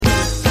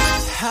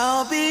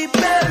I'll be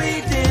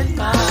buried in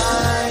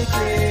my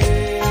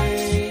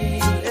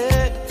grave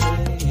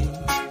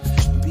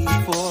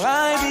before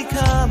I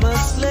become a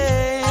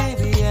slave.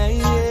 Yeah,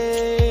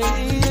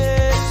 yeah,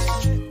 yeah.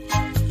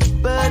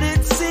 But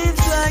it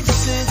seems like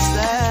since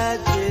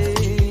that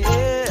day,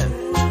 yeah,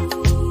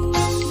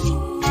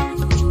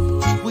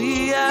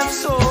 we have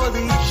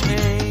sorely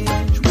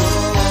changed.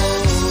 Whoa.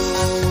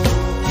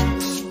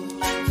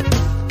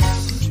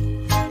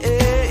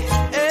 Hey,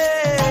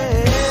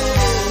 hey.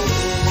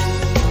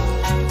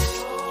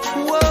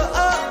 Whoa,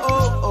 oh,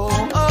 oh,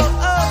 oh,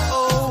 oh, oh,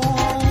 oh.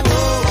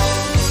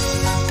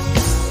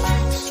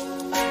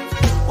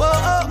 Whoa,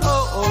 oh,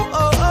 oh, oh,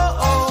 oh, oh,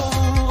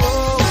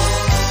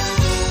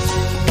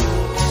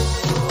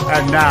 oh.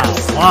 And now,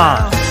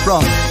 live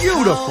from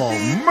beautiful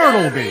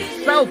Myrtle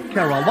Beach, South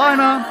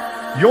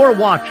Carolina, you're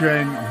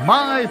watching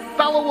My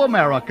Fellow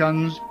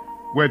Americans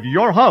with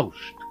your host,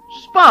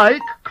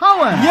 Spike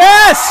Cohen.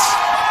 Yes!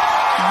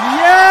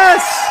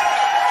 Yes!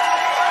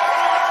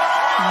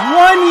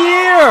 1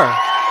 year!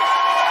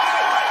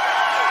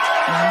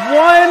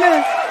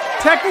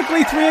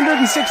 Technically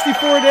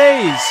 364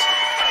 days.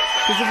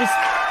 Because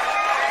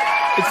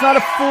it's not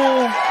a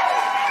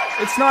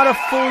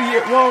full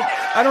year. Well,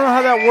 I don't know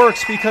how that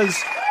works because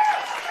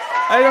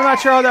I'm not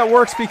sure how that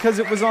works because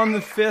it was on the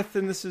 5th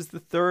and this is the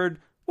 3rd.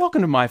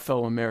 Welcome to My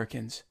Fellow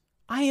Americans.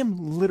 I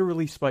am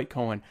literally Spike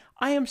Cohen.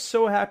 I am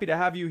so happy to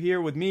have you here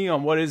with me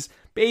on what is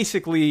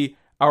basically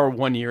our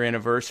 1 year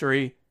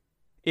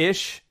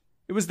anniversary-ish.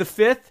 It was the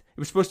 5th. It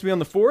was supposed to be on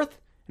the 4th,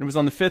 and it was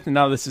on the 5th, and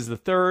now this is the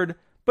 3rd.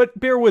 But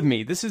bear with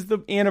me. This is the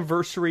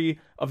anniversary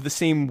of the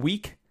same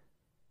week.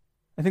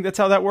 I think that's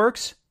how that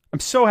works. I'm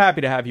so happy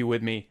to have you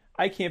with me.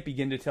 I can't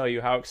begin to tell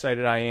you how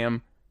excited I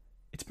am.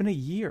 It's been a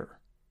year.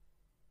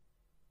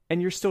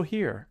 And you're still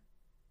here.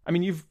 I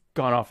mean, you've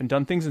gone off and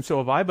done things, and so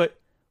have I, but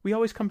we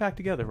always come back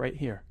together right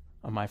here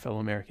on My Fellow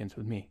Americans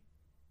with me,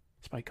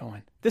 Spike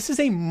Cohen. This is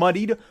a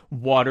Muddied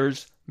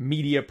Waters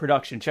media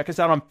production. Check us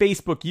out on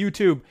Facebook,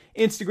 YouTube,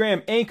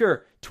 Instagram,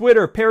 Anchor,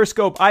 Twitter,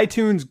 Periscope,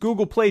 iTunes,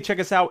 Google Play. Check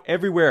us out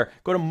everywhere.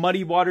 Go to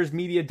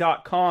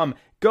muddywatersmedia.com.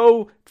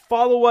 Go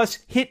follow us.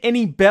 Hit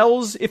any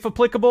bells if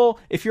applicable.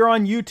 If you're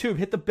on YouTube,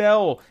 hit the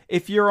bell.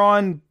 If you're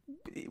on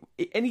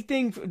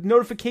anything,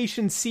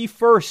 notifications, see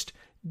first.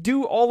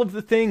 Do all of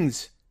the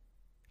things.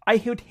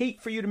 I would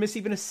hate for you to miss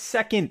even a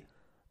second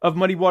of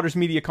Muddy Waters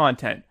Media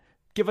content.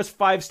 Give us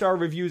 5-star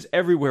reviews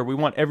everywhere. We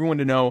want everyone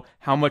to know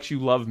how much you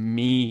love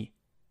me.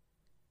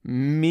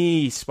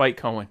 Me, Spike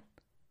Cohen.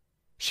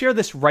 Share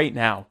this right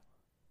now.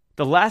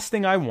 The last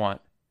thing I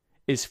want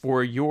is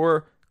for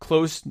your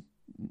close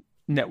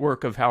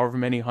network of however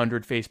many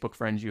 100 Facebook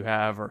friends you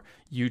have or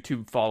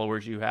YouTube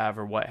followers you have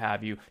or what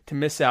have you to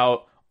miss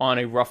out on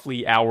a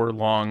roughly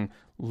hour-long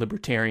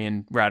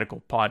libertarian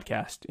radical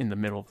podcast in the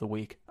middle of the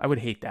week. I would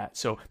hate that.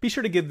 So be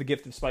sure to give the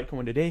gift of Spike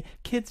Cohen today.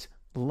 Kids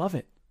love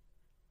it.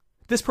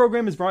 This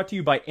program is brought to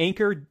you by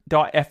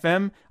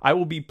Anchor.fm. I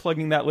will be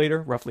plugging that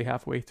later, roughly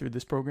halfway through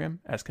this program,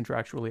 as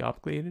contractually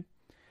obligated.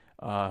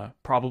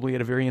 Probably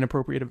at a very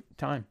inappropriate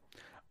time.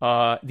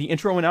 The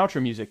intro and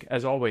outro music,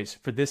 as always,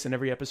 for this and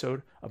every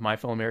episode of My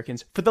Fellow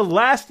Americans for the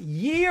last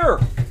year.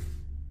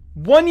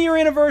 1 year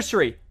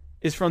anniversary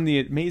is from the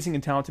amazing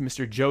and talented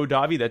Mr. Joe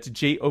Davi. That's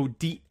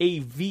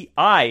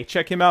Jodavi.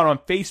 Check him out on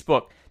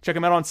Facebook. Check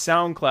him out on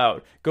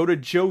SoundCloud. Go to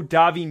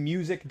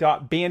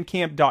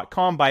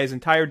joedavimusic.bandcamp.com. Buy his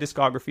entire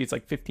discography. It's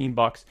like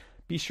 $15.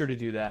 Be sure to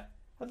do that.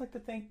 I'd like to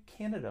thank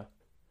Canada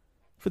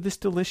for this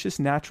delicious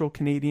natural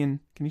Canadian.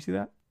 Can you see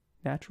that?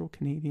 Natural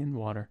Canadian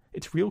water.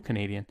 It's real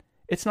Canadian.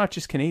 It's not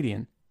just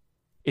Canadian.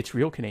 It's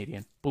real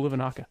Canadian.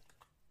 Bulavanaka.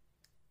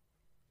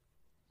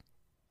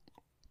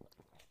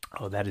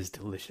 Oh, that is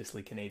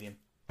deliciously Canadian.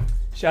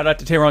 Shout out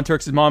to Tehran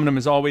Turks' mom and him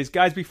as always.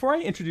 Guys, before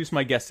I introduce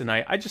my guest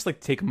tonight, I'd just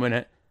like to take a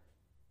minute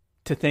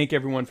to thank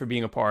everyone for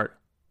being a part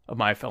of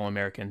My Fellow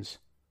Americans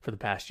for the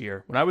past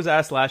year. When I was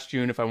asked last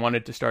June if I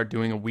wanted to start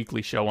doing a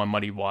weekly show on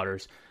Muddy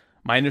Waters,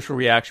 my initial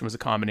reaction was a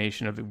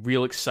combination of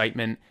real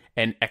excitement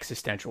and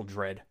existential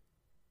dread.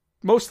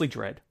 Mostly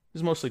dread. It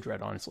was mostly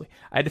dread, honestly.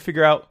 I had to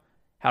figure out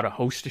how to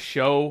host a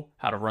show,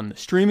 how to run the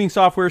streaming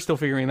software, still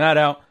figuring that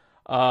out.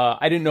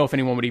 I didn't know if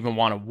anyone would even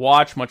want to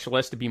watch, much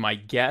less to be my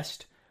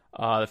guest.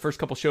 The first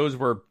couple shows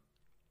were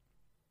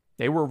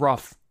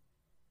rough.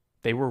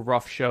 They were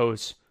rough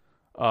shows.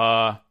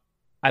 I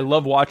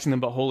love watching them,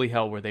 but holy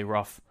hell were they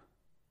rough.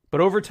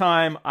 But over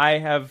time, I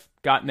have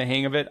gotten the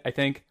hang of it, I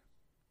think.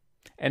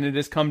 And it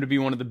has come to be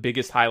one of the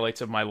biggest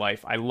highlights of my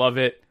life. I love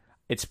it.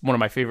 It's one of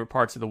my favorite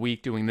parts of the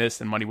week, doing this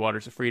and Muddy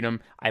Waters of Freedom.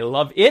 I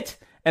love it,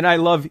 and I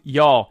love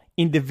y'all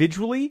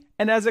individually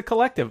and as a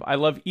collective. I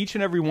love each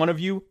and every one of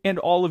you and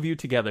all of you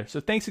together.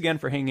 So thanks again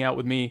for hanging out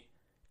with me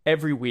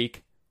every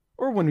week,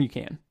 or when you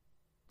can.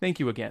 Thank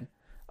you again.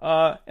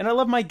 And I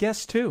love my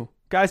guests too.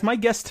 Guys, my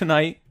guest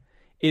tonight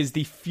is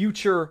the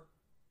future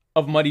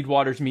of Muddied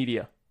Waters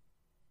Media.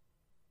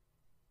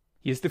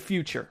 He is the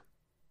future.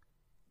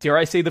 Dare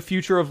I say the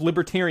future of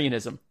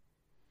libertarianism.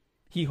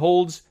 He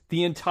holds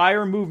the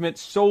entire movement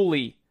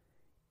solely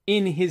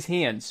in his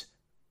hands.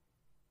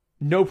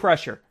 No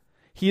pressure.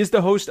 He is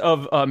the host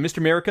of Mr.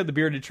 America, The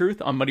Bearded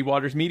Truth on Muddy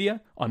Waters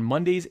Media on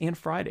Mondays and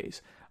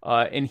Fridays.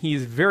 And he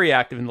is very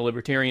active in the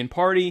Libertarian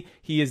Party.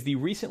 He is the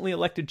recently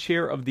elected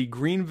chair of the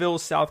Greenville,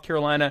 South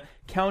Carolina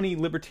County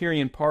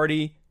Libertarian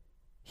Party.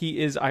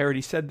 He is, I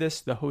already said this,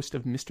 the host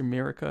of Mr.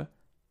 America,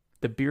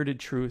 The Bearded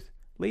Truth.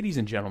 Ladies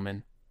and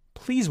gentlemen,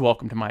 please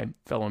welcome to my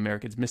fellow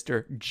Americans,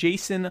 Mr.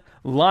 Jason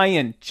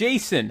Lyon.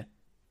 Jason,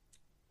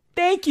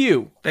 thank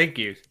you. Thank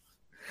you.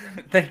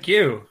 Thank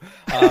you.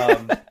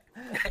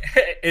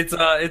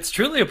 It's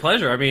truly a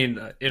pleasure. I mean,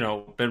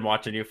 been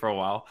watching you for a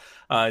while.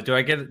 Do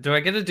I get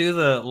to do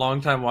the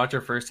long time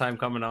watcher, first time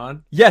coming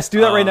on? Yes,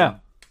 do that right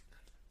now.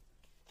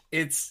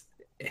 It's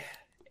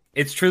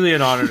truly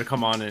an honor to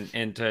come on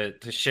and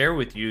to share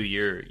with you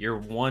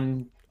your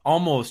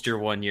almost your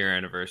 1 year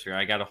anniversary.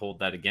 I got to hold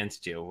that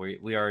against you.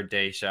 We are a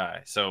day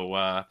shy,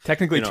 so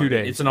technically 2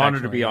 days. It's an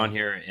honor to be on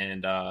here,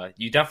 and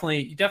you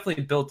definitely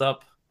built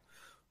up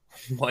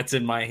what's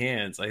in my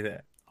hands like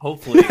that.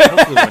 Hopefully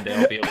one day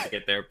I'll be able to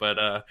get there,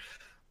 but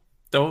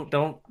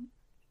don't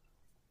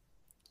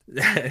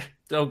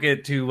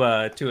get too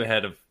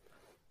ahead of.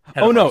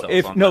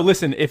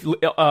 Listen, if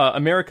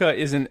America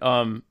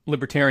isn't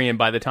libertarian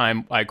by the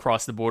time I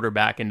cross the border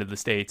back into the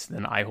States,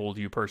 then I hold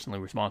you personally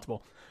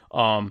responsible.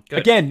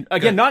 Again,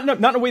 not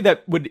in a way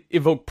that would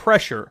evoke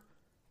pressure.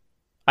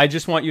 I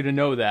just want you to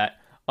know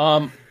that.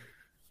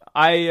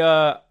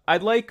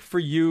 I'd like for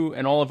you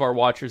and all of our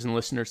watchers and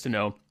listeners to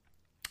know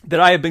that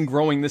I have been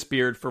growing this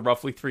beard for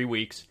roughly 3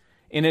 weeks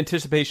in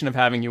anticipation of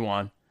having you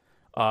on,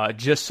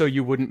 just so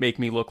you wouldn't make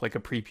me look like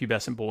a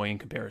prepubescent boy in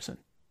comparison.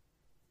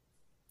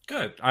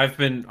 Good.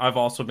 I've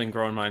also been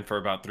growing mine for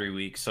about 3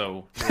 weeks,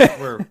 so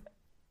we're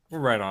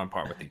right on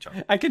par with each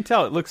other. I can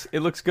tell it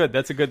looks good.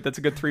 That's a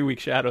good 3 week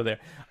shadow there.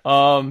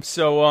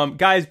 So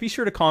guys, be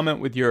sure to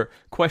comment with your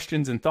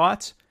questions and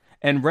thoughts.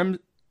 And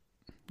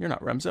you're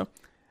not Remzo.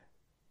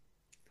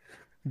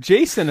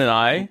 Jason and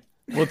I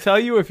will tell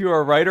you if you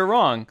are right or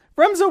wrong.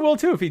 Remzo will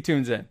too if he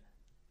tunes in.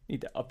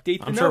 Need to update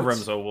the I'm notes. sure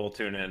Remzo will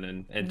tune in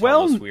and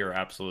tell us we are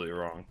absolutely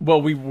wrong.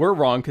 Well, we were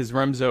wrong because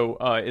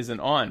Remzo isn't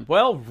on.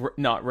 Well,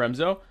 not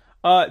Remzo.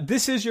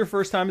 This is your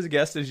first time as a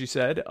guest, as you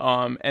said.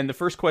 And the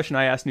first question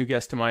I ask new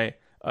guests to my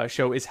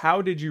show is,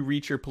 how did you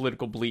reach your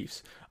political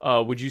beliefs?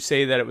 Would you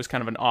say that it was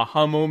kind of an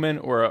aha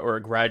moment or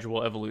a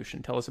gradual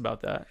evolution? Tell us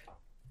about that.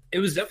 It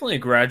was definitely a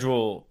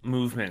gradual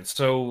movement.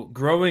 So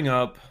growing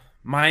up,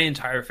 my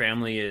entire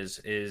family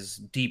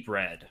is deep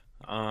red.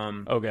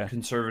 Okay.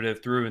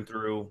 Conservative through and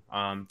through.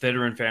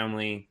 Veteran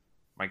family.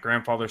 My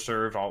grandfather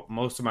served.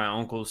 Most of my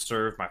uncles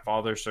served. My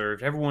father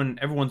served.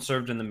 Everyone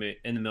served in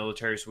the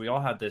military. So we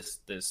all had this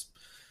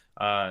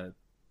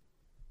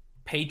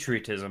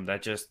patriotism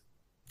that just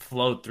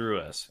flowed through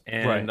us.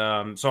 And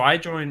right. So I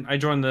joined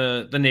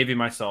the Navy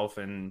myself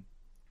and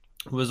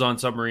was on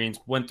submarines.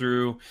 Went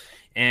through,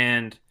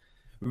 and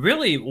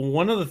really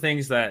one of the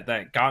things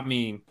that got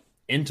me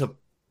into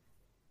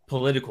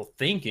political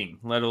thinking,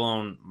 let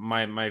alone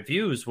my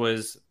views,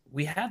 was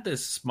we had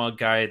this smug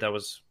guy that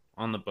was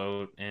on the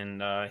boat,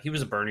 and he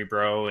was a Bernie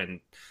bro, and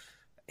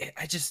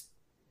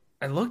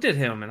I looked at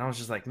him and I was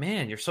just like,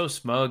 man, you're so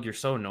smug, you're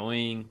so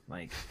annoying.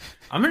 Like,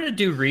 I'm gonna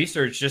do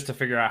research just to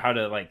figure out how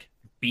to like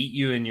beat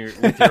you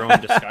with your own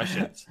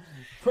discussions.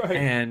 Right.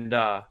 And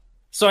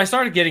so I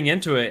started getting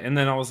into it, and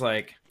then I was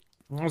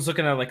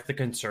looking at like the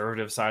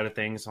conservative side of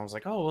things. I was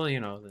like, oh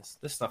well,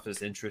 this stuff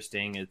is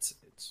interesting. It's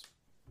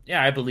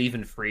yeah, I believe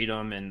in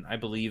freedom, and I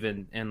believe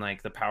in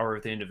like the power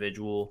of the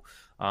individual.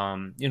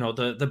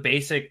 The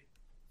basic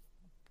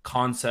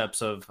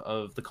concepts of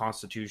the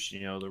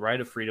Constitution, the right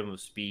of freedom of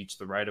speech,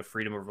 the right of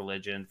freedom of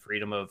religion,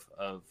 freedom of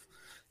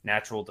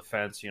natural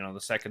defense,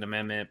 the Second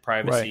Amendment,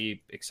 privacy,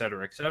 right, et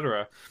cetera, et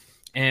cetera.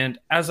 And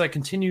as I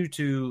continue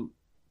to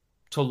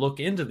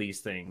look into these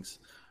things,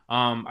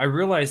 I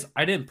realized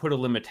I didn't put a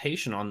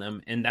limitation on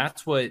them, and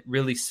that's what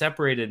really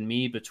separated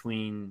me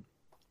from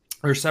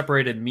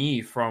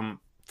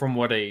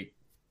what a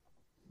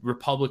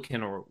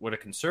Republican or what a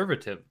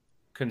conservative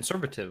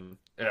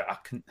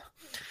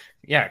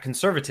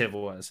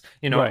was.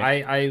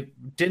 Right. I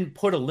didn't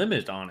put a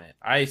limit on it.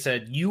 I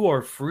said, you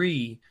are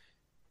free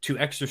to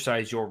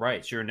exercise your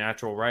rights, your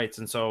natural rights.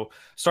 And so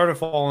started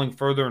falling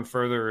further and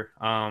further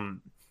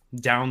down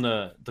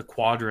the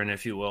quadrant,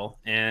 if you will,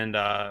 and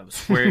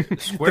squarely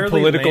the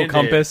political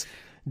compass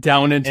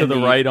down into the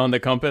right on the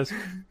compass.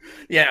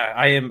 Yeah,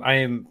 I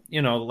am.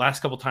 The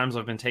last couple times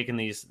I've been taking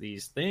these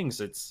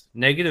things, it's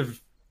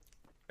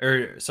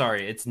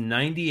it's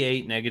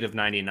 98,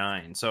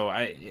 -99. So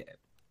I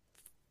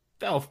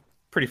fell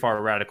pretty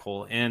far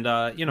radical, and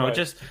right,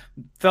 just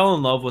fell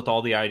in love with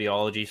all the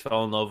ideologies.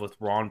 Fell in love with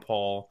Ron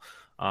Paul.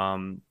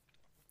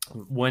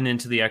 Went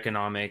into the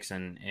economics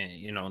and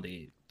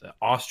the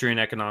Austrian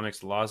economics,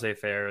 the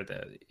laissez-faire,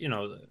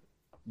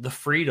 the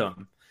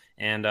freedom.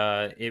 And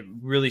it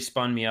really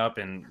spun me up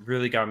and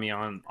really got me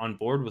on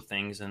board with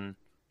things. And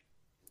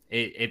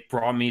it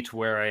brought me to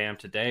where I am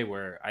today,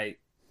 where I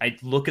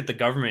look at the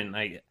government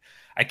and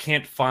I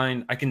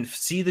can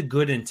see the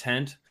good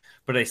intent,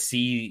 but I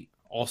see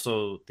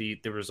also the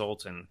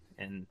results,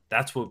 and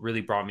that's what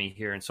really brought me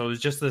here. And so it was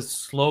just this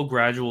slow,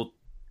 gradual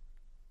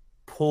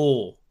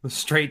pull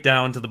straight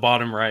down to the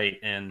bottom right,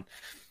 and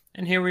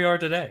here we are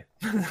today.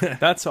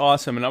 That's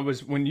awesome.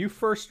 And when you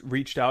first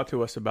reached out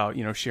to us about,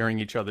 sharing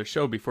each other's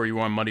show before you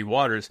were on Muddy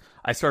Waters,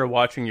 I started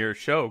watching your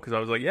show because I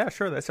was like, yeah,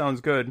 sure, that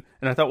sounds good.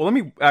 And I thought, well, let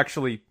me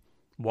actually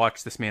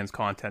watch this man's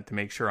content to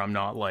make sure I'm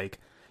not like,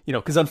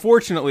 because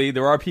unfortunately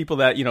there are people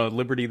that,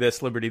 liberty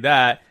this, liberty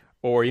that,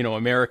 or,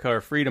 America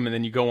or freedom. And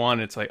then you go on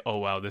and it's like, oh,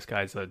 wow, this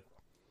guy's a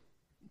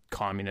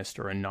communist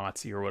or a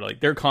Nazi or what. Like,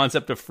 their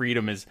concept of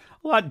freedom is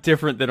a lot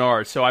different than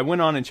ours. So I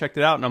went on and checked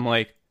it out and I'm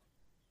like,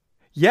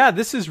 yeah,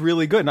 this is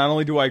really good. Not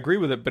only do I agree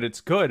with it, but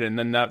it's good. And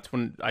then that's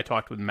when I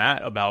talked with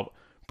Matt about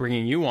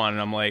bringing you on.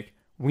 And I'm like,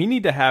 we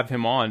need to have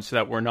him on so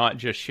that we're not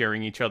just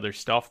sharing each other's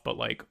stuff, but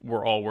like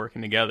we're all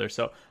working together.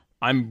 So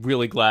I'm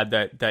really glad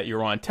that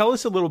you're on. Tell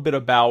us a little bit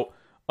about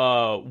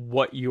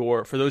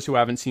for those who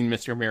haven't seen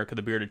Mr. America,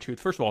 the Bearded Truth.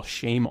 First of all,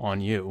 shame on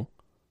you,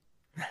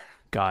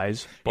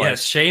 guys. But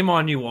yes, shame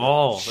on you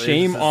all.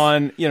 Shame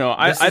on,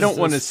 I don't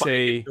want to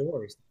say,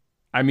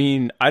 I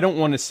don't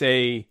want to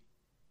say,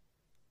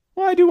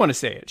 well, I do want to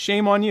say it.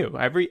 Shame on you.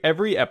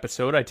 Every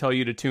episode, I tell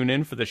you to tune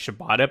in for the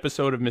Shabbat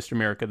episode of Mr.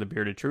 America, the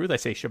Bearded Truth. I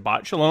say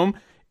Shabbat Shalom.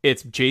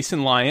 It's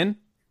Jason Lyon.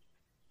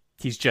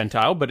 He's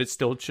Gentile, but it's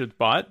still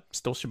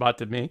Shabbat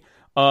to me.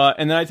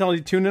 And then I tell you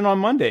to tune in on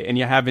Monday, and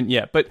you haven't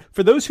yet. But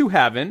for those who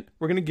haven't,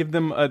 we're going to give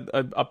them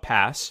a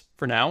pass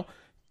for now.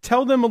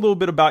 Tell them a little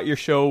bit about your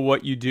show,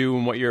 what you do,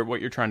 and what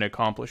you're trying to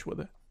accomplish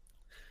with it.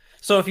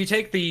 So if you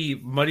take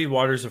the Muddy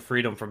Waters of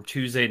Freedom from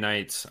Tuesday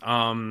nights,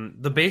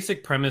 the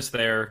basic premise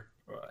there,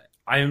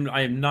 I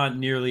am not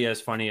nearly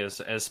as funny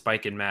as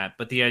Spike and Matt,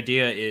 but the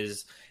idea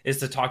is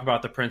to talk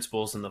about the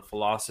principles and the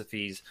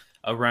philosophies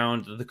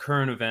around the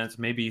current events,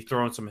 maybe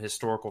throw in some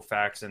historical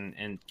facts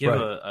and give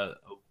a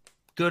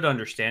good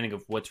understanding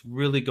of what's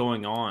really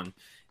going on,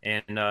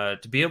 and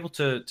to be able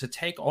to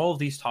take all of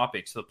these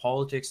topics, the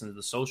politics and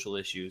the social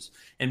issues,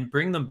 and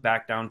bring them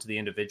back down to the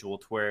individual,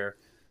 to where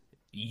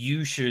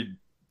you should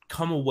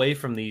come away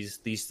from these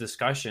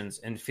discussions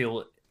and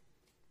feel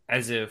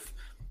as if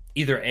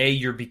either A,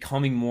 you're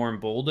becoming more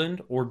emboldened,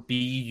 or B,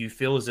 you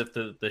feel as if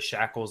the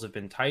shackles have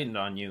been tightened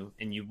on you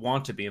and you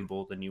want to be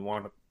emboldened, you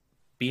want to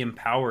be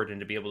empowered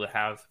and to be able to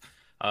have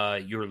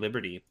your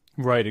liberty.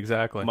 Right,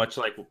 exactly. Much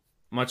like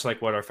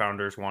what our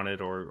founders wanted,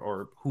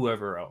 or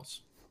whoever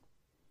else.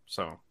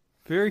 So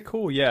very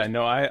cool. Yeah,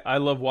 no, I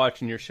love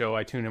watching your show.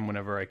 I tune in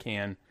whenever I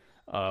can,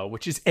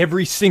 which is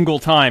every single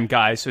time,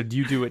 guys. So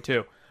you do it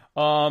too.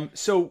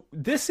 So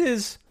this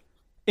is,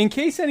 in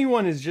case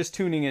anyone is just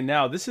tuning in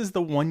now, this is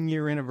the 1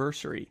 year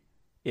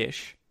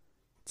anniversary-ish.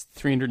 It's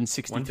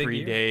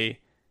 363 day.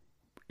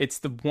 It's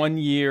the 1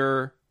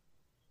 year.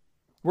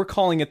 We're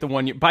calling it the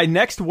 1 year. By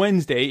next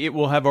Wednesday, it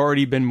will have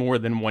already been more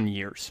than 1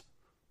 years.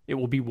 It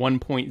will be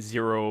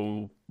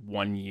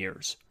 1.01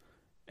 years.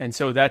 And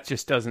so that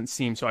just doesn't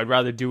seem, so I'd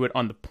rather do it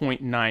on the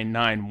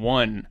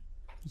 0.991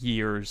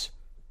 years.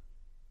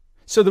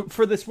 So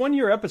for this 1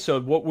 year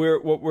episode,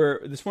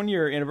 this 1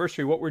 year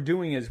anniversary, what we're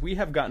doing is we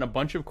have gotten a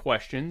bunch of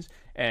questions,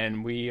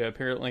 and we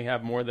apparently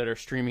have more that are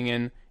streaming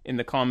in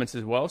the comments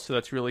as well. So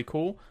that's really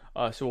cool.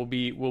 So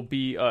we'll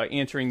be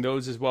answering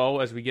those as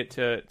well as we get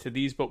to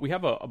these. But we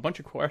have a bunch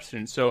of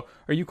questions. So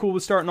are you cool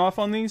with starting off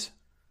on these?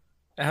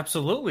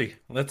 Absolutely.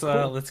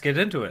 Let's get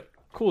into it.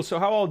 Cool. So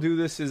how I'll do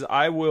this is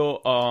I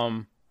will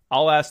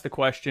I'll ask the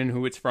question,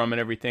 who it's from and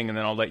everything, and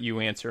then I'll let you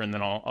answer, and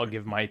then I'll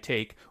give my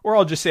take. Or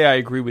I'll just say I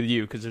agree with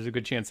you, because there's a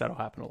good chance that'll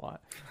happen a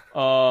lot.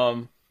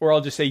 Or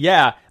I'll just say,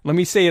 yeah, let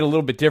me say it a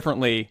little bit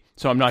differently,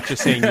 so I'm not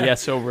just saying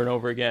yes over and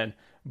over again.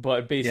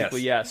 But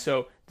basically, yes. Yeah.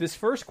 So this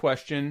first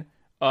question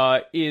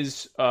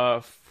is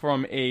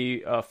from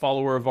a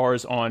follower of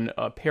ours on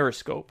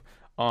Periscope.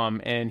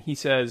 And he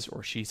says,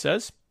 or she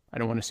says, I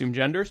don't want to assume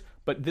genders,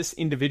 but this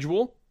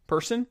individual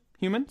person,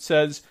 human,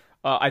 says,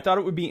 I thought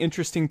it would be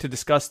interesting to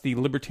discuss the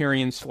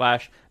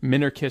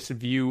libertarian/minarchist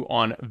view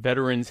on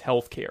veterans'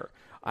 health care.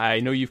 I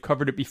know you've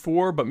covered it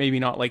before, but maybe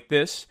not like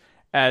this.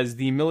 As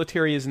the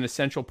military is an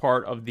essential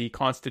part of the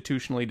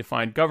constitutionally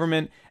defined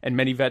government, and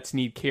many vets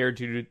need care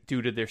due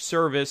to their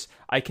service,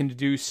 I can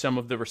deduce some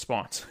of the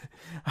response.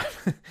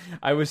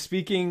 I was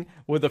speaking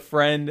with a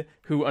friend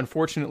who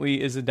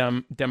unfortunately is a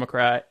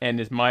Democrat and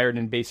is mired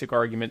in basic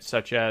arguments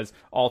such as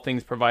all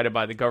things provided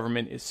by the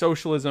government is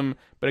socialism,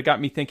 but it got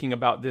me thinking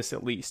about this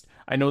at least.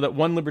 I know that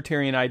one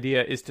libertarian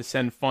idea is to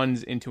send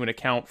funds into an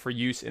account for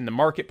use in the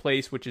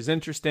marketplace, which is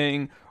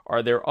interesting.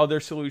 Are there other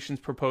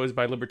solutions proposed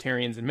by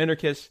libertarians and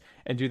minarchists?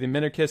 And do the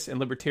minarchists and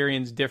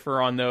libertarians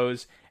differ on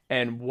those?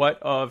 And what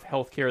of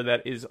healthcare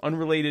that is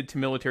unrelated to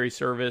military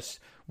service?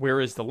 Where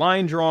is the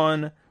line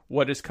drawn?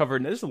 What is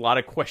covered? There's a lot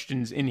of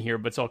questions in here,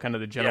 but it's all kind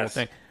of the general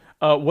thing.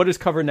 What is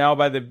covered now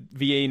by the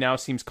VA now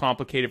seems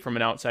complicated from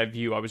an outside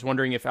view. I was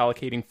wondering if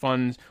allocating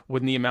funds,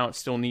 wouldn't the amount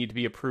still need to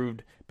be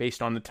approved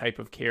based on the type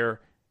of care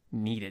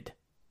needed?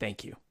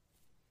 Thank you.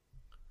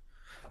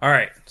 All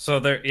right. So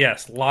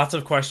lots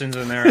of questions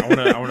in there.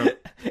 I want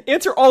to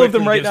answer all of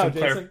them right now,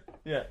 Jason.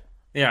 Yeah.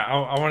 Yeah,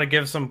 I want to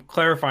give some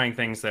clarifying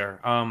things there.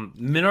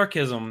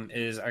 Minarchism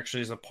is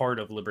a part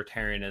of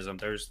libertarianism.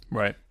 There's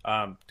Right.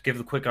 To give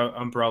the quick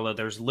umbrella,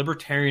 there's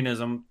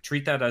libertarianism.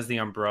 Treat that as the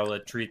umbrella.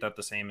 Treat that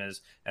the same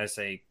as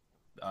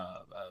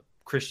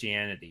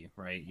Christianity,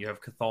 right? You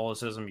have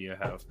Catholicism, you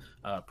have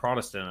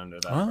Protestant under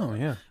that. Oh,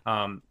 yeah.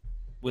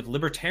 With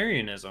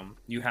libertarianism,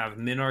 you have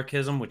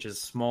minarchism, which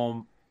is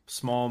small,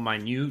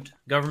 minute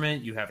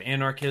government. You have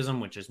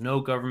anarchism, which is no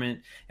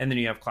government, and then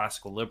you have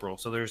classical liberal.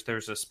 So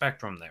there's a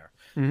spectrum there,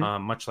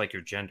 much like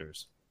your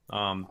genders.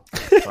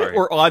 Sorry,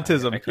 Or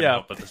autism. I couldn't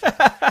help but this.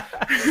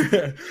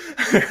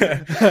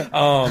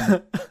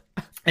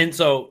 And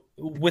so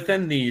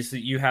within these,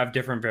 you have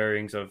different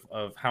varyings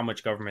of how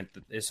much government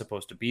is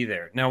supposed to be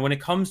there. Now, when it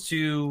comes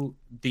to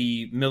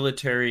the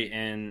military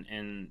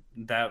and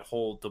that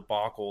whole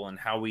debacle and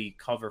how we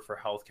cover for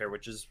healthcare,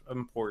 which is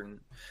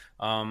important,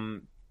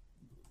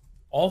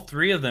 all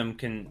three of them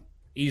can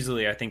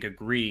easily, I think,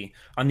 agree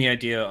on the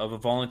idea of a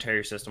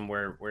voluntary system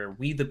where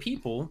we, the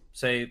people,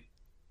 say,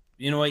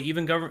 you know what,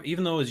 even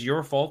though it's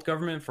your fault,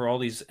 government, for all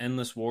these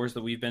endless wars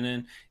that we've been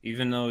in,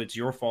 even though it's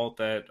your fault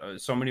that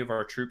so many of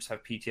our troops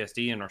have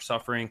PTSD and are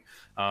suffering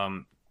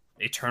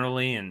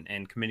eternally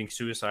and committing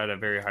suicide at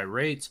very high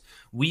rates,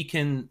 we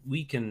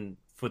can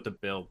foot the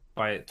bill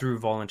through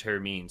voluntary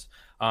means.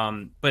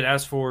 But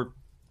as for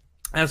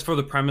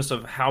the premise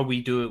of how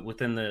we do it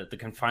within the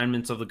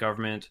confinements of the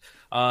government,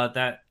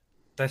 that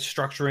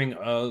structuring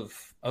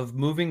of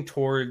moving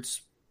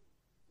towards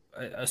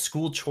a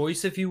school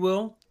choice, if you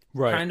will,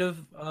 Right. kind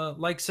of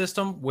like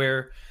system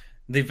where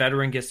the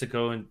veteran gets to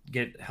go and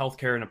get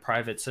healthcare in a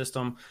private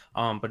system,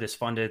 but is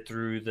funded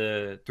through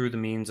the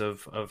means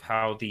of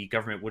how the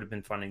government would have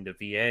been funding the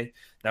VA.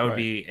 That would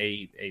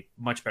be a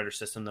much better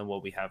system than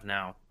what we have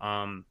now.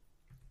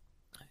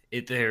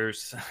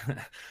 There's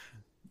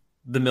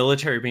the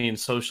military being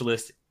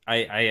socialist.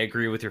 I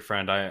agree with your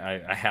friend.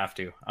 I have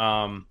to.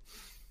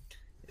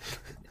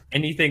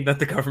 Anything that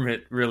the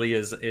government really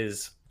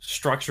is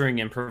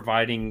structuring and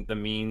providing the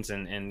means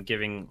and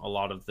giving a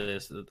lot of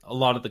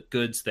the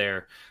goods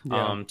there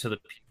to the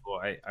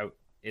people,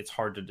 it's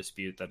hard to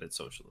dispute that it's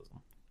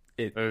socialism,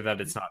 or that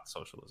it's not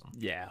socialism.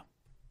 Yeah.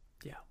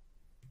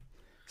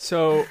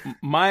 So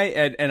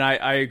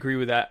I agree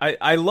with that.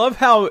 I love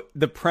how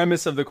the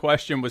premise of the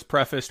question was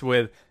prefaced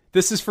with,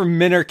 "This is for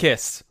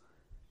minarchists.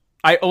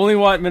 I only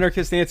want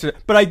minarchists to answer,"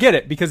 but I get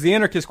it, because the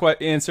anarchist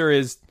answer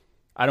is,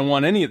 I don't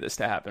want any of this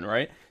to happen,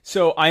 right?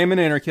 So I am an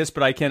anarchist,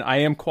 but I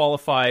am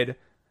qualified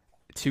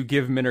to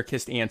give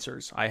minarchist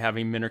answers. I have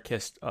a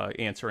minarchist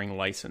answering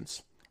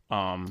license.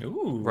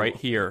 Right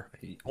here.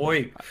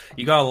 Oi,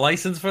 you got a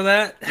license for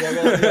that?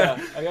 Yeah,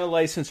 I got a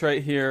license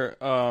right here.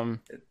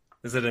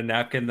 Is it a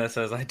napkin that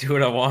says "I do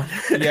what I want"?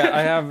 Yeah,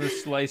 I have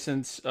this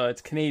license.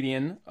 It's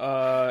Canadian,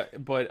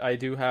 but I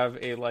do have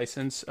a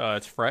license.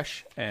 It's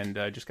fresh, and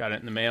I just got it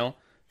in the mail.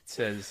 It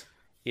says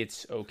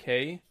it's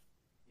okay.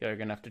 You're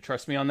gonna have to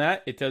trust me on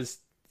that. It does.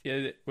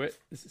 What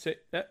does it say?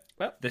 That?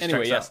 Well, This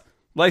anyway, checks yes. out.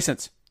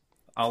 License.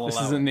 I'll This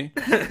allow is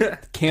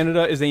it.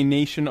 Canada is a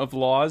nation of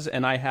laws,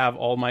 and I have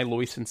all my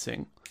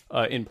licensing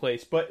in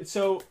place. But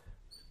so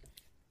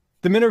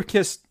the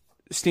minarchist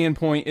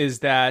standpoint is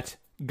that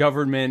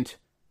government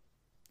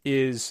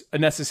is a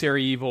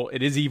necessary evil.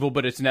 It is evil,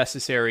 but it's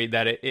necessary,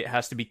 that it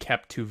has to be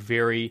kept to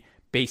very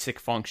basic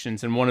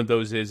functions, and one of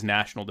those is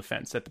national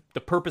defense. That the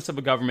purpose of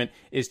a government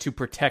is to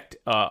protect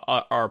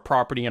our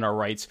property and our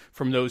rights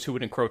from those who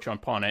would encroach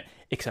upon it,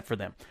 except for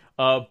them.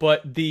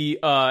 But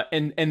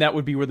and that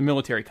would be where the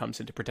military comes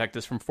in, to protect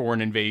us from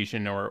foreign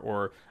invasion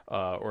or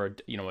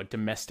a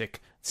domestic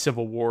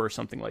civil war or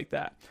something like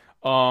that.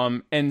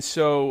 And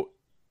so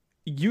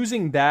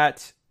using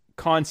that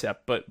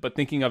concept, but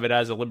thinking of it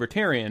as a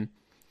libertarian,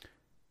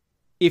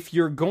 if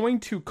you're going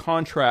to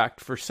contract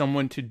for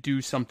someone to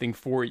do something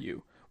for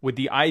you, with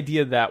the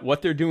idea that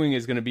what they're doing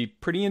is going to be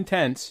pretty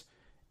intense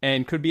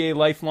and could be a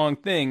lifelong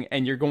thing,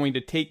 and you're going to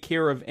take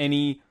care of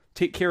any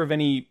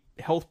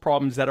health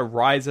problems that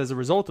arise as a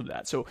result of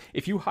that. So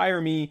if you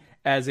hire me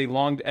as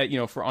on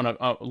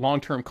a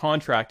long-term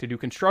contract to do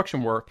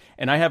construction work,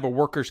 and I have a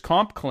workers'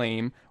 comp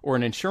claim or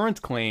an insurance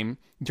claim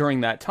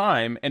during that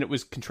time, and it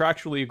was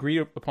contractually agreed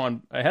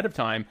upon ahead of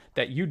time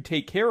that you'd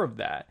take care of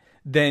that,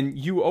 then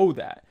you owe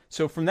that.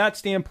 So from that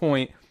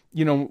standpoint,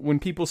 when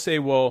people say,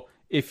 well,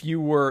 if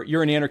you're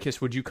an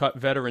anarchist, would you cut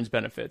veterans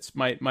benefits?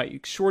 My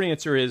short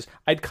answer is,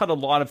 I'd cut a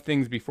lot of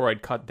things before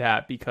I'd cut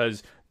that,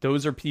 because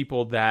those are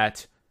people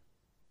that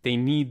they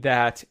need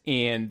that,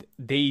 and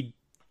they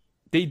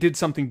did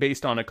something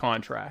based on a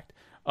contract.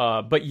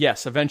 But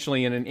yes,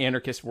 eventually in an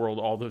anarchist world,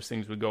 all those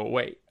things would go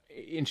away.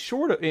 In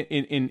short,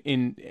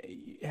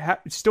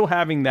 still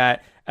having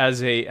that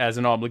as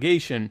an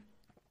obligation,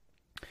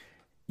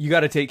 you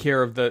got to take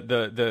care of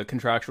the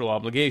contractual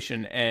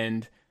obligation,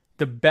 and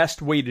the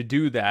best way to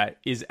do that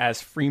is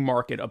as free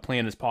market a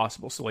plan as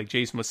possible. So like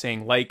Jason was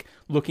saying, like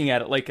looking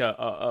at it like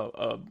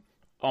a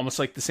almost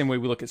like the same way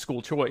we look at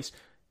school choice.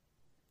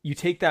 You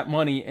take that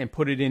money and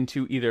put it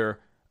into either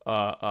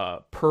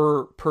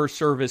per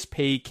service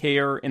pay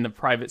care in the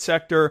private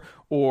sector,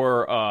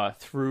 or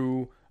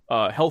through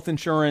health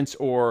insurance,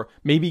 or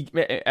maybe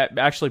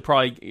actually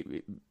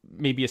probably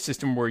maybe a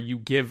system where you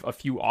give a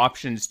few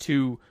options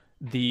to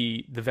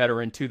the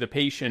veteran, to the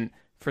patient,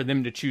 for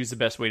them to choose the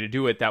best way to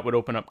do it. That would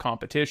open up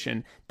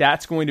competition.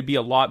 That's going to be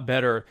a lot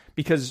better,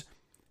 because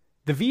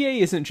the VA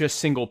isn't just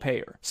single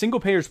payer. Single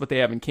payer is what they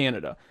have in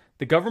Canada.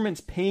 The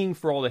government's paying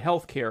for all the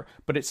health care,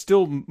 but it's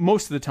still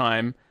most of the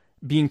time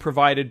being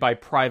provided by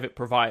private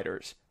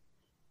providers.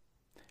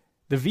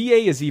 The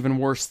VA is even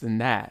worse than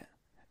that.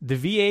 The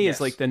VA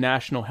is like the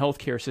national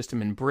healthcare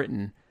system in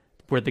Britain,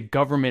 where the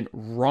government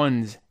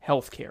runs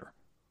healthcare.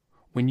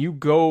 When you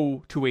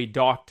go to a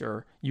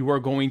doctor, you are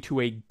going to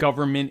a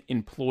government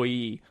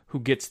employee who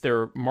gets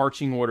their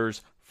marching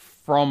orders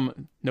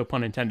from, no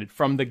pun intended,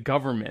 from the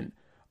government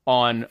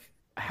on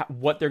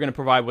what they're going to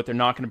provide, what they're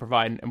not going to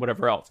provide, and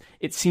whatever else.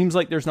 It seems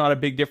like there's not a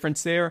big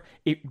difference there.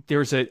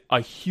 There's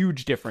a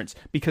huge difference,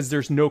 because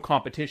there's no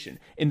competition.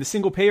 In the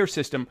single payer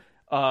system,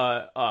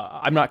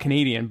 I'm not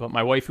Canadian, but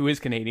my wife, who is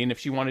Canadian, if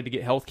she wanted to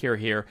get healthcare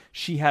here,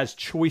 she has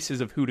choices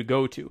of who to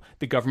go to.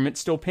 The government's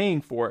still paying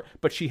for it,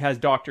 but she has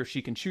doctors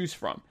she can choose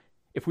from.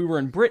 If we were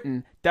in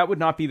Britain, that would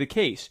not be the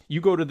case.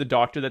 You go to the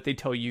doctor that they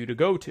tell you to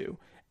go to.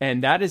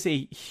 And that is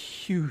a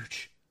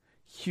huge,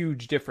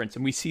 huge difference.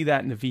 And we see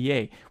that in the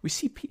VA. We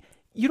see,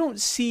 you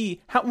don't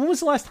see, when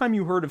was the last time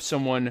you heard of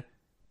someone,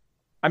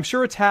 I'm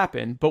sure it's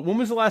happened, but when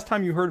was the last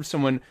time you heard of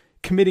someone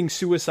committing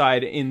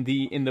suicide in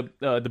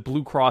the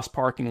Blue Cross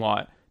parking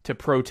lot to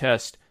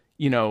protest,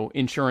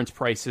 insurance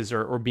prices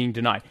or being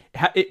denied?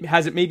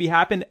 Has it maybe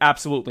happened?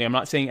 Absolutely. I'm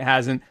not saying it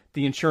hasn't.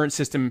 The insurance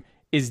system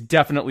is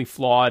definitely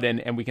flawed,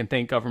 and we can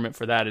thank government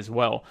for that as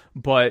well.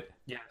 But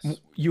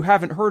you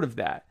haven't heard of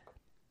that.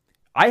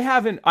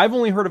 I've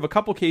only heard of a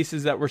couple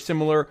cases that were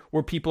similar,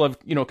 where people have,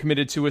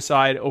 committed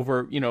suicide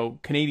over,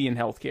 Canadian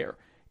healthcare.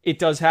 It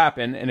does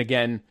happen. And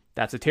again,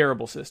 that's a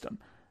terrible system.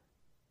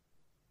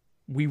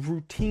 We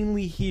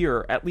routinely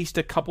hear, at least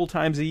a couple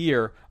times a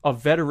year,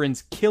 of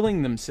veterans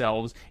killing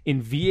themselves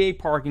in VA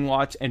parking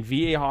lots and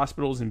VA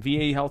hospitals and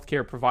VA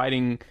healthcare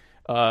providing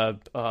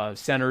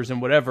centers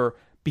and whatever,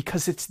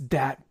 because it's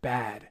that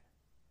bad.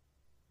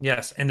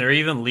 Yes, and they're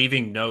even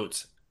leaving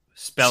notes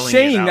spelling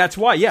saying it out, that's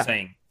why. Yeah,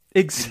 saying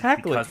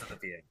exactly. Because of the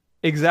VA.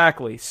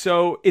 Exactly.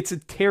 So it's a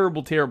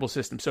terrible, terrible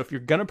system. So if you're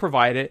going to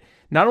provide it,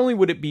 not only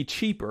would it be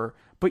cheaper,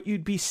 but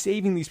you'd be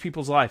saving these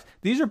people's lives.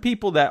 These are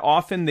people that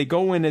often they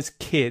go in as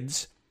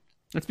kids.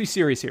 Let's be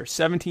serious here.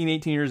 17,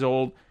 18 years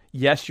old.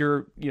 Yes,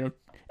 you're,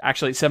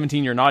 actually at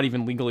 17, you're not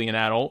even legally an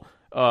adult.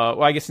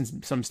 Well, I guess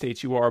in some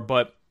states you are,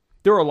 but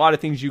there are a lot of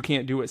things you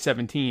can't do at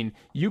 17.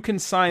 You can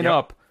sign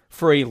up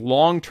for a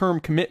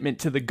long-term commitment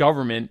to the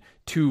government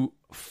to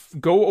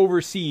go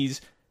overseas,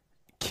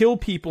 kill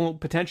people,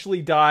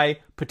 potentially die,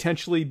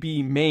 potentially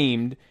be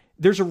maimed.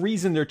 There's a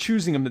reason they're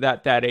choosing them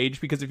at that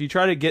age, because if you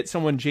try to get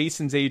someone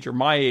Jason's age or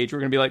my age, we're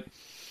going to be like,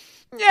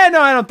 yeah,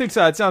 no, I don't think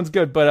so. It sounds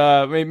good,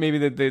 but maybe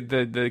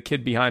the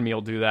kid behind me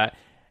will do that.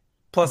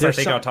 Plus, I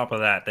think on top of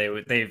that,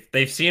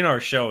 they've seen our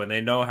show and they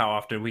know how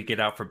often we get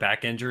out for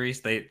back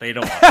injuries. They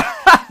don't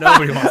want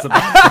nobody wants to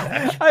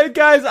back.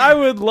 Guys, I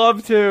would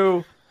love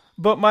to,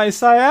 but my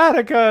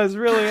sciatica is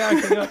really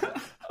acting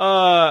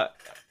up.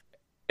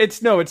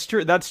 It's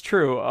true. That's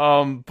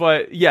true.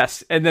 But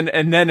yes, and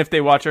then if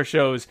they watch our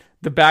shows,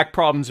 the back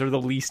problems are the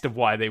least of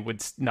why they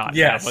would not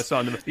have us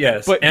on them.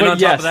 Yes, but on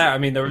top of that, I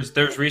mean,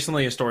 there's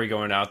recently a story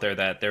going out there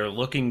that they're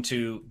looking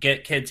to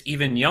get kids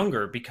even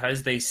younger,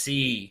 because they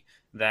see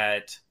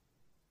that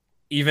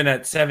even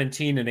at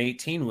 17 and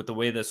 18, with the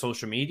way that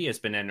social media has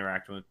been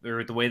interacting with,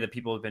 or the way that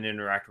people have been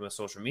interacting with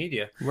social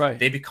media, right,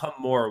 they become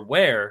more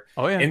aware.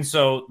 Oh yeah, and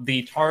so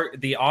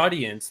the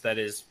audience that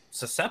is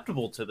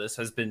susceptible to this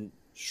has been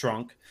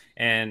shrunk,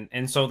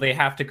 and so they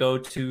have to go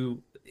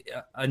to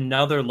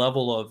another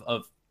level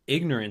of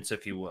ignorance,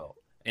 if you will,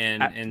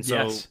 and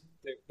so yes,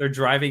 they're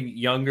driving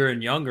younger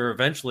and younger.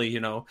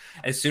 Eventually,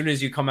 as soon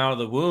as you come out of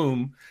the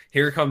womb,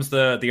 here comes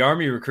the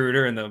Army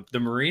recruiter and the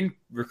Marine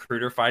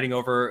recruiter fighting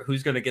over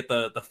who's going to get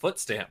the foot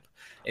stamp.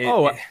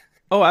 Oh,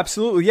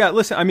 absolutely, yeah.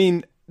 Listen, I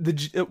mean,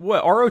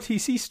 what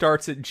ROTC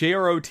starts at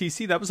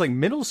JROTC, that was like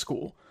middle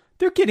school.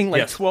 They're getting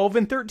like 12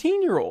 and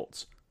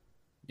 13-year-olds.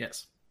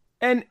 Yes,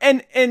 and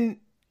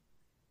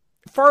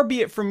far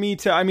be it from me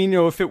to, I mean,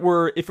 if it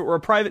were a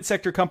private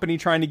sector company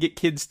trying to get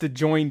kids to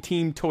join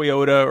Team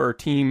Toyota or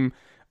Team,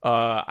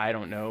 I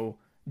don't know,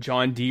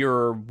 John Deere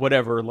or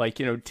whatever, like,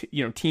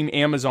 Team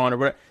Amazon or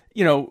whatever,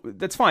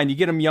 that's fine. You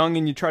get them young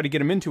and you try to get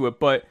them into it,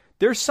 but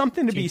there's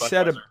something to be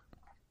said about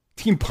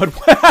Team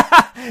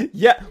Budweiser.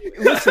 Yeah,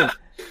 listen,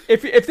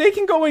 if they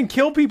can go and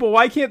kill people,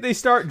 why can't they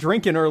start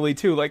drinking early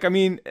too? Like, I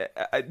mean,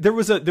 there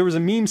was a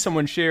meme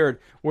someone shared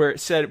where it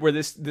said, where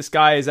this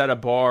guy is at a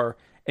bar,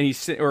 and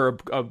he's, or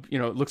it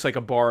looks like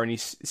a bar, and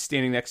he's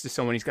standing next to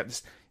someone. He's got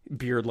this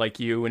beard like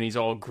you, and he's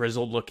all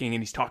grizzled looking,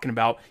 and he's talking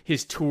about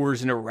his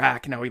tours in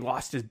Iraq and how he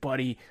lost his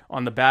buddy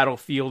on the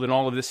battlefield and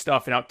all of this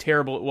stuff and how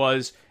terrible it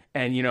was,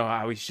 and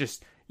how he's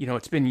just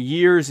it's been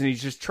years and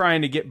he's just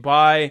trying to get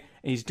by and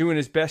he's doing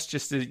his best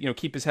just to,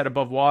 keep his head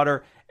above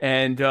water.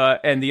 And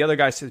the other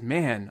guy says,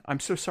 man, I'm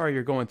so sorry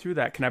you're going through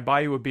that. Can I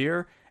buy you a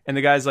beer? And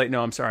the guy's like,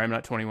 no, I'm sorry. I'm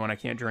not 21. I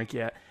can't drink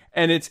yet.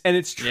 And it's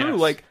true. Yes.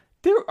 Like,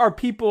 there are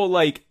people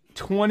like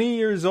 20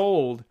 years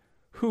old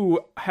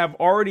who have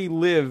already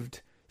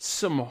lived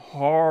some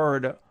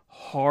hard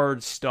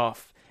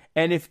stuff.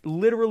 And if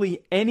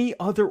literally any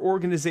other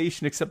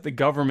organization except the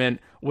government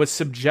was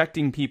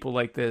subjecting people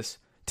like this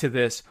to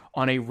this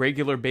on a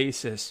regular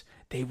basis,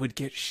 they would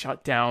get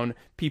shut down.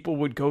 People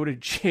would go to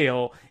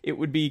jail. It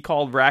would be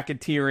called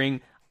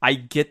racketeering. I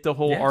get the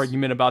whole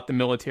argument about the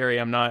military.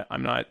 I'm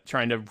not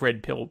trying to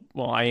red pill.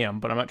 Well, I am,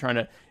 but I'm not trying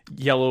to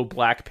yellow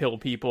black pill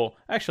people.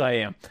 Actually, I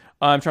am.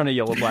 I'm trying to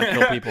yellow black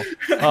pill people.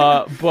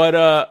 But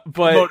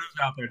motives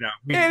out there now.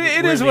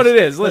 It is what it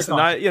is. Listen,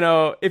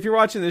 if you're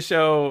watching the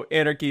show,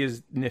 anarchy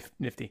is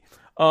nifty.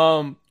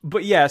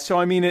 But yeah, so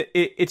I mean,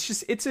 it's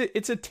just it's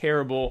a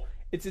terrible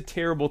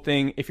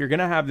thing. If you're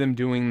gonna have them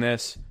doing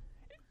this,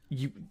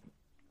 you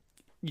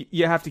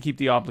have to keep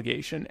the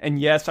obligation. And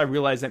yes, I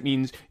realize that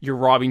means you're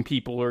robbing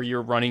people or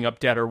you're running up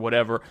debt or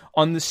whatever.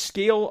 On the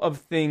scale of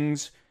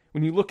things,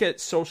 when you look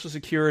at Social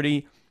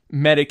Security,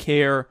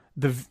 Medicare,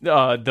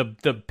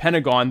 the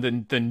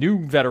Pentagon, the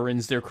new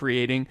veterans they're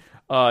creating,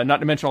 not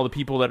to mention all the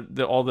people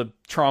all the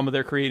trauma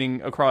they're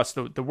creating across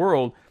the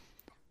world,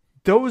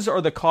 those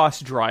are the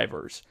cost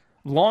drivers.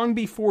 Long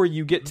before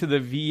you get to the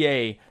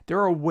VA,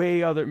 there are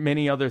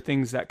many other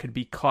things that could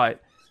be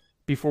cut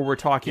before we're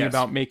talking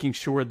about making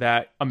sure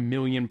that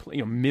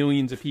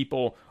millions of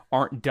people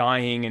aren't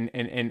dying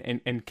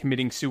and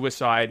committing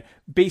suicide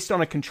based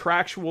on a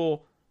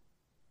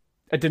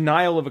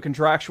denial of a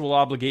contractual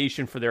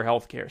obligation for their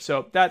health care.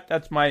 So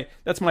that's my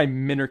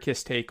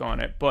minarchist take on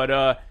it.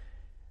 But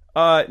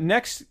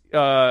next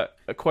a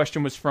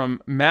question was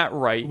from Matt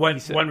Wright. One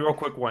real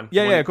quick one.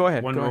 Yeah, go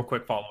ahead. Real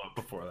quick follow-up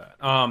before that.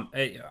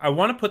 I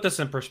want to put this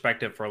in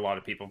perspective for a lot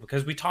of people,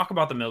 because we talk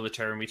about the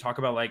military and we talk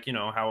about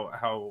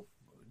how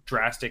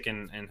drastic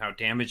and how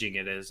damaging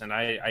it is, and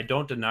I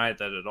don't deny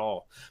that at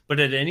all. But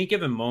at any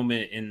given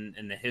moment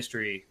in the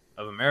history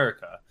of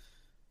America,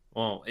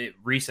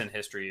 recent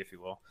history, if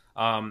you will,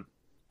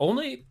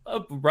 only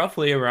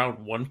roughly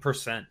around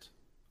 1%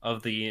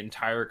 of the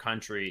entire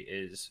country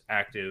is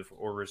active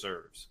or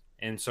reserves,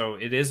 and so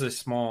it is a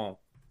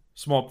small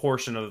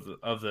portion of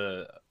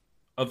the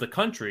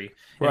country.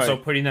 Right. And so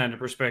putting that into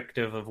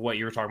perspective of what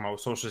you were talking about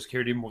with Social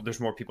Security, there's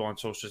more people on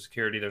Social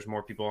Security, there's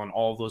more people on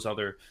all those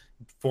other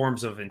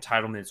forms of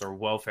entitlements or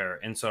welfare.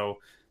 And so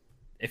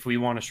if we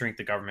want to shrink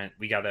the government,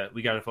 we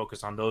gotta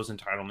focus on those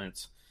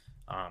entitlements,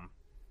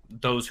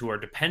 those who are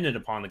dependent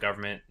upon the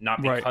government,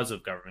 not because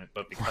of government,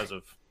 but because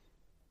of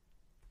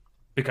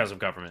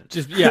government.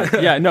 Just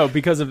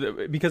because of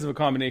a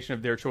combination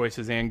of their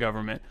choices and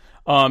government.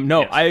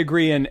 I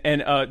agree. And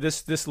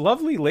this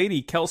lovely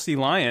lady, Kelsey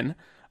Lyon,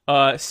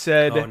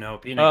 said, "Oh no,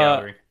 peanut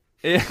gallery."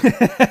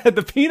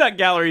 The peanut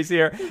gallery's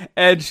here,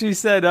 and she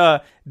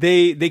said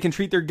they can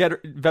treat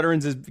their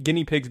veterans as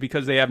guinea pigs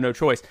because they have no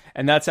choice,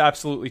 and that's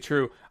absolutely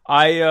true.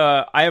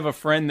 I have a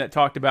friend that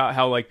talked about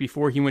how, like,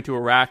 before he went to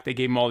Iraq, they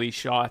gave him all these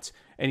shots,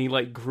 and he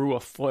like grew a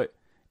foot,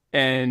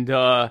 he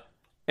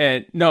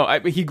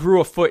grew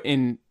a foot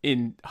in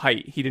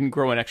height. He didn't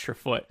grow an extra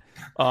foot.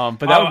 But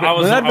that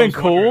would have been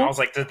cool. I was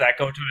like, did that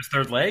go to his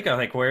third leg? I was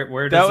like,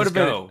 where does this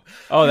go?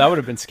 Oh, that would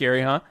have been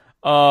scary, huh?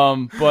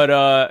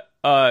 But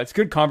it's a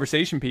good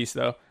conversation piece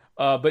though.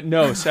 But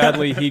no,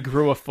 sadly he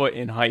grew a foot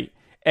in height,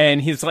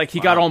 and he's like, he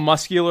got all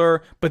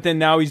muscular, but then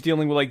now he's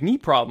dealing with like knee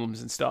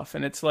problems and stuff.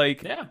 And it's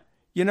like, and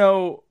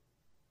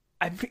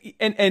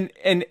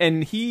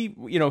he,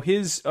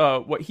 his,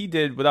 what he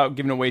did, without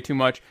giving away too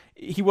much,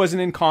 he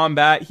wasn't in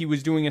combat. He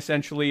was doing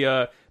essentially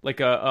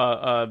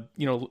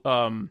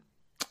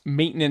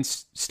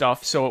maintenance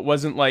stuff. So it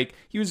wasn't like,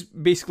 he was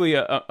basically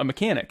a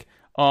mechanic.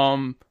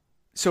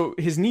 So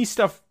his knee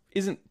stuff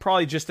isn't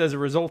probably just as a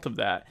result of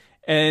that.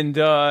 And,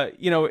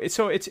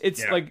 so it's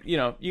like, you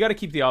got to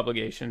keep the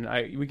obligation.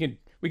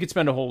 We could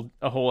spend a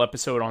whole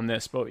episode on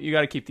this, but you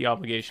got to keep the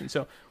obligation.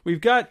 So we've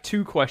got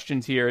two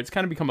questions here. It's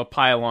kind of become a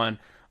pile-on.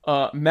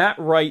 Matt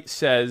Wright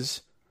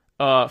says,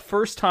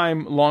 first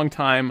time, long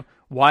time,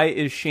 why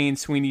is Shane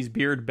Sweeney's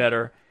beard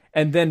better?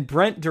 And then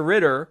Brent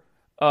DeRitter,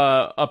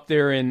 up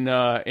there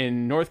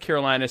in North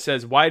Carolina,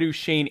 says, why do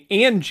Shane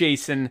and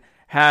Jason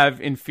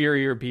have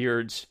inferior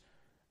beards?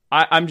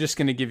 I'm just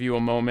going to give you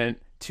a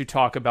moment to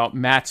talk about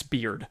Matt's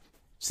beard,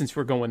 since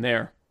we're going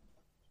there.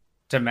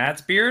 To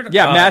Matt's beard?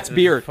 Yeah, Matt's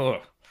beard.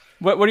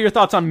 What are your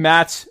thoughts on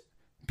Matt's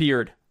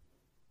beard?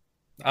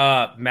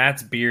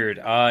 Matt's beard.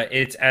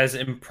 It's as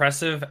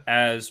impressive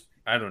as,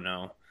 I don't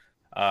know.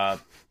 I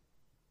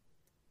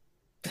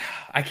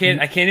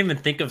can't even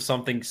think of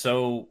something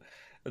so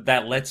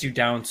that lets you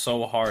down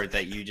so hard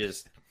that you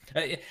just.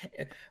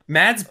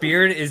 Matt's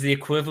beard is the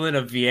equivalent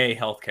of VA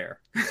healthcare.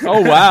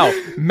 Oh wow,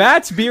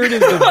 Matt's beard is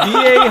the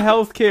VA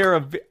healthcare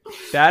of.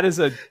 That is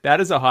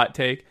a hot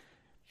take.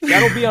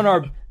 That'll be on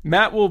our.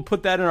 Matt will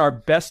put that in our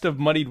best of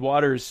muddied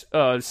waters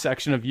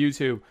section of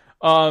YouTube.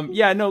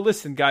 Yeah, no,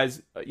 listen,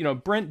 guys.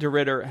 Brent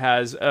DeRitter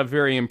has a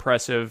very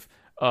impressive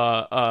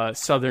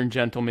Southern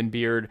gentleman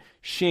beard.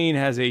 Shane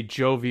has a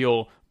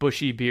jovial,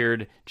 bushy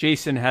beard.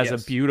 Jason has a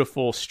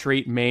beautiful,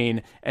 straight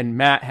mane, and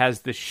Matt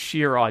has the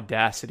sheer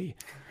audacity.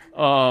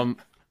 What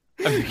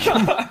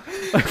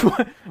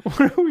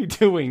are we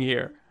doing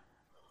here?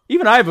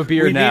 Even I have a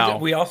beard now.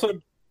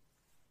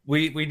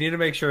 We need to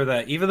make sure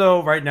that even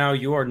though right now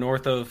you are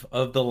north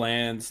of the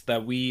lands,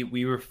 that we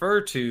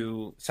refer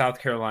to South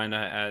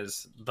Carolina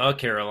as the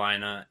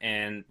Carolina,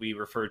 and we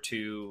refer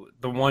to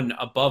the one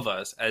above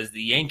us as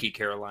the Yankee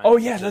Carolina. Oh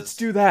yeah, let's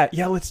do that.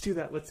 Yeah, let's do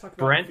that. Let's talk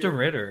about Brent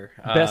DeRitter,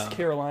 best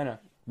Carolina.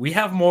 We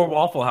have more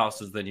Waffle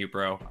Houses than you,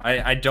 bro.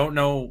 I don't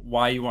know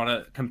why you want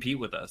to compete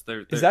with us.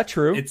 Is that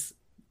true?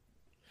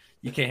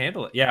 You can't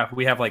handle it. Yeah,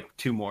 we have like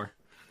 2 more.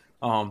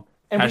 And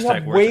we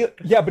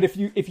have but if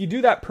you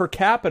do that per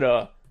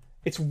capita,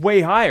 it's way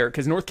higher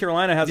because North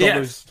Carolina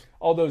has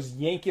all those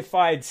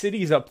Yankified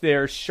cities up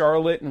there,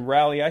 Charlotte and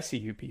Raleigh. I see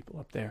you people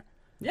up there.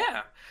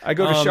 Yeah, I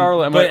go to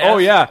Charlotte. I'm like, oh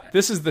yeah,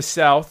 this is the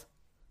South.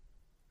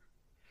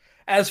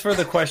 As for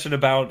the question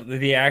about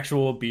the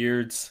actual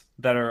beards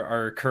that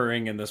are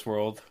occurring in this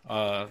world,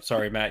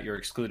 sorry, Matt, you're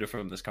excluded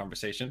from this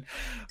conversation.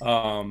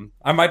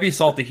 I might be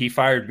salty. He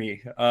fired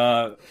me.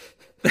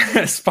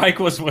 Spike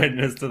was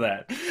witness to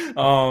that.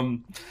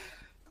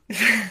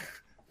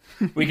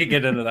 We could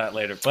get into that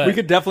later, but we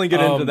could definitely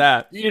get into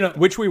that.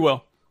 Which we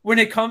will. When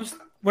it comes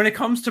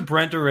to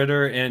Brent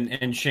DeRitter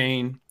and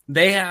Shane,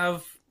 they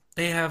have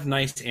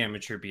nice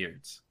amateur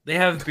beards. They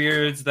have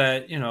beards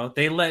that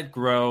they let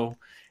grow,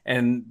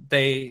 and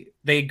they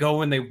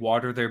go and they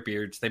water their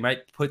beards. They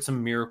might put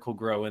some Miracle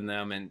Grow in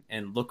them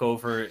and look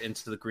over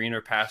into the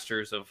greener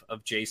pastures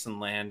of Jason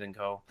land and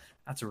go,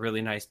 that's a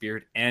really nice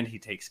beard, and he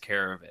takes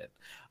care of it.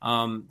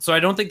 So I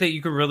don't think that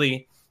you can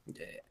really.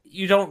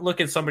 You don't look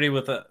at somebody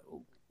with a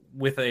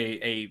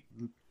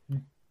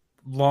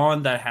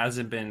lawn that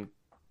hasn't been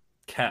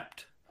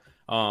kept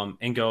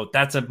and go,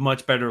 that's a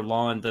much better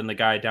lawn than the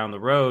guy down the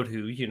road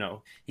who,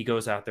 he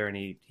goes out there and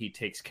he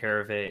takes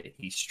care of it.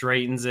 He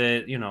straightens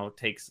it,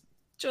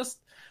 just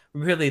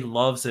really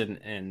loves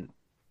and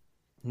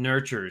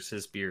nurtures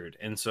his beard.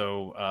 And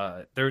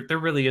so there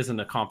really isn't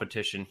a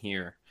competition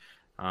here.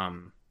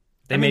 You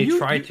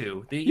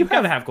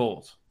gotta have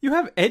goals. You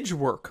have edge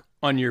work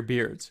on your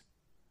beards.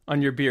 On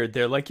your beard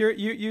there, like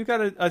you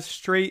got a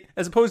straight,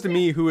 as opposed to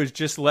me who has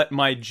just let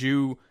my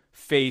Jew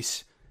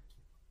face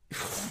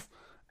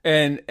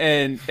and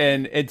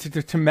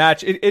to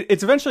match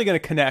it's eventually going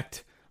to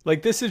connect.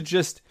 Like this is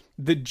just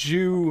the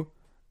Jew.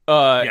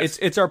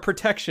 It's our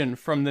protection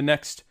from the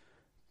next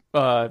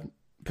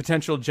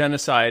potential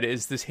genocide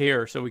is this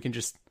hair, so we can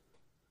just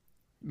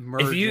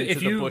merge.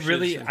 If you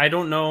really, I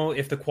don't know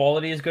if the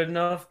quality is good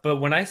enough, but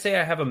when I say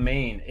I have a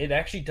mane, it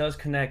actually does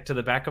connect to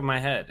the back of my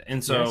head,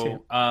 and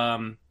so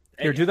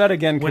here, do that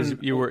again because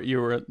you were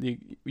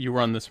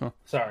on this one.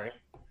 Sorry.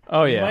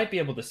 Oh yeah, you might be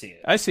able to see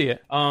it. I see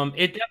it.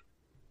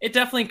 It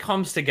definitely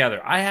comes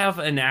together. I have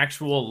an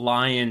actual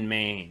lion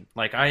mane.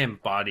 Like I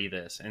embody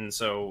this, and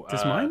so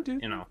does mine do?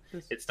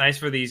 It's nice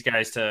for these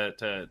guys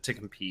to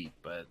compete,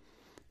 but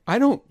I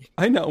don't.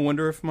 I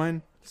wonder if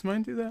does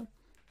mine do that?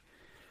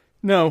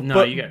 No,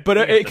 but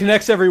it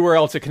connects everywhere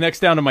else. It connects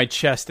down to my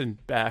chest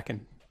and back,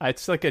 and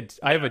it's like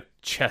I have a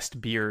chest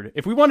beard.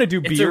 If we want to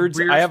do beards,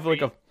 I have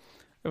like a.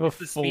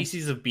 It's a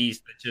species of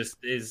beast that just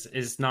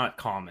is not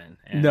common.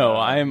 And, no,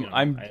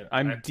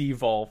 I'm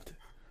devolved.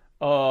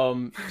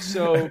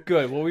 So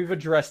good. Well, we've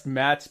addressed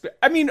Matt's.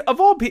 I mean, of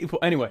all people,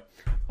 anyway.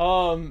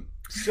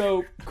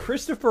 So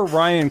Christopher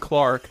Ryan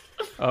Clark,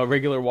 a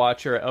regular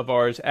watcher of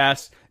ours,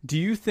 asks, "Do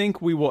you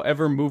think we will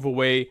ever move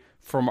away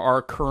from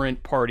our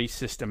current party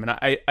system?" And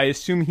I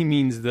assume he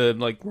means the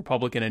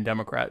Republican and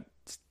Democrat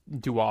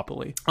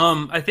duopoly.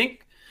 I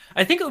think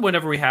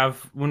whenever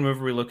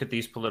we look at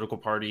these political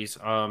parties,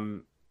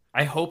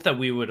 I hope that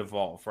we would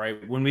evolve,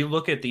 right? When we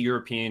look at the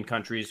European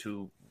countries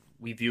who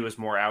we view as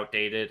more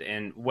outdated,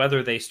 and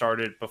whether they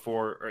started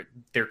before or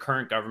their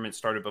current government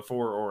started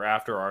before or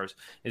after ours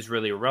is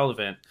really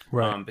irrelevant,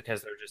 right?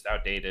 Because they're just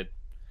outdated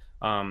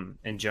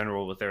in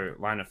general with their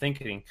line of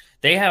thinking.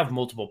 They have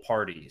multiple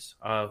parties.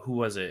 Who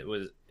was it?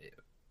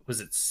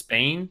 Was it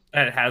Spain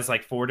that has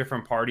like 4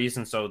 different parties,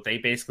 and so they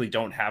basically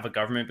don't have a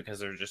government because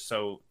they're just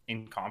so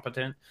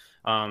incompetent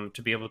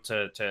to be able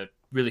to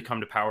really come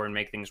to power and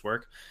make things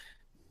work.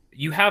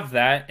 You have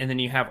that, and then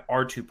you have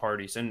our 2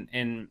 parties,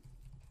 and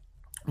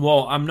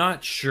well, I'm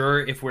not sure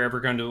if we're ever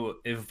going to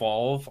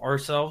evolve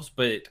ourselves,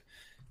 but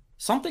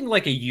something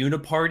like a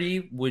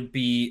uniparty would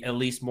be at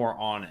least more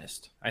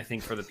honest, I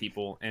think, for the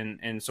people,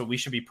 and so we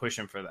should be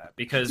pushing for that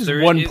because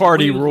there's one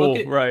party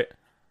rule, right?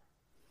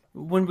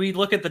 When we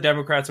look at the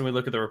Democrats and we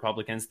look at the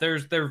Republicans,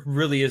 there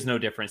really is no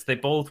difference. They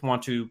both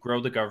want to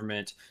grow the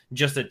government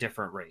just at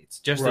different rates,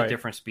 just at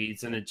different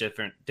speeds and at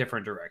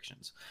different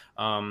directions.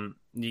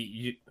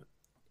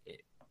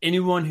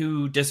 Anyone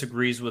who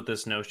disagrees with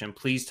this notion,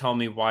 please tell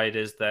me why it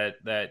is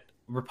that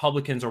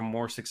Republicans are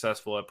more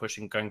successful at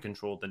pushing gun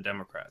control than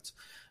Democrats.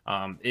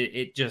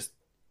 It's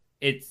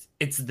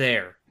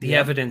there. The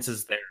evidence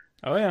is there.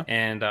 Oh yeah.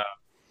 And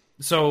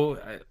so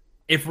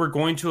if we're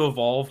going to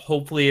evolve,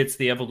 hopefully it's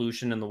the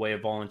evolution in the way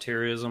of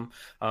voluntarism,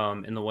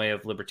 in the way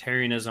of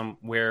libertarianism,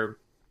 where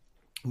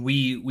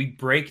we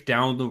break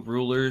down the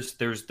rulers.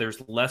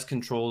 There's less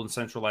control and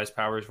centralized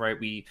powers, right?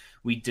 We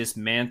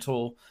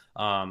dismantle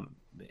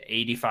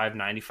 85,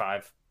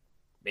 95,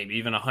 maybe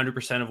even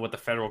 100% of what the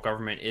federal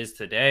government is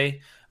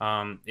today.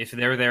 If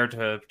they're there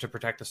to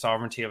protect the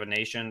sovereignty of a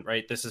nation,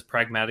 right? This is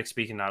pragmatic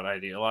speaking, not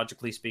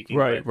ideologically speaking.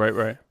 Right,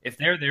 right. If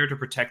they're there to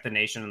protect the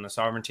nation and the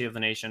sovereignty of the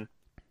nation,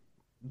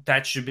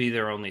 that should be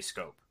their only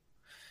scope.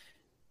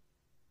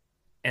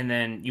 And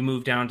then you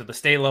move down to the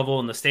state level,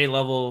 and the state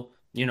level,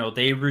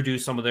 they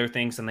reduce some of their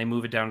things and they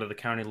move it down to the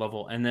county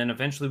level. And then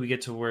eventually we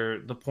get to where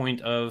the point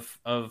of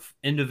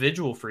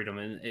individual freedom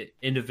and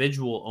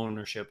individual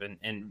ownership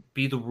and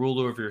be the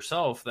ruler of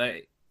yourself,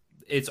 that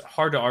it's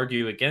hard to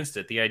argue against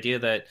it. The idea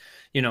that,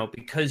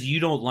 because you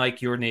don't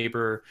like your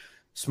neighbor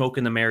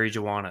smoking the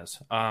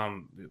marijuanas,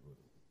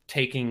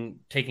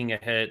 taking a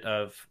hit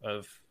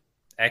of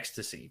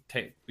ecstasy,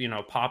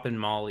 popping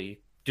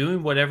Molly,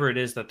 doing whatever it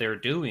is that they're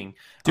doing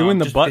the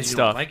just butt because you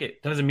stuff, don't like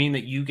it doesn't mean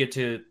that you get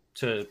to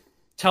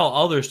tell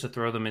others to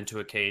throw them into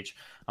a cage.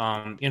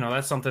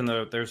 That's something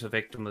that there's a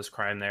victimless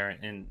crime there.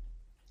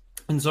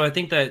 And so I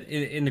think that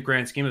in the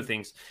grand scheme of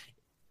things,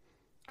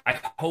 I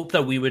hope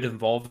that we would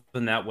evolve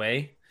in that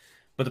way.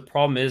 But the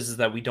problem is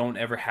that we don't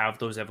ever have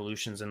those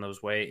evolutions in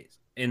those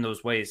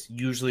ways.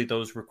 Usually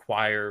those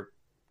require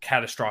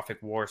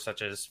catastrophic war,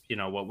 such as,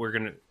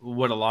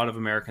 what a lot of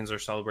Americans are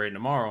celebrating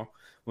tomorrow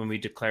when we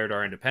declared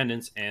our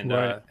independence and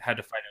right. Had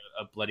to fight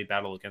a bloody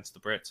battle against the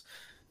Brits.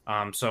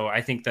 So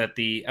I think that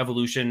the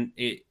evolution,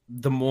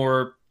 the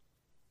more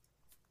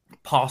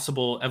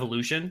possible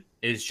evolution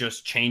is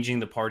just changing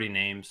the party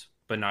names,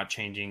 but not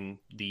changing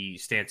the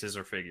stances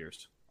or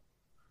figures.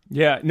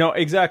 Yeah, no,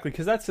 exactly.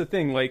 Because that's the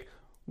thing. Like,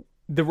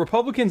 the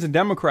Republicans and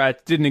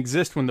Democrats didn't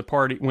exist when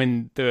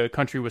the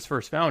country was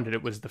first founded.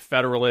 It was the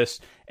Federalists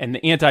and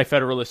the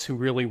Anti-Federalists who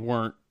really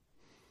weren't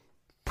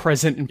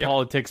present in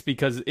politics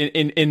because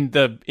in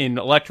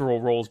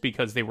electoral roles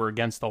because they were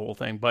against the whole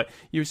thing. But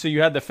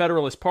you had the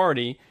Federalist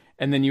Party,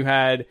 and then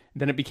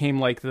it became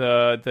like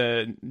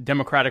the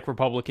Democratic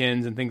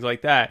Republicans and things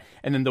like that,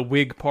 and then the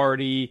Whig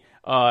Party,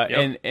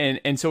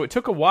 and so it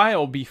took a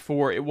while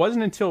before. It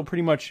wasn't until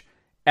pretty much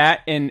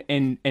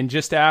and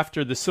just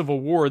after the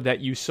Civil War that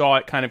you saw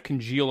it kind of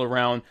congeal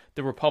around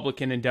the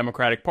Republican and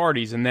Democratic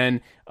parties. And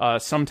then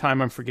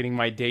sometime, I'm forgetting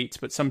my dates,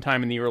 but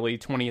sometime in the early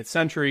 20th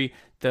century,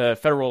 the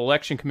Federal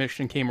Election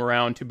Commission came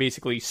around to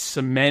basically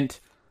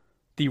cement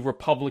the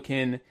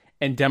Republican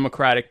and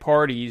Democratic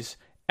parties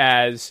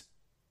as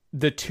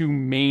the two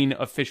main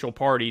official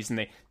parties.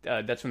 And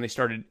that's when they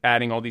started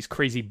adding all these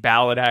crazy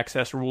ballot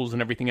access rules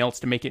and everything else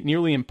to make it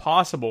nearly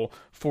impossible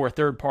for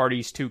third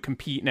parties to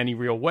compete in any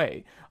real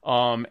way.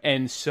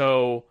 And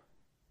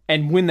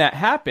when that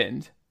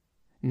happened,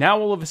 now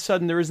all of a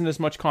sudden there isn't as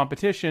much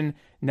competition.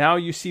 Now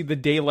you see the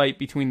daylight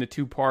between the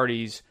two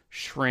parties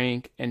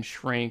shrink and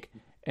shrink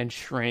and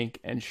shrink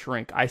and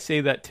shrink. I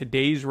say that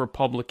today's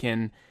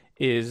Republican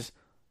is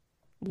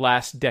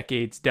last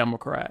decade's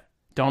Democrat.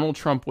 Donald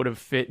Trump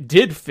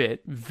did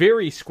fit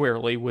very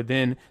squarely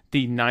within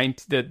the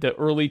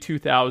early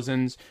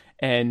 2000s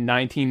and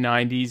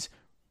 1990s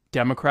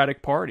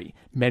Democratic Party.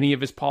 Many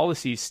of his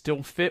policies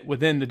still fit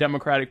within the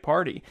Democratic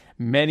Party.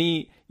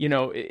 Many,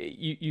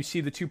 you see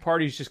the two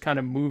parties just kind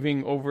of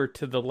moving over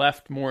to the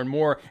left more and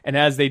more. And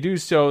as they do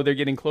so, they're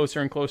getting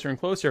closer and closer and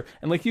closer.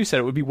 And like you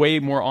said, it would be way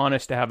more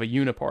honest to have a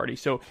uniparty.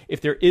 So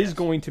if there is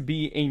going to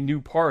be a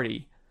new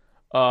party,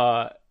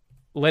 let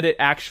it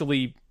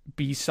actually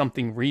be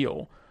something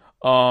real.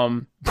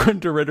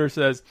 Brenda Ritter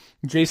says,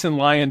 Jason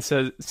Lyon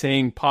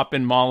saying Pop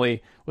and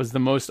Molly was the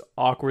most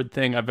awkward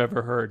thing I've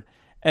ever heard.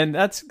 And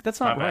that's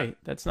not right.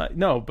 That's not,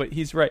 no, but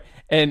he's right.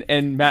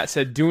 And Matt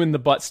said, doing the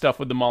butt stuff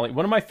with the Molly.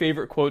 One of my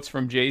favorite quotes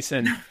from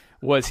Jason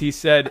was, he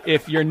said,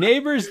 if your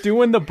neighbor's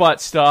doing the butt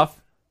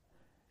stuff,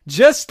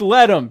 just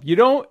let them.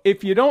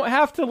 If you don't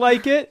have to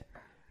like it,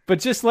 but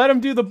just let them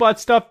do the butt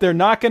stuff. They're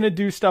not going to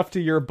do stuff to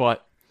your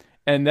butt.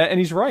 And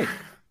he's right.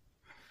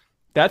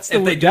 If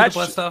they do the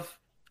butt stuff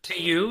to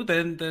you,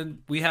 then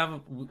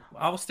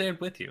I'll stand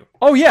with you.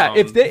 Oh yeah,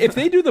 if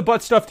they do the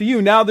butt stuff to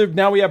you, now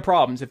we have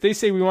problems. If they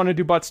say we want to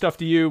do butt stuff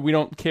to you, we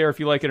don't care if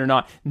you like it or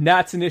not. And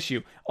that's an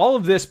issue. All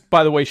of this,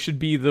 by the way, should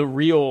be the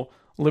real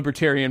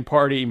Libertarian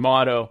Party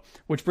motto,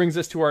 which brings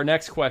us to our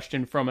next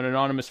question from an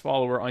anonymous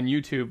follower on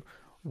YouTube.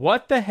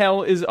 What the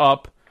hell is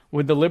up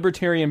with the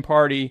Libertarian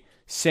Party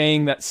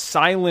saying that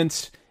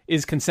silence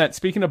is consent?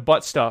 Speaking of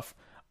butt stuff,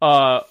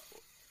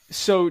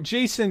 so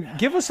Jason,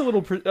 give us a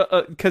little,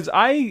 because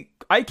I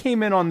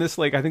came in on this,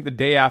 like, I think the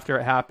day after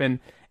it happened,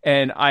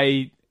 and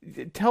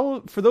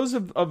for those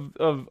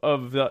of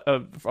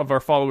our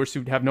followers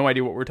who have no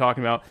idea what we're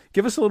talking about,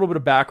 give us a little bit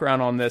of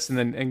background on this,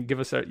 and give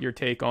us your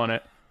take on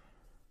it.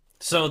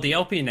 So the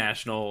LP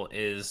National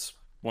is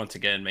once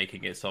again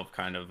making itself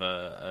kind of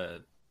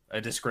a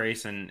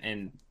disgrace,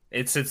 and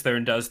it sits there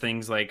and does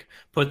things like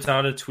puts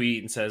out a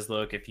tweet and says,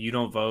 "Look, if you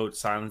don't vote,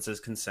 silence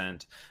is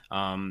consent."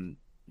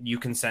 you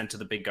consent to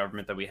the big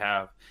government that we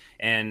have,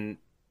 and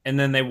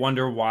then they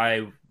wonder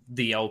why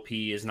the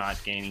LP is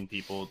not gaining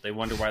people. They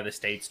wonder why the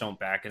states don't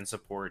back and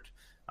support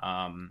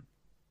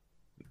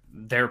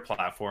their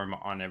platform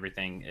on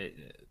everything.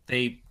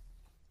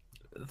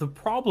 The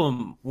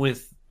problem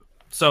with,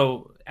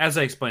 so as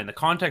I explained, the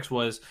context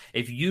was,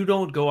 if you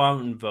don't go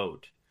out and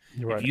vote,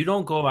 Right. if you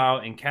don't go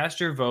out and cast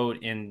your vote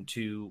and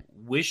to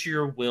wish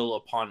your will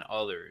upon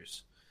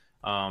others,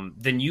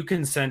 then you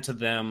consent to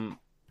them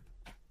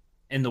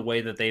in the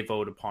way that they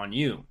vote upon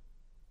you.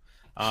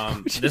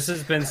 This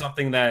has been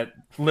something that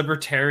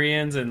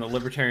libertarians and the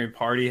Libertarian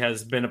Party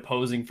has been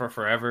opposing for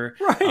forever.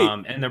 Right.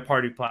 And their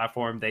party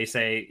platform, they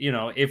say,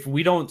 if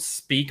we don't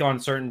speak on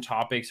certain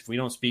topics, if we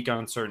don't speak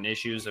on certain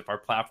issues, if our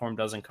platform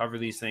doesn't cover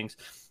these things,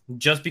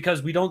 just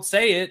because we don't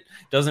say it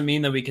doesn't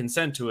mean that we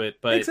consent to it.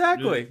 But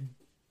Exactly.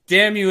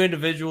 Damn you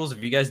individuals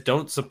if you guys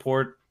don't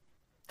support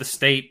the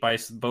state by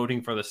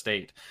voting for the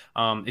state.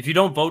 If you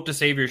don't vote to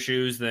save your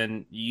shoes,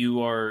 then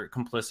you are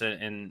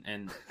complicit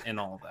in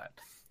all of that.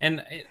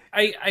 And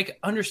I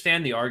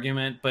understand the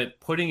argument,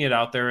 but putting it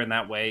out there in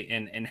that way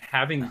and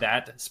having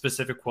that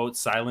specific quote,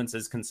 silence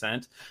is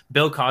consent,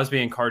 Bill Cosby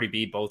and Cardi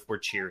B both were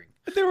cheering.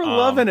 They were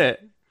loving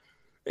it.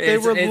 They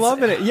were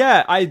loving it.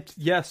 Yeah,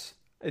 yes.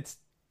 It's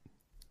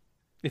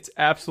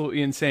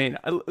absolutely insane.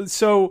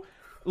 So,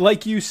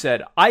 like you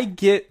said, I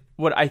get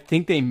what I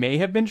think they may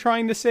have been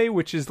trying to say,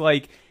 which is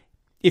like,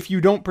 if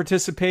you don't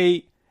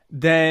participate,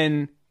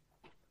 then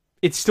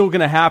it's still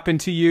going to happen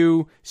to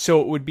you.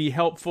 So it would be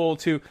helpful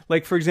to,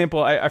 like, for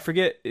example, I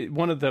forget,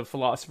 one of the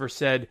philosophers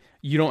said,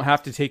 you don't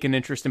have to take an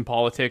interest in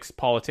politics.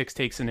 Politics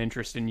takes an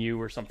interest in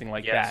you, or something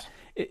like that,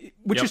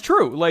 which is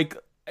true. Like,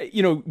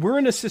 we're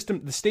in a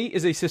system, the state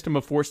is a system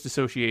of forced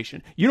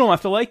association. You don't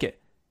have to like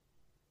it.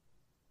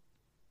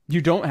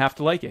 You don't have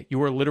to like it.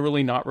 You are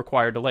literally not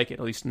required to like it,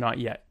 at least not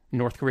yet. In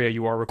North Korea,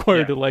 you are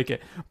required to like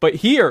it. But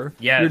here,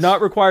 you're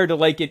not required to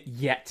like it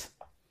yet.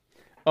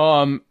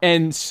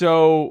 And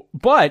so,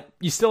 but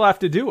you still have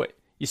to do it.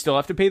 You still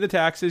have to pay the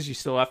taxes. You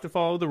still have to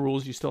follow the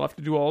rules. You still have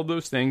to do all of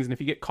those things. And if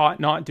you get caught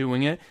not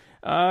doing it,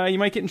 you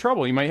might get in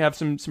trouble. You might have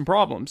some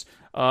problems.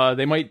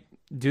 They might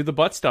do the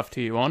butt stuff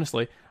to you,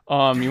 honestly. You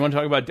want to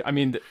talk about,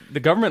 the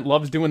government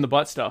loves doing the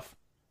butt stuff.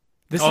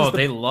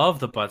 They love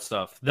the butt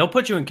stuff. They'll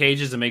put you in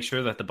cages to make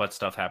sure that the butt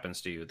stuff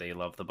happens to you. They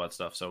love the butt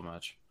stuff so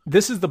much.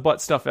 This is the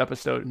butt stuff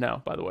episode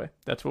now, by the way.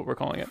 That's what we're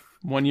calling it.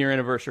 1 year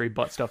anniversary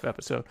butt stuff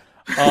episode.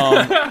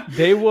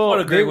 They will.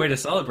 What a great way to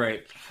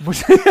celebrate.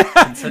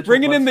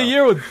 Bringing in the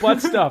year with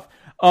butt stuff.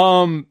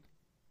 I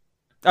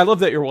love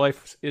that your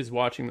wife is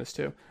watching this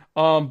too.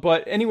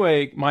 But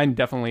anyway, mine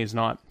definitely is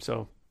not.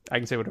 So I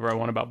can say whatever I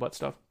want about butt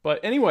stuff. But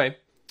anyway,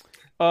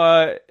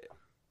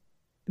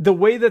 the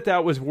way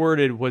that was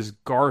worded was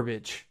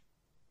garbage.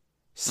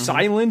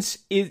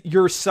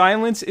 Your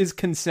silence is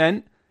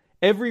consent.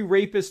 Every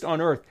rapist on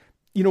earth,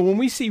 when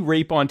we see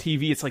rape on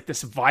TV, it's like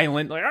this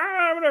violent, like,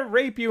 I'm gonna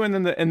rape you, and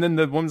then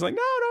the woman's like,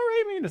 no, don't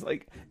rape me. And it's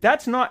like,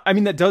 that's not.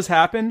 That does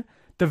happen.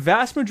 The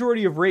vast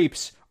majority of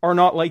rapes are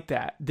not like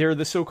that. They're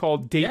the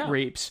so-called date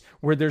rapes,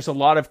 where there's a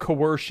lot of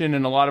coercion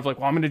and a lot of like,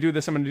 well, I'm going to do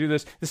this. I'm going to do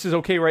this. This is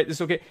okay, right? This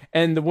is okay.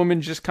 And the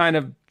woman just kind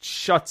of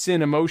shuts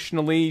in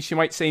emotionally. She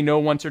might say no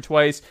once or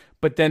twice,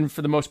 but then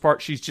for the most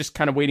part, she's just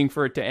kind of waiting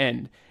for it to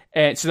end.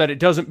 And so that it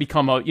doesn't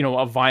become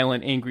a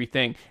violent, angry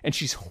thing. And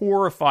she's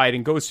horrified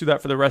and goes through that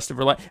for the rest of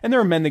her life. And there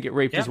are men that get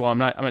raped as well. I'm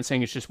not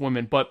saying it's just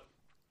women, but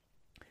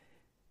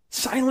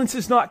silence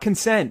is not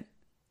consent.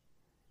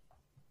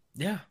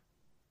 Yeah.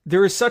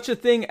 There is such a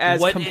thing as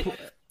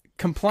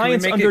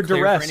compliance under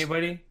duress. For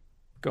anybody?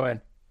 Go ahead.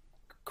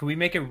 Can we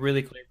make it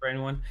really clear for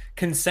anyone?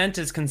 Consent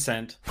is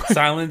consent.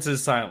 Silence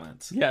is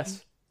silence.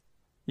 Yes.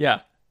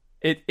 Yeah.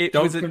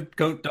 Don't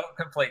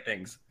conflate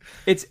things.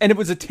 It's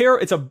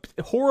a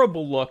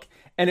horrible look,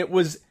 and it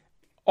was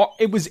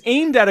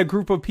aimed at a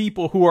group of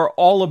people who are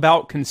all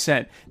about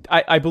consent.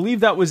 I believe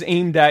that was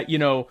aimed at,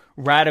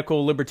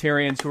 radical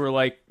libertarians who are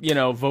like,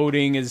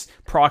 voting is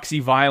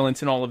proxy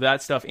violence and all of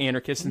that stuff,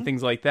 anarchists and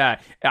things like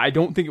that. I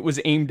don't think it was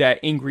aimed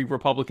at angry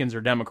Republicans or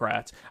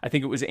Democrats. I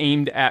think it was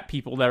aimed at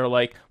people that are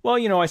like, well,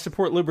 I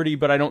support liberty,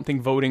 but I don't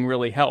think voting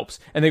really helps.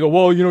 And they go,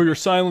 well, your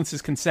silence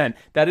is consent.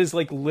 That is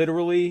like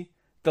literally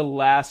the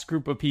last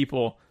group of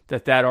people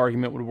that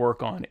argument would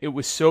work on. It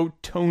was so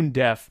tone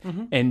deaf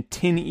and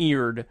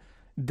tin-eared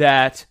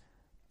that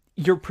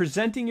you're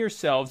presenting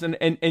yourselves,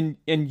 and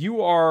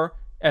you are,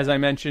 as I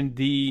mentioned,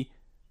 the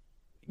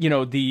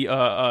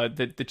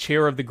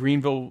chair of the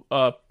Greenville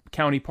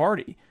County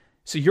Party.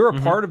 So you're a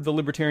part of the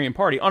Libertarian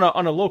Party on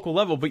a local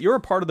level, but you're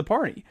a part of the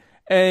party,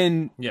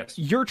 and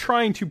you're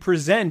trying to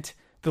present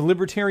the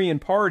Libertarian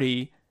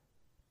Party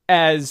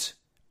as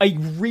a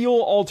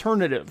real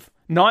alternative,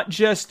 not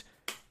just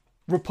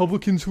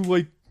Republicans who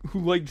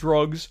like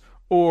drugs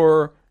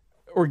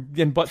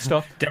and butt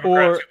stuff,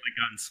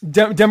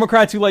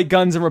 Democrats who like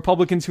guns and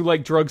Republicans who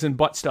like drugs and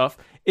butt stuff.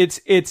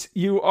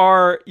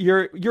 You're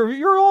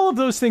all of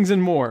those things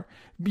and more.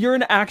 You're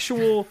an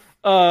actual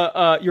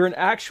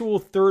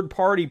third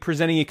party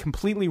presenting a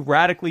completely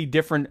radically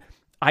different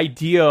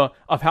idea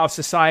of how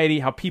society,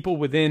 how people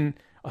within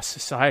a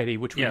society,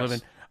 which we live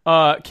in,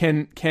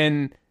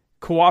 can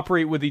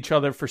cooperate with each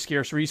other for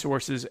scarce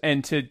resources,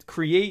 and to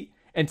create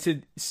and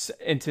to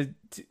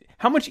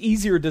how much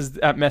easier does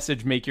that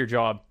message make your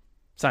job?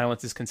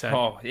 Silence is consent.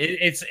 Oh,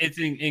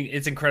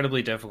 it's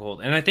incredibly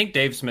difficult, and I think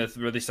Dave Smith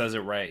really says it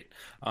right.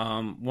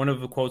 One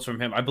of the quotes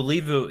from him, I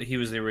believe he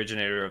was the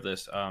originator of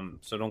this,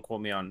 so don't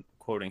quote me on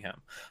quoting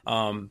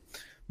him.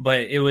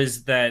 But it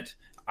was that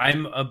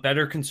I'm a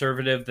better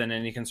conservative than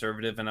any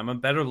conservative, and I'm a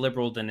better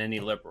liberal than any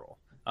liberal.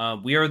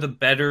 We are the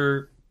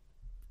better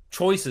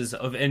choices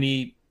of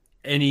any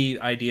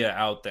idea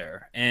out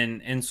there,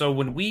 and so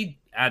when we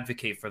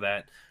advocate for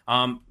that,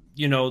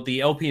 the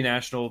LP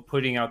National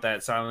putting out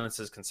that silence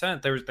is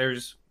consent,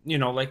 there's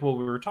like what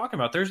we were talking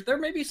about, there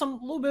may be some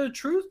little bit of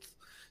truth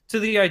to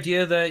the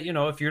idea that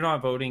if you're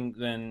not voting,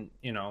 then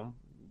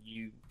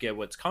you get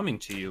what's coming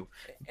to you,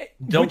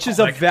 which is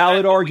a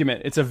valid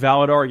argument. It's a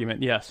valid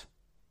argument, yes.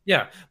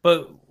 Yeah,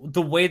 but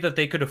the way that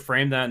they could have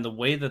framed that and the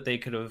way that they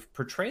could have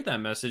portrayed that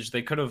message,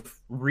 they could have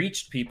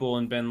reached people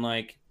and been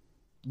like,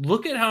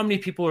 look at how many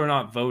people are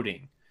not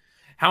voting.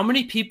 How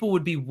many people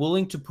would be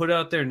willing to put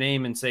out their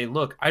name and say,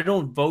 look, I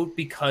don't vote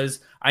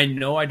because I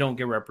know I don't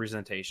get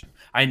representation.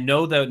 I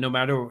know that no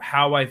matter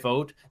how I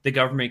vote, the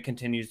government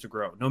continues to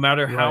grow. No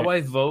matter how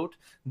I vote,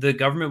 the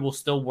government will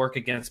still work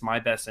against my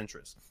best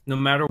interests. No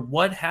matter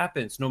what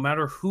happens, no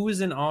matter who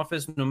is in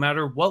office, no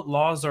matter what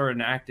laws are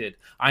enacted,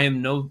 I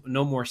am no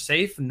more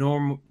safe,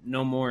 no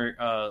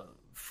more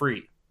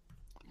free.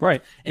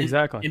 Right,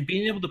 exactly. And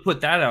being able to put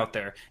that out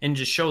there and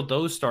just show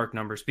those stark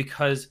numbers,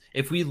 because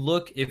if we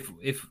look,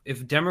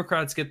 if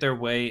Democrats get their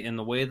way in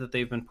the way that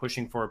they've been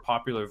pushing for a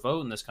popular vote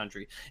in this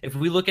country, if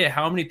we look at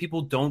how many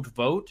people don't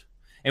vote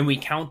and we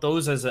count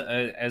those as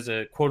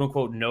a quote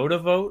unquote no to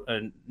vote,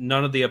 a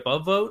none of the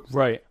above vote,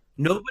 right?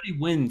 Nobody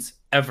wins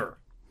ever.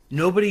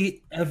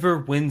 Nobody ever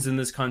wins in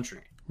this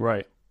country.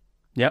 Right.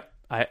 Yep.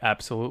 I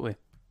absolutely.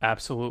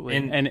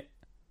 And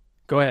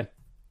go ahead.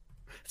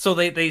 So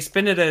they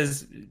spin it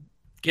as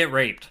get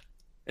raped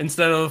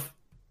instead of,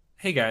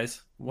 hey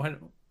guys, what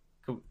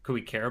could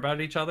we care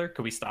about each other?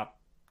 Could we stop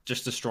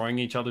just destroying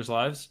each other's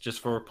lives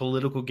just for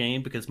political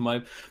gain because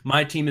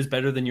my team is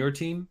better than your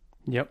team?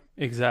 Yep,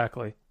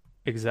 exactly.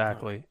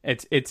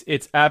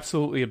 It's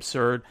absolutely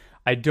absurd.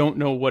 I don't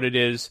know what it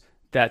is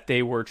that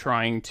they were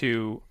trying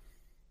to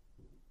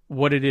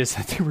say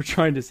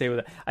with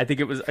it. I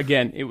think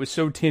it was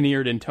so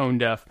tin-eared and tone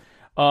deaf.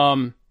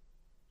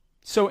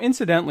 So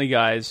incidentally,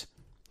 guys,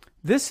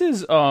 this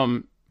is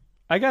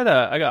I got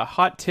a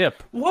hot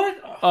tip. What?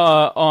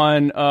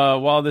 On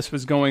while this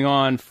was going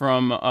on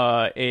from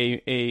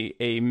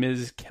a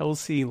Ms.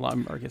 Kelsey, or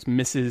I guess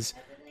Mrs.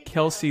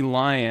 Kelsey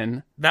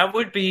Lyon. That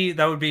would be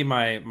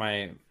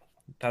my.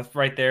 That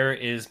right there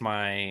is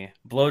my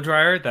blow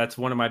dryer. That's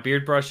one of my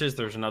beard brushes.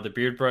 There's another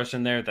beard brush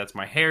in there. That's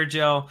my hair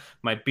gel,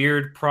 my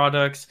beard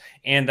products,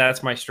 and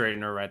that's my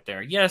straightener right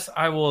there. Yes,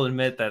 I will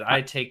admit that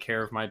I take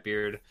care of my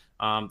beard.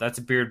 That's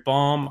a beard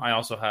balm. I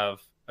also have.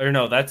 Or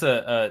no, that's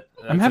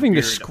I'm having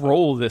to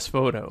scroll this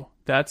photo.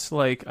 That's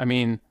like, I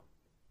mean,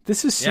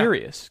 this is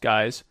serious,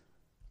 guys.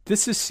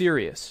 This is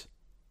serious.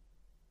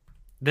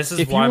 This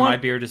is why my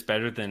beard is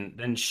better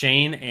than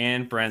Shane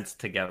and Brent's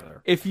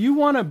together. If you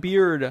want a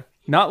beard,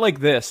 not like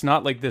this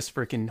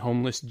freaking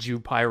homeless Jew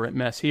pirate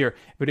mess here,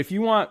 but if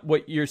you want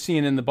what you're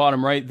seeing in the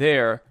bottom right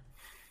there,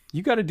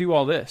 you got to do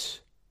all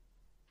this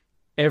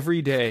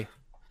every day.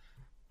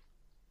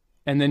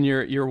 And then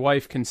your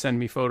wife can send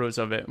me photos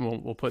of it,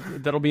 and we'll put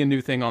that'll be a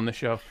new thing on the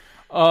show.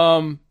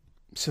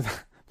 So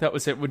that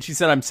was it. When she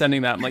said I'm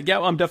sending that, I'm like, yeah,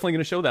 well, I'm definitely going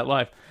to show that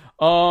live.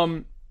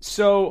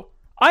 So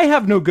I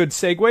have no good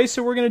segue,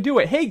 so we're going to do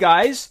it. Hey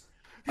guys,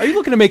 are you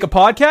looking to make a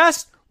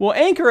podcast? Well,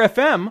 Anchor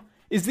FM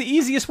is the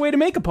easiest way to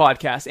make a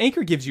podcast.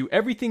 Anchor gives you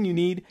everything you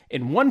need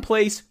in one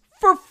place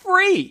for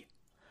free,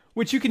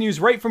 which you can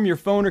use right from your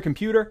phone or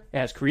computer. It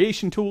has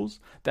creation tools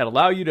that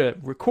allow you to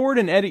record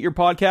and edit your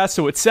podcast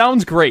so it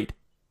sounds great.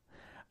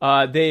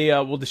 They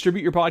will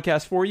distribute your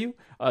podcast for you,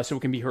 so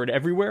it can be heard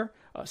everywhere.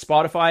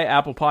 Spotify,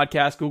 Apple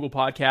Podcasts, Google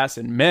Podcasts,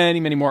 and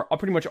many, many more.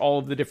 Pretty much all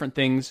of the different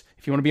things.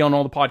 If you want to be on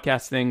all the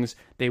podcast things,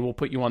 they will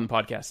put you on the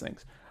podcast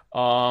things.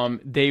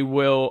 They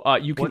will.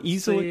 You can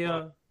easily.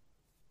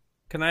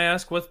 Can I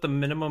ask what's the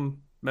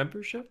minimum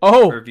membership?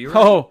 Oh!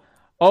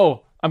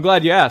 I'm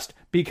glad you asked,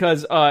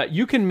 because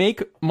you can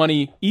make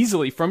money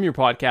easily from your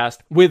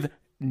podcast with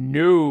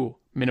no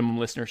minimum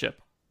listenership.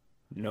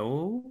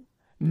 No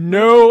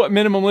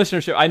minimum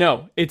listenership. I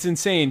know. It's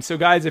insane. So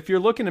guys, if you're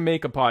looking to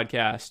make a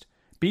podcast,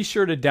 be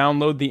sure to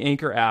download the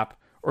Anchor app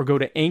or go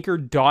to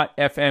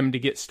anchor.fm to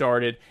get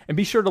started. And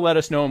be sure to let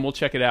us know and we'll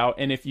check it out.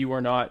 And if you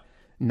are not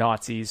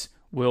Nazis,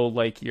 we'll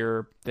like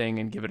your thing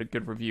and give it a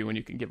good review, and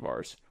you can give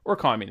ours. Or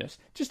communists.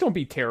 Just don't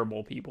be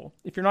terrible people.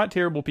 If you're not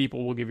terrible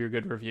people, we'll give you a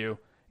good review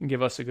and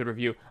give us a good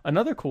review.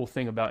 Another cool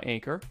thing about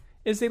Anchor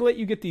is they let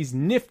you get these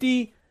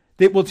nifty...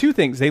 two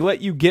things. They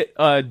let you get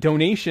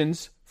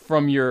donations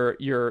from your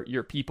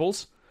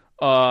peoples,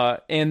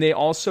 and they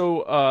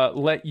also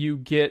let you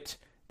get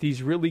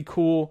these really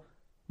cool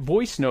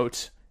voice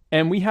notes,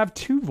 and we have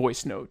 2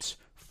 voice notes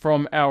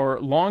from our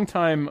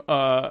longtime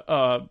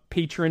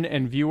patron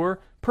and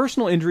viewer,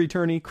 personal injury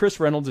attorney, Chris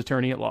Reynolds,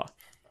 attorney at law.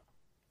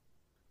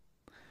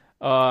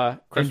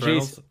 Chris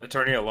Reynolds,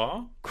 attorney at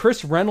law?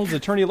 Chris Reynolds,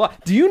 attorney at law.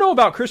 Do you know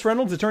about Chris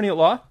Reynolds, attorney at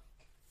law?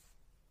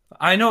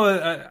 I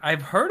know.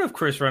 I've heard of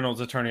Chris Reynolds,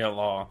 attorney at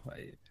law.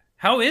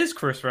 How is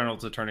Chris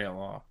Reynolds, attorney at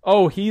law?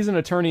 Oh, he's an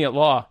attorney at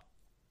law.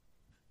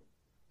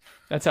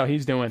 That's how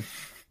he's doing.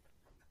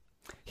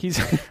 He's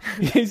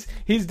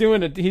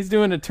doing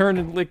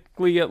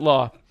attorney at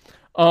law.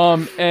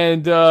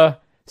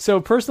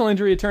 So personal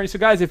injury attorney. So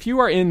guys, if you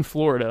are in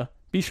Florida,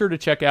 be sure to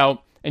check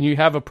out, and you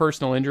have a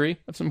personal injury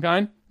of some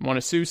kind, want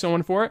to sue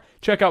someone for it,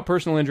 check out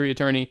personal injury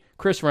attorney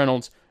Chris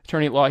Reynolds,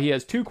 attorney at law. He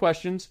has 2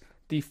 questions.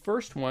 The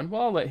first one,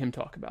 well, I'll let him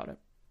talk about it.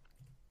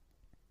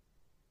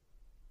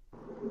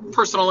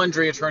 Personal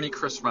injury attorney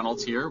Chris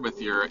Reynolds here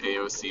with your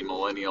AOC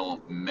Millennial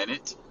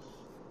Minute.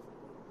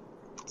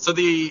 So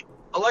the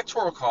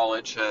Electoral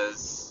College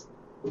has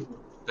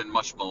been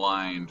much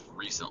maligned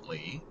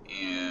recently,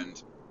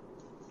 and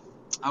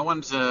I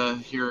wanted to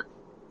hear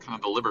kind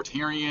of the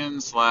libertarian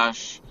 /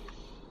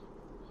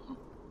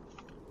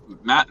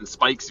 Matt and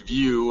Spike's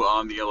view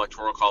on the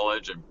Electoral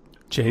College.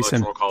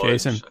 Electoral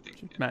College, I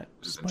think, Matt,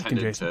 is Spike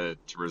intended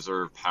to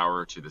reserve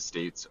power to the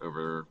states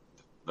over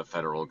the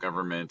federal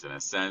government in a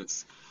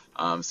sense.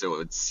 So it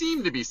would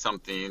seem to be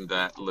something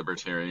that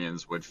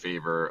libertarians would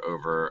favor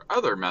over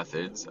other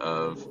methods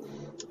of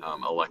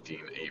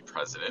electing a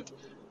president.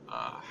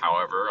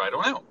 However, I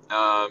don't know.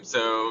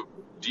 So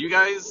do you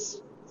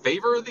guys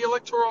favor the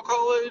Electoral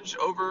College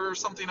over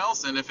something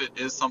else? And if it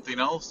is something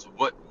else,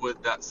 what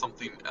would that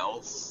something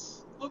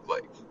else look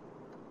like?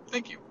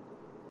 Thank you.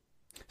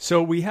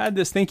 So we had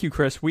this, thank you,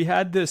 Chris. We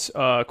had this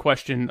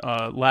question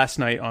last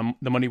night on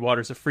the Muddy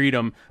Waters of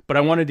Freedom, but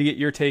I wanted to get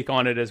your take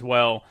on it as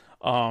well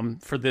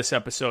for this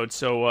episode.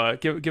 So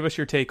give us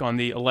your take on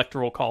the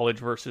Electoral College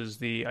versus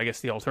the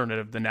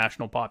alternative, the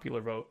National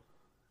Popular Vote.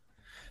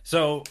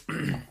 So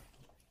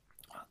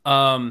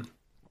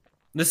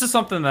this is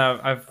something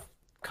that I've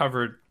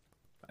covered.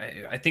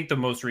 I think the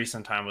most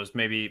recent time was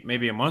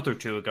maybe a month or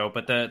 2 ago,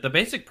 but the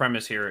basic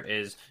premise here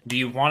is: do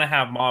you want to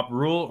have mob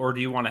rule, or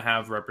do you want to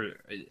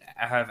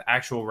have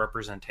actual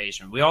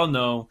representation? We all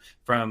know,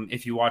 from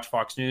if you watch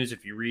Fox News,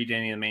 if you read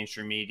any of the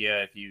mainstream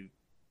media, if you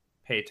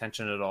pay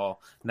attention at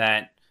all,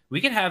 that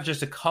we could have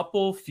just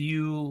a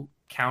few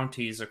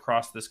counties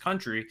across this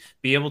country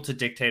be able to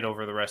dictate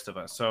over the rest of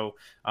us. So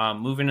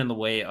moving in the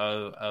way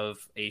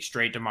of a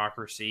straight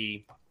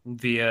democracy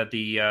via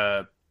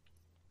the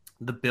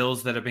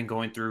bills that have been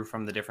going through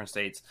from the different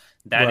states,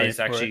 that is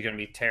actually going to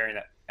be tearing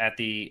at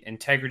the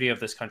integrity of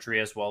this country,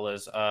 as well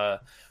as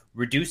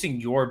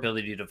reducing your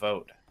ability to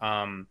vote.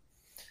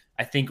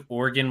 I think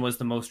Oregon was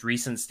the most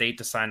recent state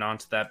to sign on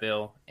to that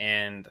bill.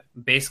 And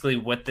basically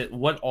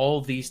what all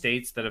of these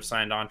states that have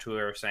signed on to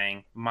it are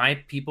saying: my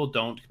people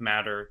don't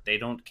matter. They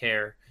don't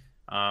care.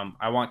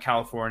 I want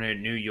California,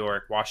 New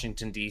York,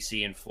 Washington,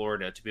 D.C., and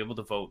Florida to be able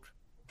to vote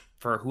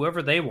for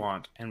whoever they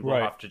want, and we'll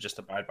have to just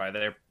abide by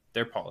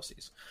their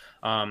policies.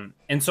 And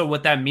so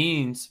what that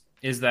means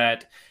is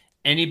that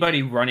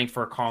anybody running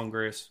for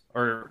Congress,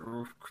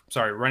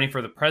 running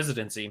for the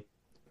presidency,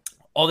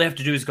 all they have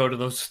to do is go to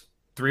those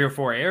 3 or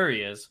 4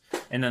 areas,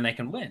 and then they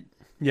can win.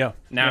 Yeah.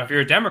 Now, if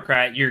you're a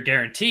Democrat, you're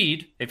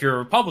guaranteed. If you're a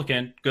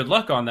Republican, good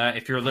luck on that.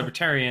 If you're a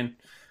Libertarian,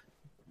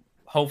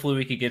 hopefully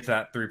we could get to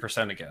that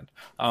 3% again.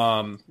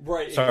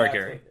 Right. Sorry, exactly,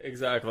 Gary.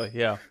 Exactly.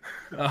 Yeah.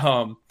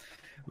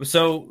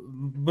 So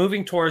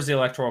moving towards the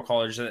Electoral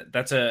College,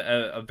 that's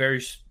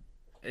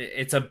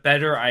it's a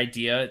better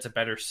idea. It's a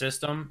better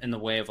system in the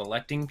way of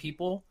electing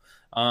people,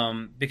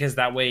 because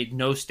that way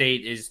no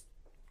state is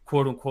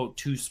quote unquote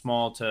too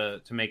small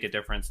to make a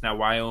difference. Now,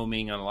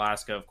 Wyoming and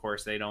Alaska, of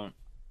course, they don't,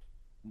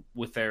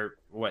 with their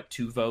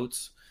 2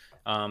 votes,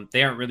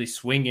 they aren't really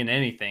swinging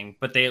anything,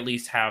 but they at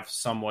least have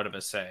somewhat of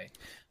a say.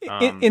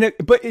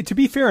 But to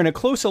be fair, in a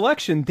close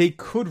election, they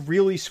could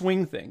really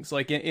swing things.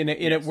 Like in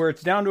it where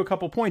it's down to a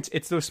couple points,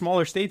 it's those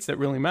smaller states that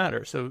really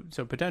matter. So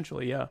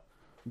potentially, yeah.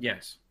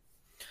 Yes.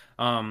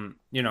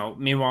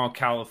 Meanwhile,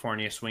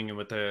 California swinging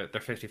with the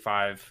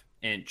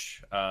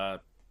 55-inch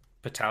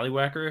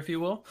patallywhacker, if you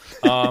will.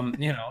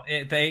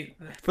 They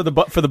for the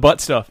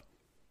butt stuff.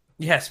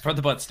 Yes, for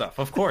the butt stuff,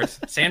 of course.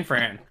 San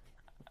Fran.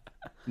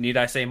 Need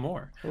I say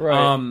more?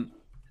 Right.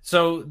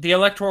 So the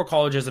Electoral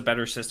College is a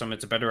better system.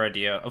 It's a better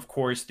idea. Of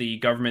course, the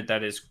government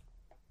that it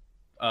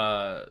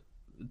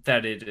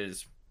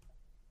is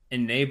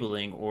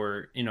enabling,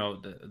 or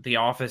the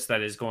office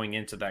that is going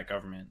into that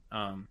government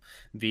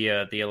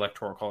via the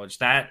Electoral College,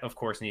 that of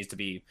course needs to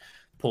be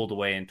pulled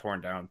away and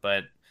torn down.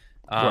 But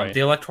the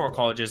Electoral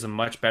College is a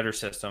much better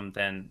system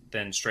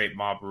than straight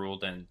mob rule,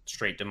 than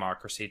straight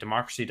democracy.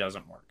 Democracy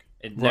doesn't work.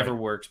 It never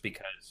works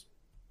because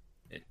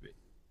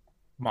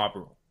mob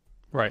rule.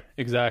 Right,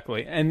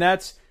 exactly. And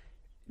that's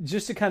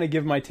just to kind of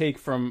give my take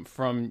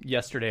from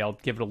yesterday. I'll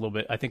give it a little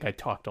bit. I think I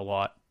talked a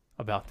lot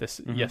about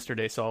this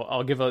yesterday, so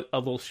I'll give a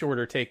little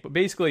shorter take. But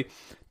basically,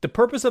 the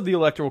purpose of the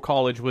Electoral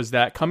College was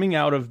that coming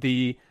out of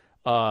the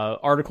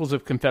Articles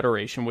of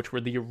Confederation, which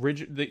were the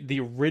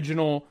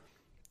original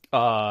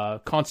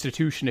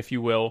constitution, if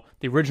you will,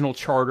 the original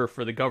charter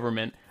for the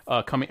government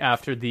coming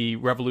after the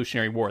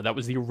Revolutionary War. That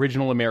was the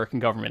original American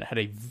government. It had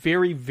a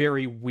very,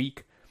 very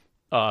weak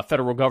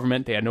federal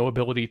government. They had no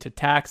ability to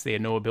tax. They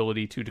had no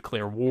ability to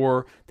declare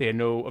war. They had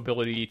no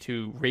ability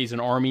to raise an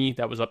army.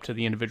 That was up to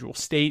the individual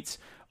states.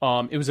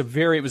 It was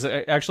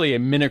actually a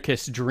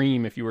minarchist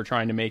dream. If you were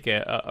trying to make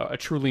a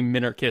truly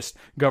minarchist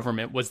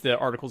government, was the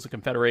Articles of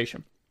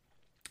Confederation.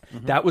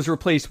 Mm-hmm. That was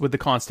replaced with the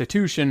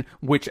Constitution,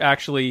 which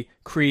actually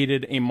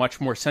created a much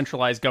more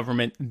centralized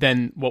government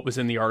than what was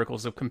in the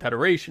Articles of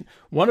Confederation.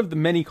 One of the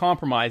many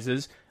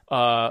compromises,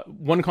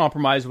 one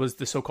compromise was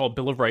the so-called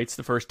Bill of Rights,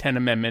 the first 10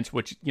 amendments,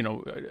 which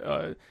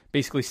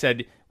basically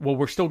said, well,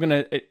 we're still going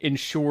to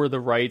ensure the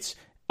rights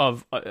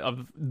of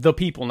the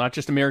people, not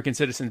just American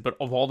citizens, but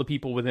of all the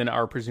people within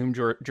our presumed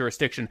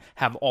jurisdiction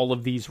have all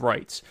of these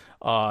rights.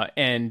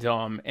 And the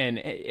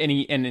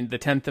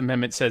 10th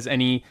Amendment says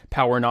any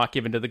power not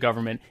given to the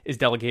government is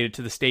delegated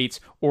to the states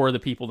or the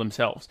people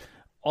themselves.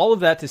 All of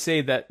that to say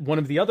that one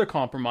of the other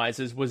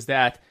compromises was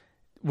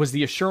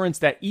the assurance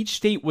that each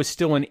state was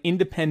still an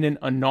independent,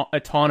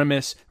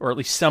 autonomous, or at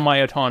least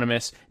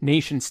semi-autonomous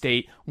nation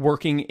state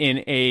working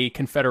in a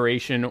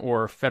confederation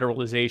or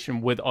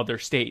federalization with other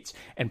states.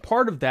 And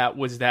part of that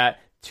was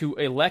that to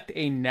elect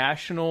a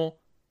national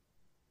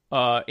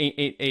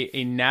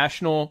a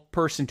national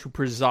person to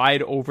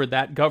preside over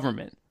that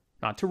government,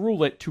 not to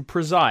rule it, to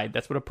preside.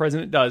 That's what a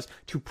president does,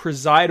 to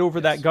preside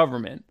over that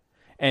government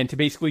and to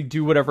basically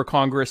do whatever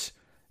Congress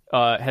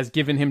has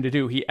given him to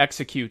do. He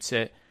executes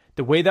it.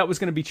 The way that was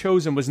going to be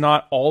chosen was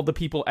not all the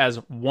people as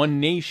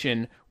one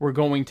nation were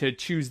going to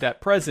choose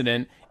that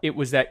president. It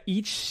was that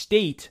each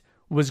state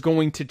was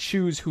going to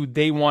choose who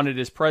they wanted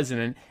as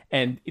president,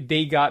 and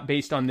they got,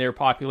 based on their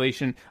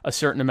population, a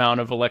certain amount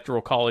of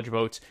electoral college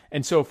votes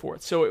and so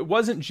forth. So it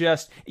wasn't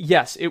just,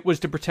 yes, it was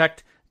to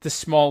protect the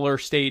smaller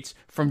states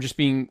from just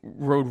being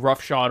rode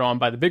roughshod on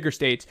by the bigger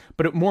states,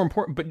 but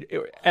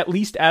at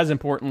least as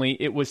importantly,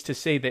 it was to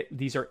say that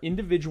these are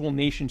individual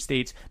nation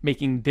states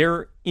making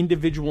their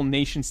individual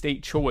nation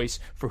state choice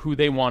for who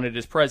they wanted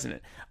as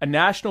president. A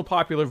national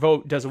popular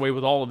vote does away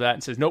with all of that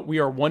and says, no, we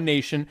are one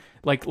nation,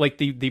 like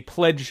the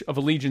Pledge of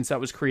Allegiance that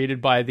was created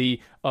by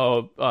the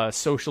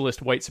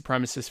socialist white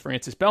supremacist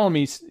Francis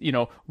Bellamy's,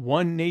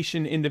 one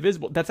nation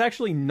indivisible. That's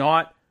actually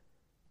not.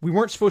 We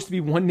weren't supposed to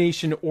be one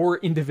nation or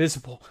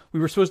indivisible.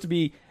 We were supposed to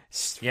be,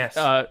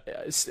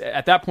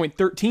 at that point,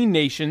 13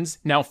 nations,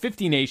 now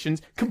 50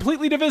 nations,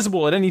 completely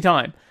divisible at any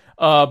time.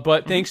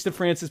 But thanks to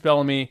Francis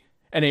Bellamy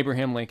and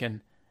Abraham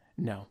Lincoln,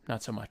 no,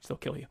 not so much. They'll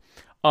kill you.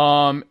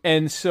 But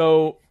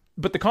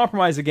the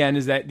compromise, again,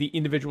 is that the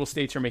individual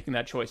states are making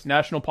that choice.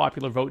 National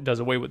popular vote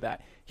does away with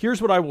that.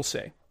 Here's what I will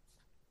say.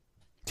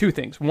 Two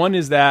things. One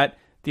is that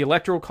the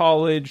Electoral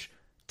College,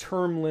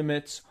 term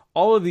limits,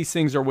 all of these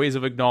things are ways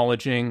of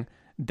acknowledging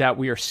that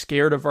we are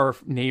scared of our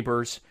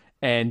neighbors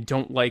and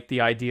don't like the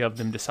idea of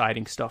them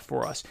deciding stuff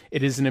for us.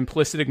 It is an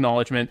implicit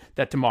acknowledgement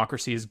that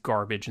democracy is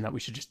garbage and that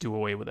we should just do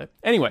away with it.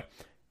 Anyway,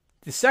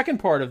 the second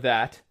part of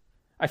that,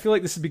 I feel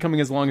like this is becoming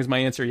as long as my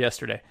answer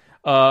yesterday.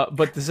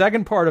 But the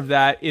second part of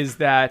that is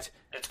that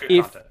it's good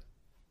content.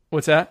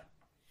 What's that?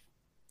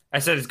 I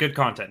said it's good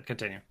content.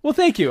 Continue. Well,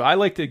 thank you. I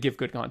like to give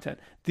good content.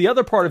 The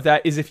other part of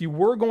that is if you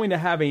were going to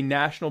have a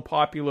national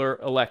popular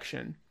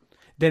election,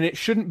 then it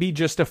shouldn't be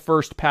just a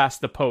first past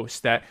the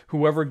post, that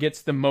whoever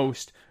gets the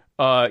most,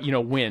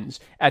 wins.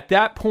 At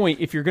that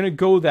point, if you're going to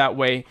go that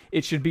way,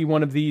 it should be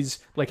one of these,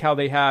 like how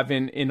they have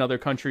in other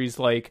countries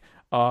like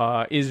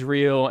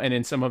Israel and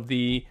in some of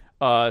the,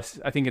 I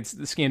think it's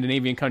the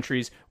Scandinavian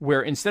countries,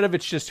 where instead of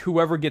it's just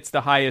whoever gets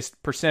the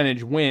highest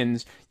percentage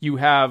wins, you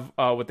have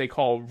what they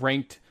call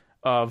ranked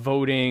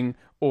voting,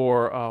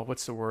 or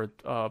what's the word,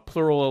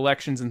 plural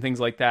elections and things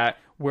like that,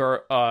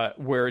 where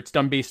it's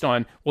done based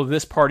on, well,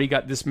 this party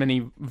got this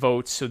many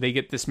votes, so they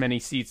get this many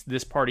seats,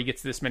 this party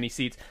gets this many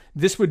seats.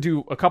 This would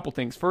do a couple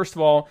things. First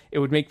of all, it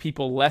would make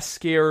people less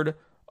scared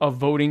of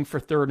voting for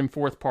third and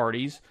fourth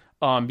parties,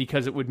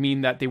 because it would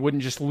mean that they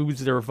wouldn't just lose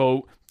their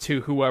vote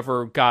to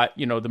whoever got,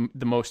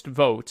 the most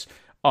votes.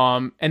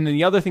 And then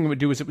the other thing it would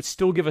do is it would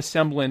still give a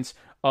semblance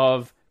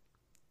of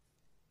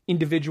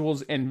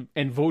individuals and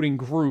voting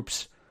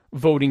groups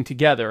voting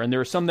together. And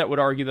there are some that would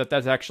argue that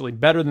that's actually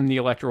better than the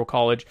Electoral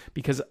College,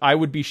 because I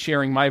would be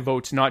sharing my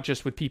votes not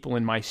just with people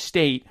in my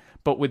state,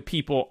 but with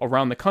people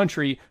around the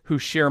country who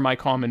share my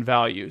common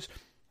values.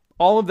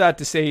 All of that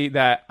to say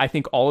that I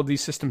think all of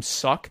these systems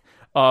suck,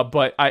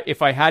 but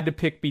if I had to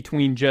pick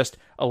between just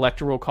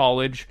Electoral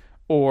College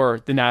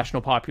or the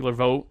national popular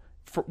vote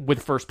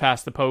with first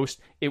past the post,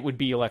 it would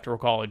be Electoral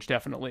College,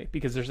 definitely,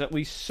 because there's at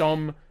least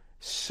some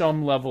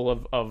level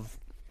of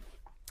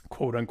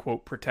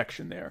quote-unquote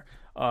protection there.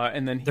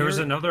 And then there was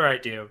another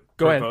idea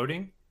for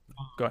voting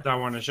that I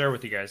want to share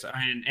with you guys.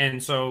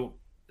 And so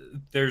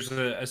there's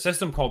a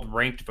system called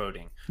ranked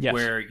voting, yes,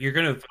 where you're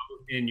going to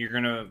vote and you're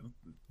going to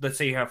let's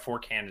say you have 4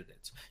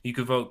 candidates. You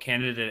could vote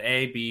candidate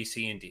A, B,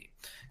 C, and D.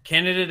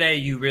 Candidate A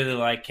you really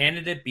like.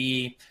 Candidate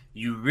B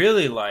you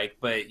really like,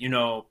 but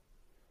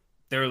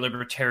they're a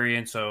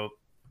libertarian, so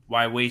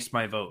why waste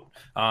my vote?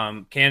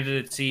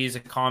 Candidate C is a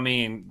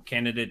commie, and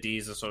candidate D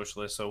is a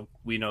socialist, so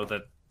we know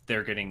that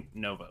they're getting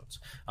no votes.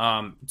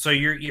 So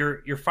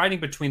you're fighting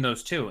between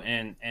those two,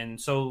 and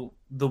so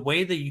the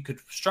way that you could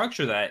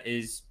structure that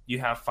is you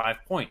have 5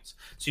 points.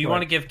 So you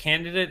want to give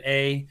candidate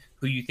A,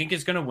 who you think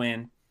is going to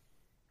win,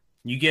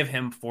 you give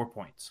him 4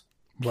 points.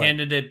 Right.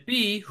 Candidate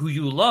B, who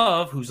you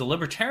love, who's a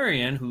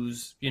libertarian,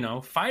 who's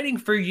fighting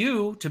for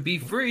you to be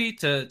free,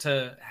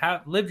 to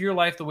live your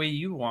life the way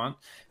you want,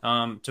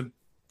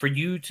 for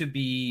you to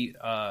be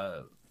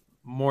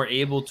more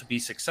able to be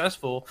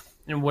successful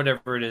in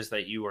whatever it is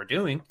that you are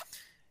doing.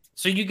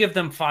 So you give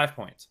them 5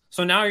 points.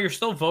 So now you're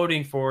still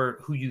voting for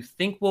who you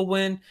think will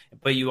win,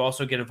 but you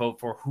also get a vote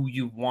for who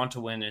you want to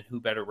win and who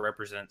better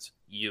represents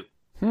you.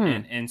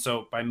 And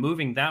so by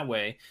moving that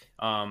way,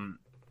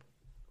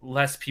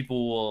 less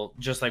people will,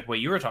 just like what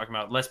you were talking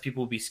about, less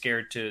people will be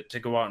scared to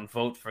go out and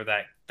vote for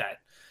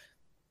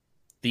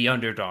the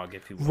underdog,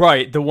 if you will.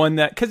 Right, the one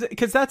that,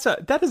 because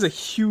that is a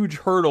huge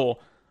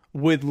hurdle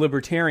with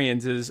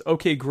libertarians is,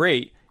 okay,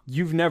 great,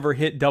 you've never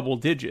hit double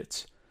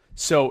digits.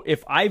 So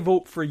if I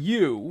vote for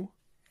you,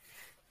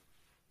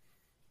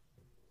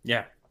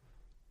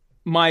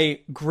 my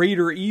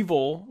greater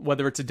evil,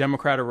 whether it's a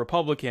Democrat or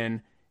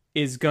Republican,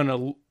 is going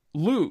to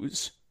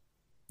lose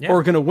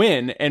or going to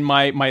win, and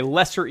my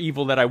lesser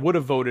evil that I would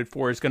have voted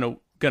for is going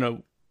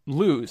to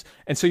lose.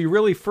 And so you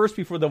really, first,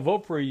 before they'll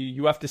vote for you,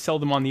 you have to sell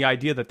them on the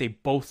idea that they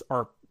both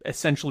are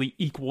essentially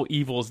equal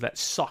evils that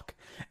suck,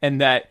 and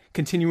that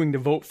continuing to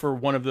vote for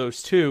one of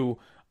those two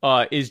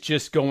is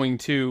just going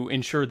to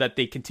ensure that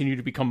they continue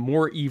to become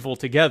more evil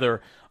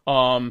together.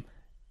 But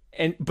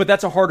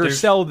that's a harder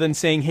sell than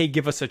saying, "Hey,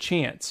 give us a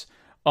chance."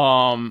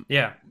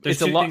 There's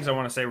two things I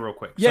want to say real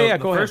quick. Go the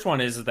ahead. First one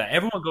is that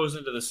everyone goes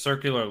into the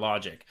circular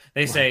logic.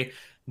 They say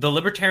the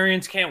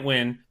libertarians can't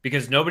win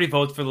because nobody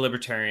votes for the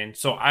libertarians,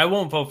 so I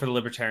won't vote for the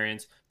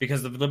libertarians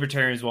because the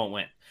libertarians won't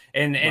win.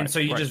 And so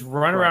you just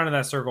run around in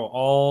that circle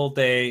all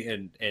day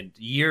and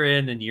year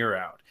in and year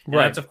out. And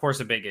that's, of course,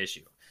 a big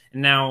issue.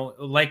 Now,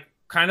 like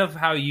kind of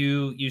how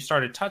you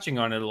started touching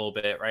on it a little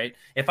bit, right?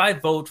 If I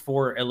vote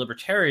for a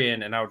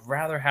libertarian and I would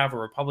rather have a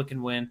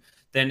Republican win,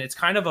 then it's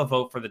kind of a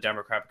vote for the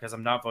Democrat because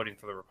I'm not voting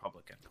for the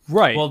Republican.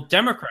 Right. Well,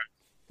 Democrats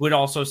would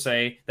also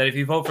say that if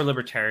you vote for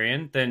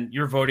libertarian, then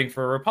you're voting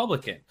for a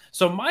Republican.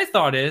 So my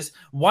thought is,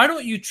 why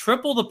don't you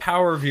triple the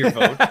power of your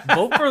vote,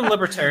 vote for a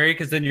libertarian,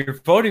 because then you're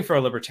voting for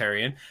a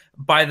libertarian.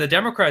 By the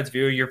Democrats'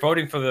 view, you're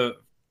voting for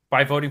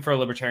by voting for a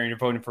libertarian, you're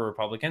voting for a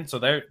Republican. So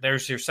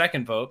there's your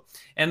second vote.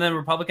 And then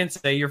Republicans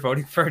say you're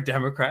voting for a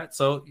Democrat.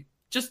 So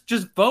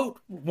just vote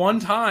one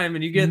time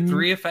and you get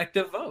 3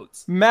 effective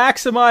votes.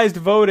 Maximized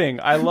voting.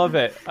 I love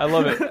it.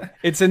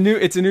 It's a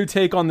new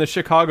take on the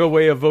Chicago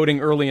way of voting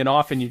early and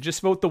often. You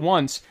just vote the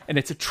once and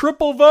it's a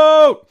triple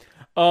vote.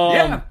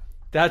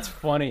 That's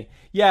funny.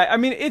 Yeah, I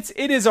mean it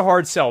is a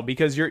hard sell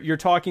because you're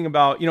talking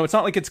about, it's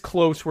not like it's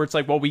close where it's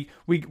like, well, we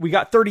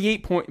got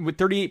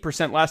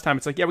 38% last time.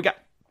 It's like, yeah, we got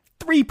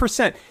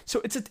 3%.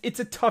 So it's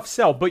a tough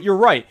sell, but you're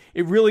right.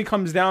 It really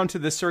comes down to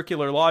the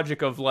circular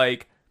logic of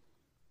like,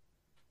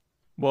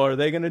 well, are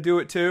they going to do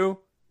it too?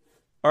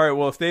 All right,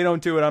 well, if they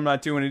don't do it, I'm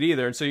not doing it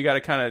either. And so you got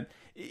to kind of,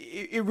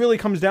 it really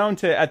comes down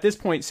to, at this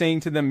point, saying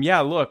to them,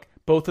 yeah, look,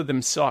 both of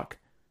them suck.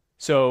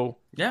 So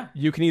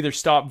you can either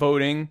stop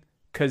voting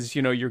because,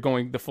 you're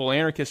going the full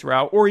anarchist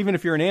route, or even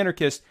if you're an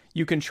anarchist,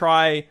 you can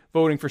try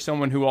voting for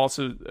someone who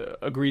also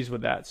agrees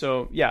with that.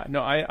 So, yeah,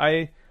 no,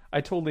 I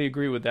totally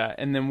agree with that.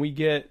 And then we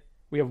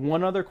have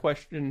one other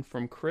question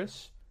from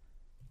Chris,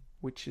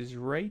 which is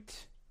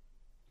right.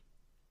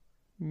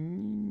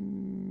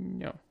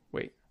 No,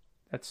 wait.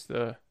 That's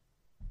the...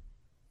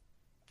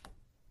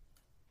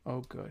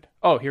 Oh, good.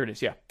 Oh, here it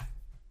is, yeah.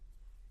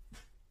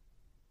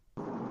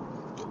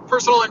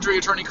 Personal injury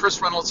attorney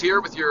Chris Reynolds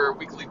here with your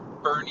weekly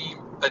Bernie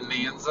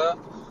Bonanza.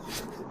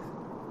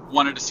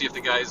 Wanted to see if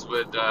the guys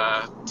would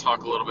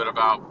talk a little bit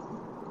about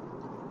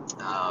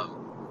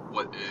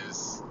what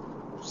is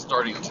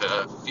starting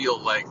to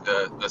feel like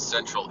the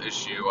central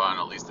issue on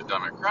at least the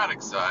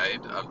Democratic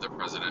side of the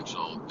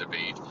presidential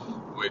debate,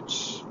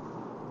 which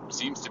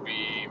seems to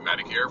be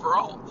Medicare for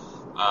all.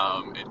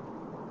 It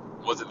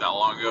wasn't that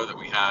long ago that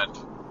we had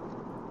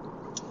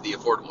the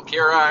Affordable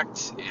Care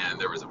Act, and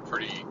there was a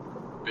pretty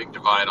big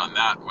divide on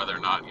that, whether or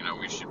not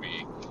we should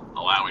be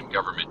allowing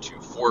government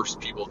to force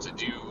people to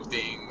do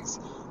things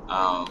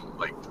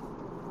like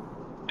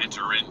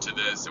enter into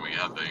this, and we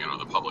have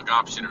the public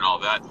option and all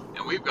that,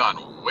 and we've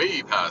gone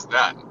way past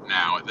that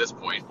now at this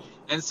point.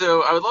 And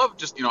so I would love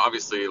just,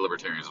 obviously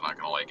libertarians are not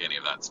going to like any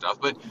of that stuff,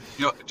 but,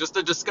 just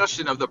a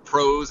discussion of the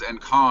pros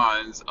and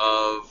cons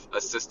of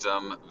a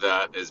system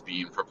that is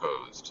being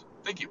proposed.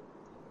 Thank you.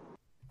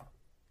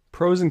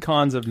 Pros and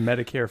cons of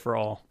Medicare for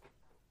all.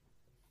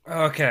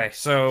 Okay,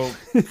 so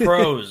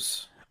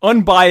pros.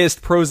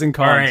 Unbiased pros and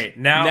cons. All right,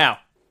 now.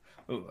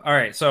 All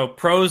right, so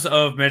pros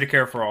of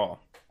Medicare for all.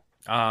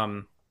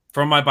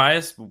 from my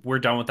bias, we're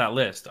done with that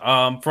list.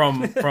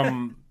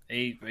 From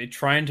a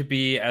trying to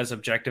be as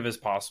objective as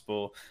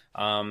possible,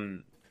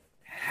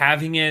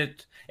 having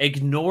it,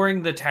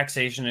 ignoring the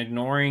taxation,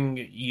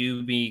 ignoring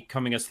you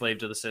becoming a slave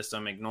to the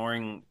system,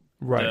 ignoring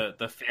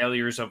the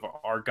failures of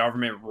our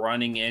government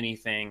running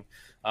anything.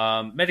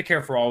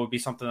 Medicare for all would be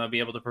something that would be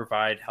able to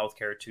provide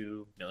healthcare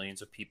to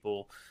millions of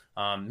people,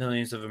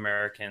 millions of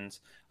Americans.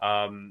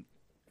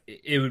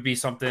 It would be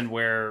something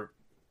where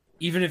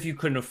even if you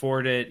couldn't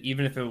afford it,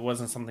 even if it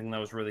wasn't something that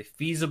was really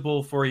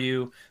feasible for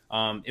you,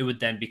 it would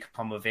then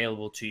become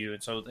available to you.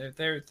 And so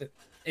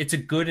it's a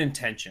good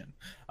intention.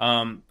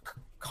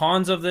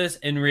 Cons of this,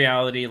 in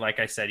reality, like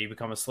I said, you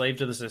become a slave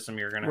to the system.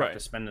 You're going to have to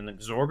spend an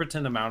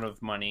exorbitant amount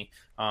of money.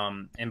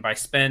 And by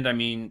spend, I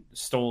mean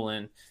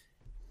stolen.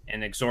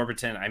 And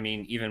exorbitant, I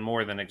mean even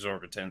more than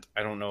exorbitant.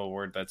 I don't know a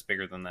word that's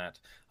bigger than that.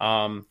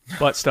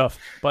 Butt stuff.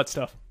 Butt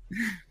stuff.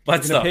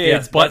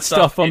 Yes, butt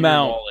stuff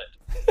amount.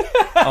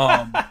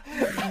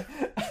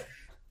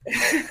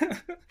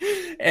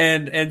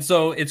 And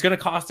so it's going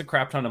to cost a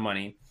crap ton of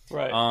money.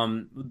 Right.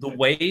 The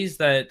ways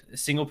that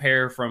single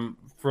payer from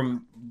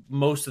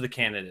most of the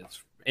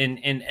candidates,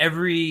 in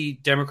every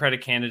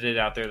Democratic candidate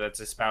out there that's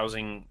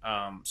espousing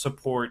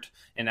support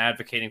and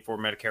advocating for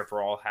Medicare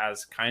for all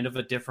has kind of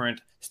a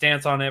different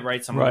stance on it,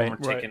 right? Some of them are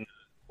taking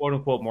quote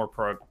unquote more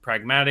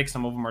pragmatic.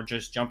 Some of them are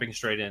just jumping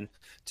straight in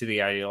to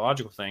the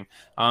ideological thing.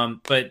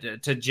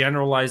 But to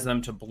generalize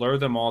them, to blur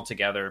them all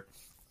together,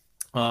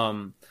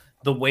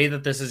 the way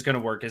that this is going to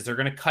work is they're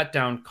going to cut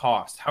down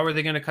costs. How are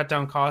they going to cut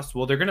down costs?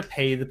 Well, they're going to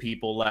pay the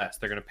people less.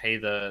 They're going to pay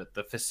the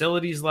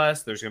facilities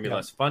less. There's going to be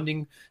less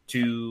funding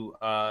to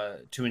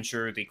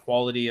ensure the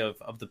quality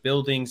of the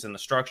buildings and the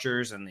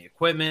structures and the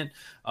equipment.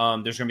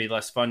 There's going to be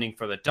less funding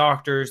for the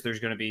doctors. There's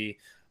going to be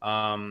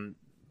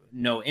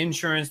no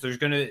insurance. They're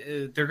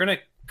going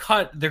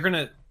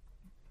to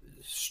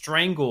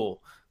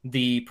strangle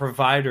the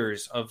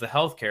providers of the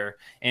healthcare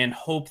and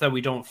hope that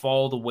we don't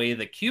fall the way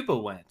that Cuba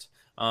went.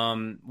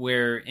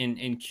 Where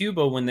in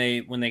Cuba, when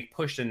they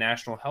pushed a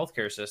national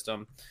healthcare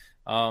system,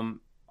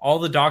 all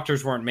the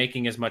doctors weren't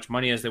making as much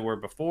money as they were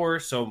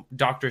before. So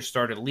doctors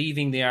started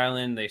leaving the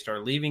island. They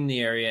started leaving the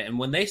area. And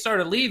when they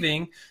started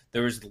leaving,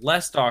 there was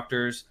less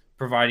doctors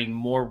providing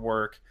more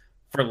work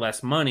for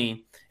less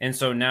money. And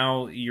so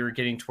now you're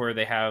getting to where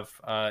they have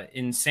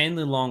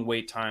insanely long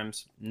wait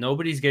times.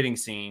 Nobody's getting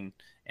seen.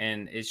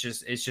 And it's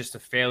just a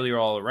failure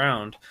all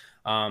around.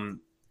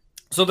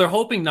 So they're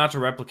hoping not to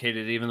replicate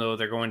it, even though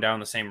they're going down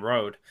the same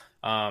road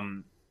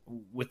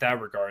with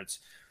that regards.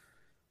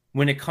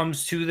 When it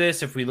comes to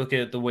this, if we look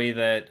at the way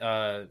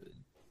that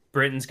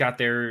Britain's got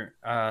their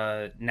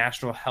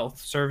National Health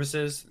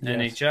Services,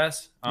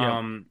 NHS,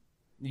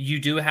 you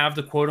do have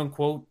the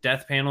quote-unquote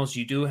death panels.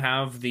 You do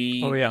have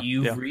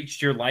you've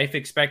reached your life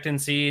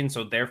expectancy, and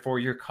so therefore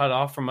you're cut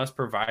off from us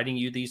providing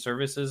you these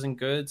services and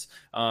goods.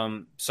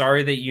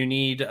 Sorry that you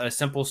need a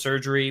simple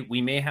surgery.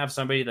 We may have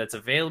somebody that's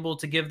available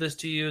to give this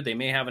to you. They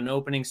may have an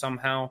opening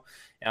somehow.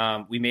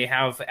 We may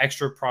have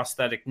extra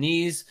prosthetic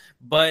knees,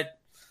 but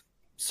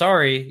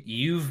sorry,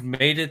 you've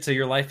made it to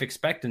your life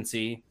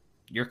expectancy.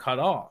 You're cut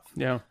off.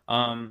 Yeah.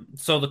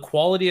 So the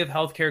quality of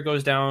healthcare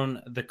goes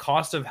down. The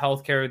cost of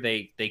healthcare,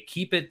 they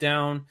keep it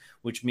down,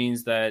 which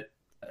means that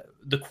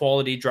the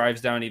quality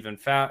drives down even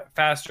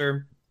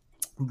faster.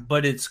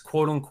 But it's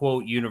quote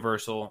unquote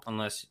universal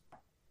unless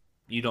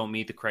you don't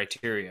meet the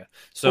criteria.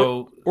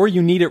 So or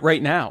you need it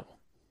right now.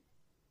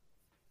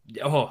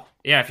 Oh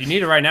yeah, if you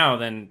need it right now,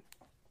 then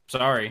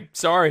sorry.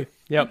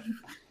 Yep.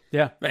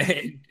 Yeah.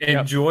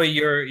 Enjoy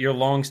your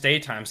long stay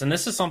times, and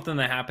this is something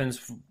that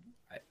happens.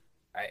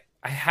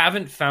 I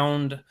haven't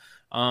found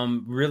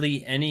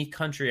really any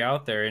country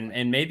out there,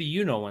 and maybe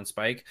you know one,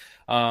 Spike,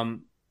 of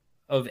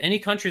any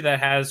country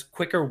that has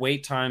quicker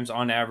wait times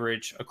on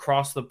average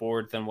across the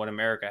board than what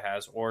America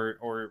has,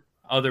 or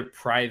other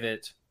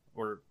private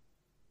or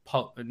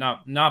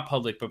not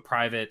public but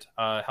private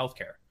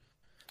healthcare.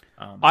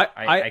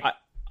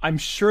 I'm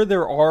sure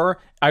there are.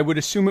 I would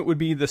assume it would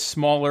be the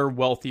smaller,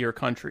 wealthier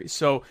countries.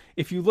 So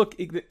if you look,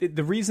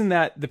 the reason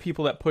that the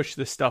people that push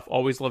this stuff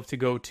always love to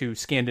go to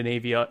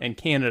Scandinavia and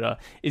Canada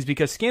is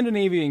because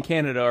Scandinavia and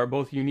Canada are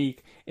both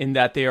unique in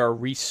that they are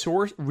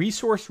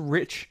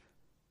resource-rich,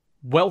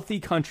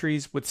 wealthy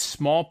countries with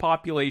small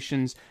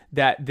populations,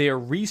 that their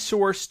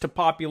resource to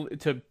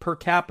per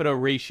capita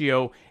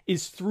ratio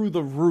is through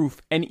the roof,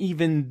 and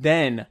even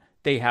then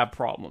they have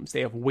problems.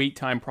 They have wait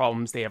time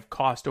problems. They have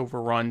cost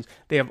overruns.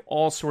 They have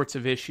all sorts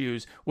of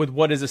issues with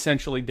what is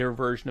essentially their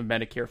version of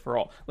Medicare for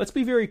all. Let's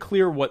be very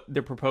clear what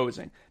they're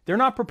proposing. They're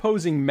not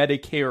proposing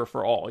Medicare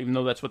for all, even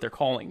though that's what they're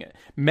calling it.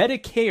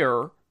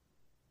 Medicare,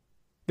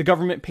 the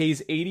government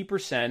pays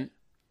 80%.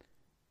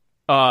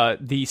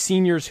 The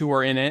seniors who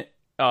are in it,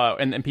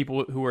 and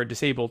people who are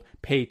disabled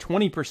pay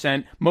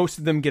 20%. Most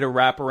of them get a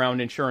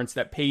wraparound insurance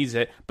that pays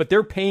it, but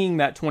they're paying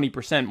that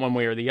 20% one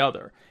way or the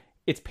other.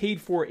 It's paid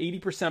for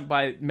 80%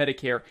 by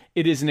Medicare.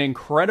 It is an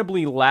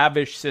incredibly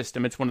lavish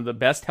system. It's one of the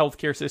best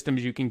healthcare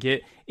systems you can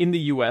get in the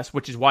U.S.,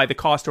 which is why the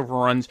cost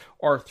overruns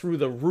are through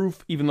the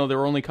roof, even though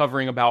they're only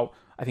covering about,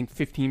 I think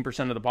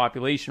 15% of the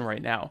population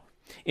right now.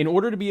 In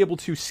order to be able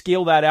to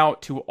scale that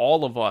out to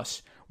all of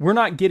us, we're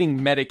not getting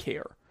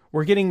Medicare.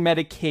 We're getting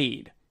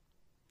Medicaid.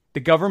 The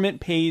government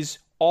pays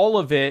all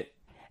of it,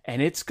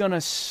 and it's going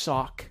to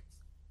suck.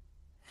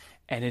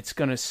 And it's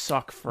going to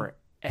suck for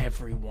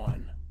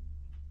everyone.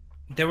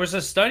 There was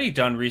a study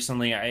done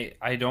recently.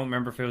 I don't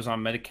remember if it was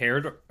on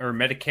Medicare or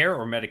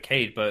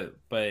Medicaid,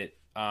 but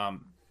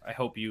I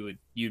hope you'd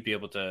be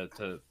able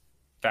to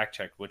fact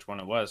check which one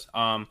it was.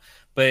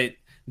 But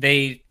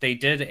they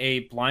did a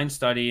blind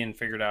study and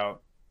figured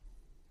out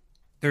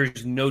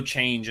there's no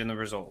change in the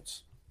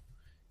results.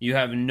 You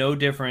have no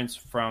difference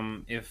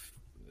from if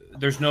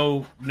there's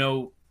no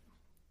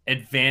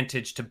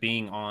advantage to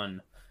being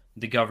on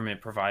the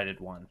government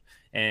provided one.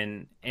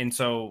 And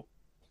so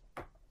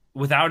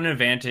without an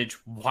advantage,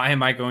 why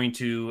am I going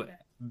to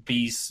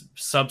be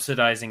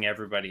subsidizing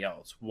everybody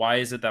else? Why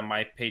is it that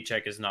my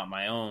paycheck is not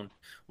my own?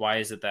 Why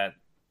is it that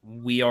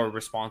we are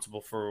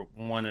responsible for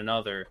one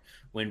another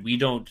when we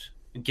don't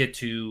get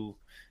to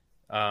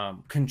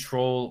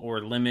control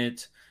or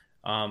limit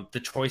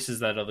the choices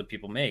that other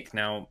people make?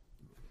 Now,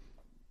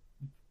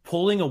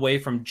 pulling away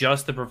from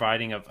just the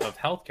providing of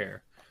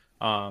healthcare,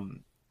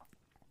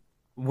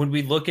 when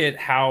we look at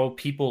how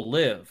people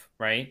live,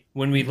 right?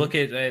 When we look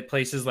at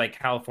places like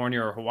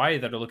California or Hawaii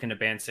that are looking to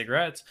ban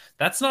cigarettes,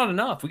 that's not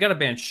enough. We got to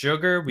ban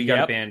sugar. We got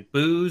to ban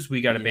booze.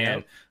 We got to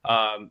ban,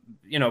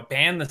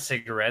 ban the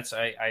cigarettes.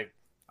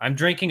 I'm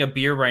drinking a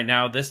beer right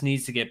now. This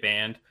needs to get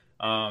banned.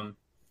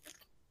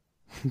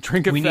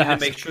 Drink it we fast. need to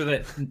make sure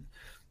that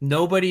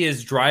nobody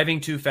is driving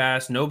too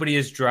fast. Nobody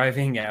is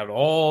driving at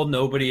all.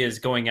 Nobody is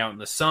going out in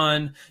the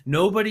sun.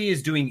 Nobody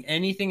is doing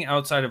anything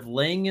outside of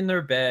laying in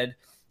their bed.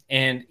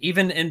 And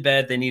even in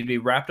bed, they need to be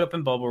wrapped up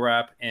in bubble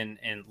wrap, and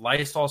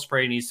Lysol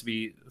spray needs to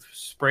be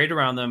sprayed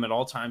around them at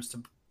all times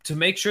to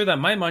make sure that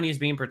my money is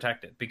being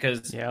protected.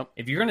 Because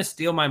if you're going to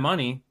steal my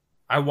money,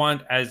 I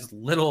want as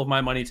little of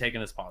my money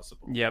taken as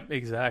possible. Yep,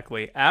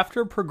 exactly.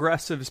 After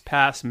progressives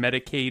pass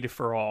Medicaid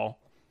for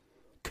all,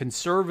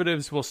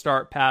 conservatives will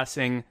start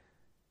passing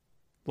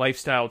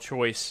lifestyle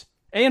choice,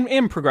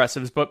 and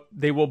progressives, but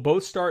they will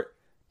both start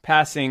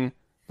passing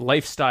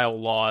lifestyle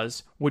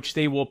laws, which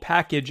they will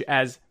package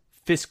as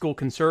fiscal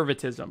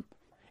conservatism.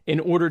 In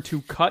order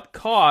to cut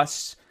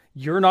costs,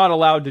 you're not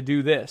allowed to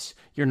do this.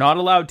 You're not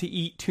allowed to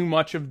eat too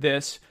much of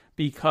this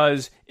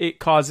because it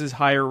causes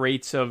higher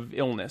rates of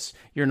illness.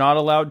 You're not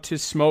allowed to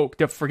smoke.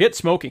 Forget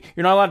smoking.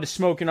 You're not allowed to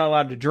smoke. You're not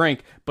allowed to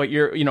drink. But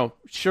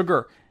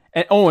sugar.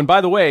 And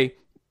by the way,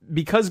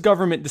 because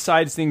government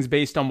decides things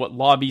based on what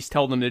lobbies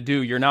tell them to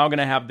do, you're now going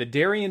to have the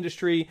dairy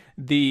industry,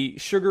 the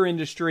sugar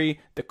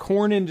industry, the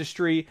corn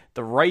industry,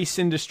 the rice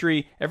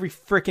industry, every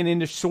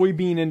frickin'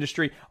 soybean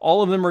industry.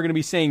 All of them are going to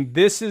be saying,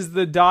 this is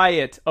the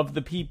diet of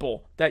the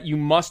people that you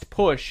must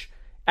push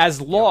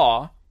as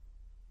law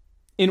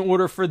in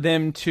order for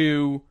them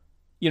to,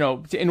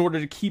 in order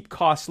to keep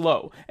costs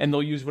low. And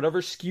they'll use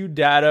whatever skewed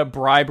data,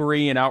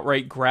 bribery, and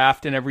outright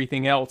graft and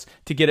everything else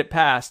to get it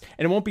passed.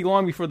 And it won't be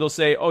long before they'll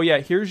say, oh yeah,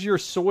 here's your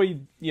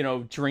soy,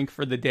 drink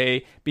for the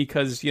day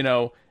because,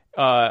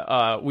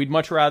 we'd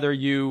much rather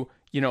you,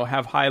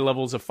 have high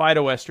levels of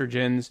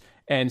phytoestrogens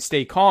and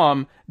stay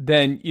calm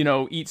than,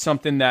 eat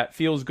something that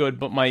feels good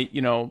but might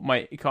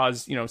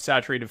cause,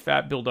 saturated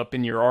fat buildup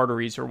in your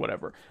arteries or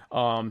whatever.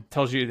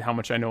 Tells you how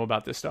much I know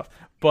about this stuff.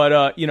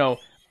 But,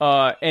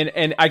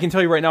 and I can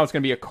tell you right now it's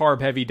going to be a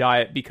carb-heavy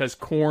diet because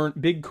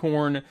big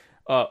corn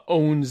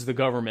owns the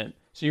government.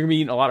 So you're going to be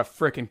eating a lot of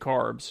frickin'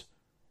 carbs,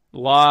 a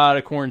lot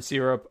of corn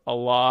syrup, a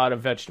lot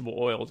of vegetable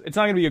oils. It's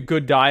not going to be a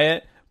good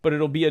diet, but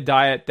it'll be a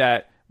diet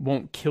that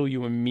won't kill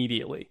you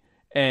immediately.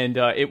 And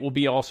it will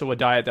be also a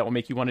diet that will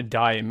make you want to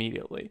die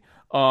immediately.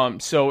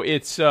 So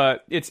it's a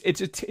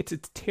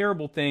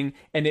terrible thing,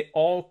 and it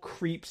all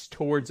creeps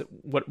towards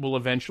what will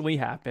eventually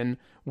happen,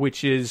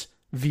 which is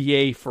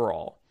VA for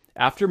all.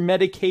 After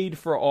Medicaid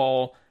for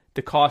all,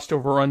 the cost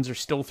overruns are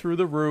still through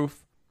the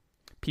roof.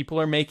 People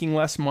are making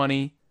less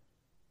money.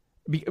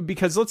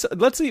 Because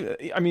let's see,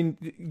 you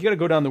got to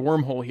go down the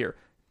wormhole here.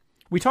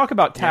 We talk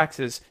about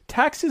taxes. Yeah.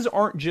 Taxes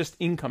aren't just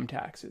income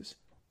taxes.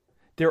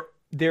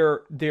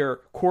 They're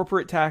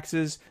corporate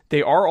taxes.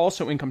 They are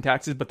also income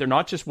taxes, but they're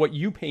not just what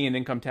you pay in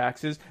income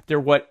taxes. They're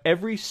what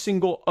every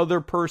single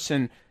other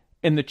person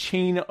in the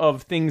chain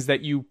of things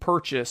that you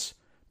purchase,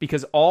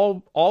 because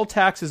all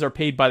taxes are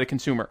paid by the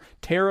consumer.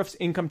 Tariffs,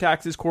 income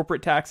taxes,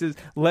 corporate taxes,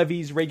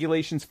 levies,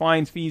 regulations,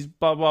 fines, fees,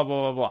 blah, blah,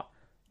 blah, blah, blah.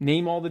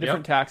 Name all the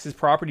different taxes,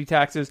 property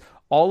taxes.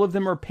 All of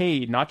them are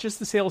paid, not just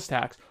the sales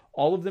tax.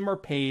 All of them are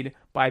paid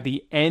by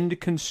the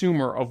end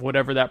consumer of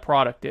whatever that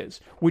product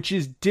is, which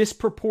is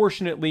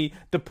disproportionately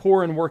the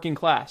poor and working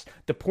class.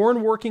 The poor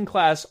and working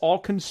class all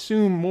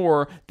consume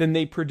more than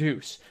they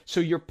produce. So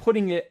you're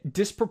putting it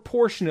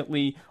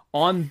disproportionately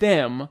on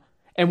them.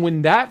 And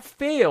when that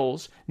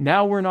fails,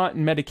 now we're not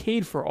in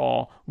Medicaid for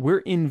all. We're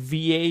in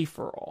VA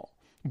for all.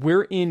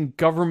 We're in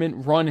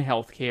government-run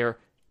healthcare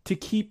to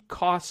keep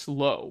costs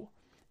low.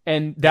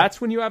 And that's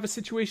when you have a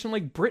situation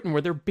like Britain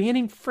where they're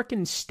banning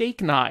frickin'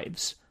 steak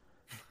knives.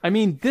 I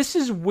mean, this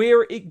is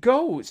where it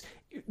goes.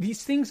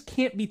 these things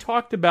can't be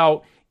talked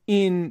about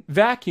in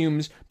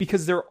vacuums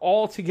because they're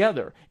all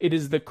together. It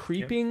is the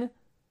creeping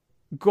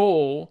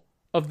goal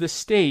of the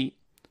state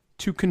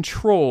to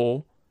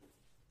control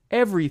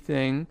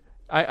everything.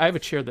 I have a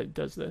chair that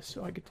does this,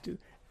 so I get to do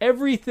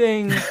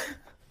everything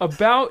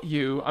about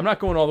you. I'm not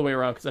going all the way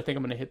around because I think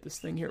I'm going to hit this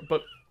thing here,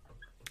 but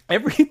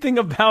everything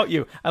about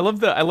you. I love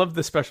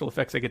the special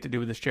effects I get to do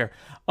with this chair.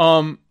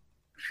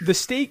 The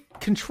state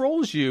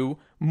controls you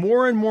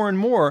more and more and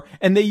more,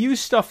 and they use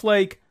stuff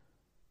like,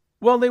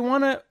 well, they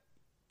want to.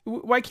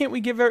 Why can't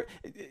we give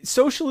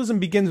socialism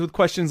begins with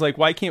questions like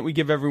why can't we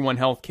give everyone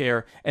health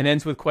care, and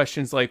ends with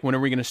questions like when are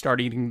we going to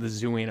start eating the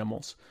zoo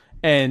animals?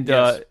 And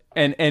Yes.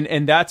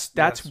 And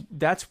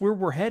that's where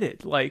we're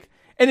headed. Like,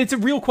 and it's a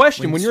real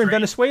question. When you're in Stray-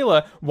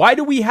 Venezuela, why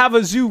do we have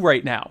a zoo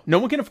right now? No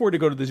one can afford to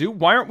go to the zoo.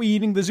 Why aren't we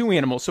eating the zoo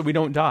animals so we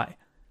don't die?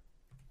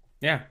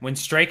 Yeah, when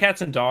stray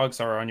cats and dogs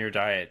are on your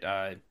diet,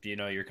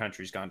 your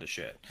country's gone to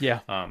shit. Yeah.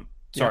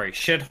 Sorry,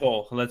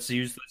 shithole. Let's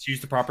use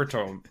the proper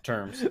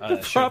terms.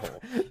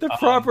 Shithole. The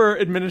proper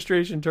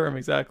administration term,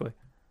 exactly.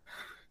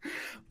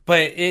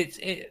 But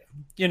it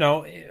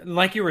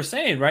like you were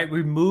saying, right?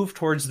 We move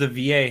towards the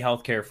VA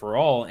healthcare for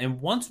all,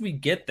 and once we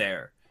get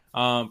there,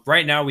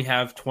 right now we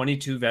have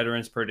 22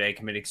 veterans per day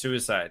committing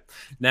suicide.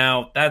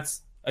 Now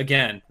that's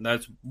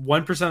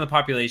 1% of the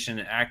population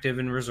active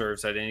in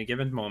reserves at any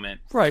given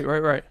moment.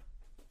 Right.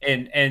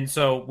 And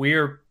so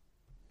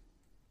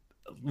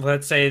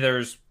let's say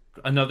there's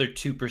another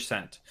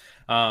 2%.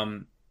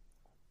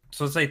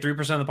 So let's say 3%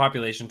 of the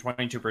population,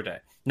 22 per day.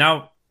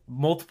 Now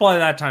multiply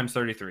that times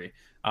 33.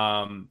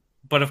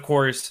 But of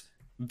course,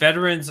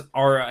 veterans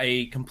are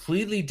a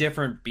completely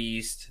different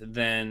beast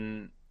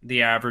than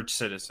the average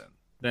citizen,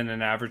 than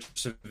an average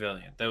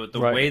civilian. The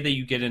Right. way that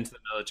you get into the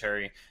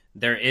military,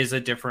 there is a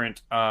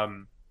different.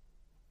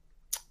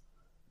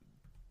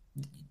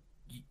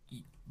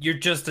 You're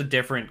just a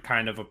different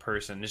kind of a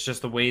person. It's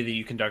just the way that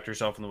you conduct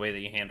yourself and the way that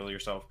you handle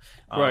yourself.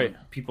 Right.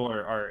 People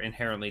are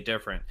inherently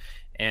different.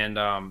 And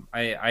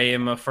I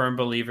am a firm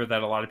believer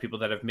that a lot of people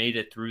that have made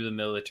it through the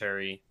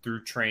military,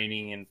 through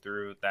training and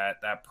through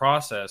that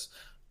process,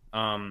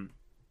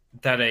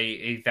 that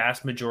a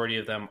vast majority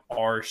of them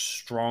are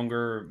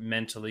stronger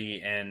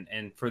mentally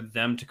and for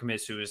them to commit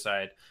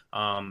suicide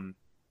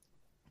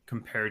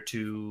compared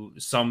to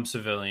some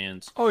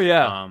civilians. Oh,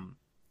 yeah.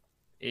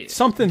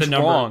 Something's the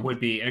number wrong. would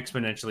be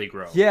exponentially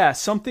grow. Yeah,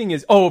 something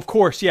is. Oh, of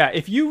course. Yeah.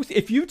 If you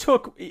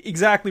took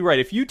exactly right.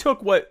 If you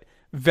took what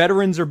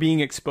veterans are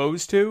being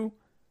exposed to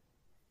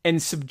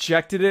and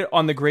subjected it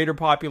on the greater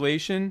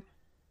population,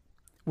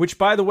 which,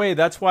 by the way,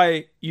 that's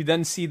why you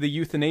then see the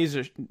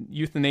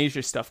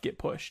euthanasia stuff get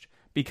pushed,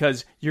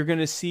 because you're going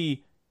to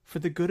see, for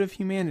the good of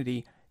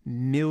humanity,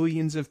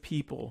 millions of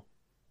people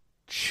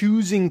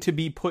choosing to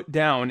be put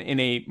down in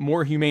a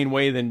more humane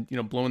way than,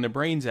 blowing their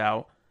brains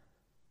out.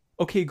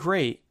 Okay,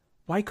 great.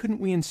 Why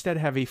couldn't we instead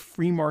have a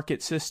free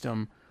market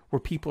system where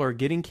people are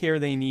getting care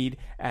they need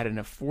at an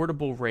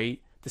affordable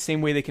rate, the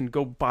same way they can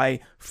go buy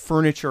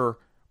furniture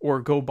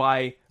or go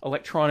buy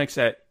electronics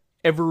at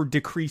ever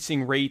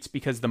decreasing rates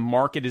because the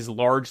market is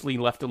largely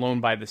left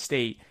alone by the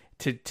state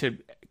to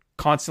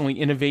constantly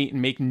innovate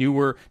and make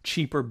newer,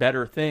 cheaper,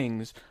 better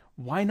things?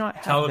 Why not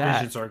have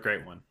Televisions that? are a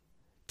great one.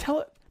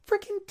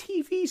 Freaking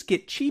TVs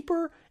get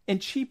cheaper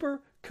and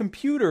cheaper.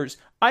 Computers.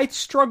 I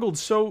struggled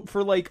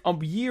for like a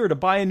year to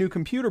buy a new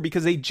computer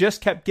because they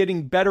just kept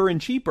getting better and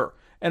cheaper.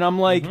 And I'm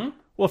like,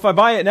 well, if I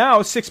buy it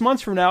now, 6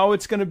 months from now,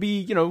 it's going to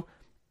be,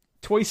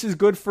 twice as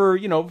good for,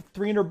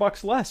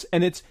 $300 less.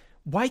 And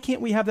why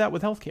can't we have that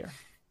with healthcare?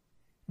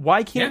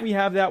 Why can't we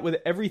have that with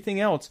everything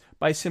else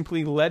by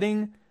simply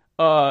letting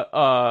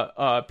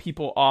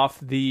people off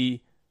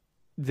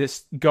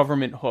this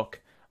government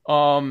hook?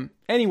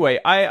 Anyway,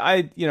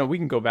 I we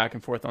can go back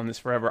and forth on this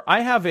forever. I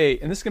have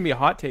and this is going to be a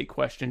hot take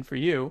question for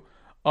you,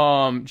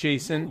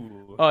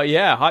 Jason.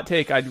 Yeah, hot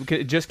take.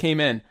 It just came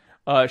in.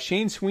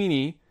 Shane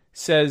Sweeney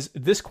says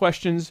this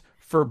question's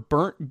for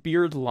Burnt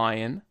Beard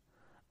Lion,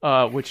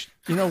 which,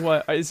 you know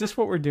what? Is this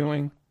what we're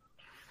doing?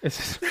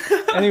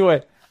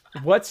 Anyway,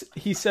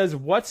 he says,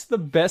 what's the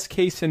best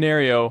case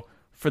scenario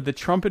for the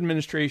Trump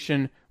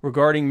administration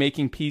regarding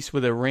making peace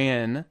with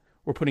Iran?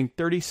 We're putting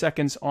 30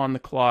 seconds on the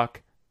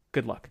clock.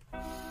 Good luck.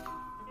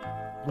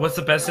 What's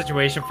the best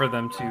situation for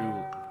them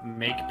to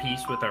make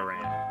peace with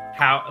Iran?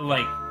 How,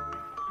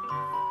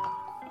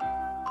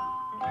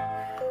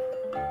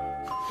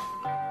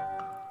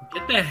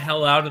 get the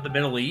hell out of the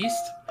Middle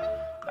East?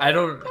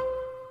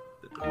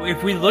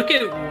 If we look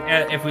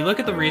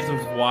at the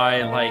reasons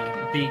why,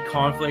 the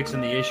conflicts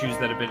and the issues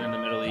that have been in the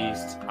Middle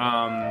East,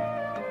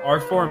 our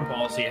foreign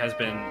policy has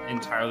been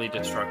entirely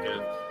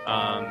destructive.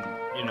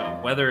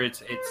 Whether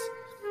it's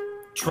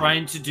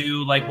trying to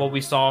do what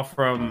we saw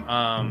from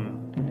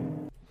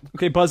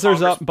okay,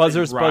 buzzers up,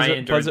 buzzers up,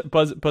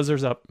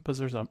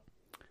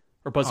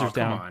 or buzzers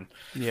down. Come on.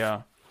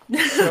 Yeah.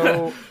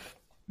 So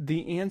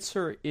the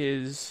answer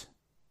is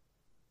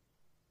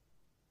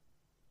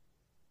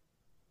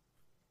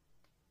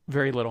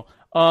very little.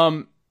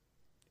 Very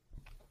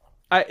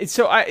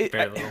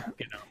little,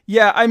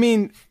 Yeah, I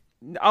mean,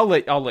 I'll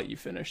let you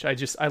finish.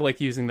 I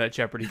like using that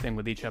Jeopardy thing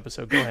with each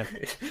episode. Go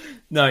ahead.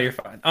 No, you're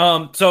fine.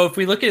 So if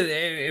we look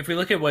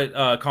at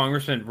what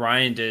Congressman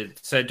Ryan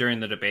said during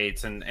the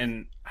debates,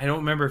 and I don't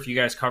remember if you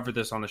guys covered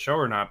this on the show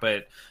or not,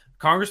 but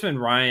Congressman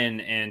Ryan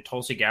and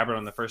Tulsi Gabbard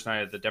on the first night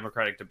of the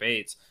Democratic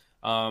debates,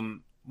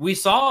 we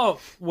saw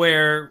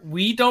where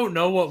we don't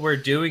know what we're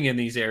doing in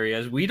these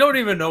areas. We don't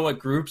even know what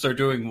groups are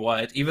doing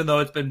what, even though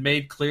it's been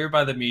made clear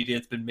by the media.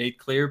 It's been made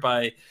clear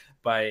by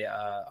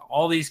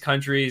all these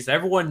countries.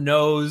 Everyone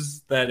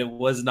knows that it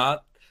was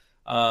not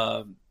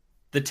the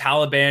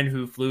Taliban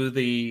who flew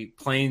the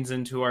planes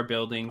into our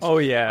buildings. Oh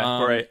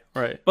yeah,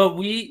 right. But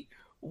we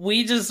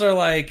just are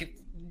like,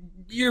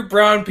 you're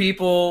brown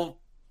people.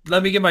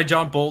 Let me get my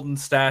John Bolton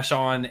stash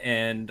on,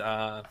 and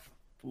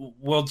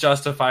we'll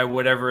justify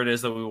whatever it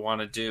is that we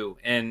want to do.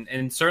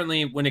 And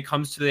certainly when it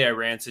comes to the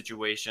Iran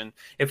situation,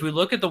 if we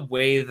look at the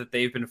way that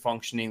they've been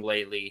functioning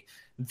lately,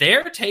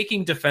 they're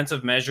taking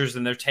defensive measures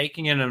and they're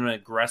taking it in an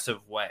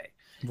aggressive way.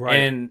 Right.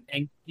 And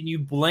can you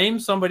blame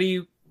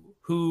somebody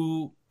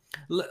who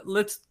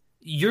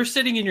you're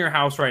sitting in your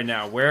house right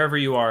now, wherever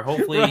you are,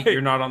 hopefully right.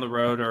 You're not on the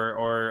road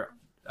or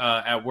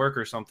at work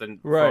or something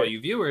for all you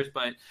viewers,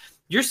 but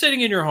you're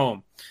sitting in your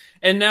home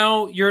and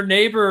now your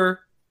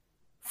neighbor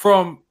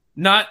from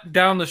not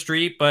down the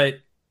street, but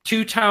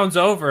 2 towns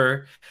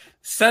over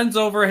sends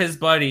over his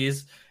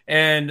buddies.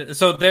 And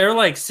so they're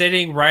like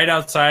sitting right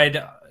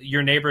outside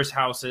your neighbor's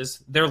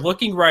houses. They're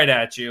looking right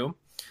at you.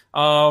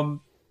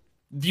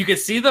 You can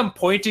see them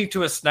pointing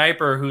to a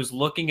sniper who's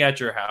looking at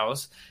your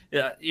house.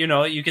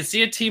 You can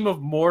see a team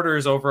of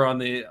mortars over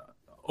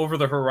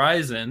the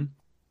horizon.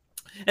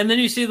 And then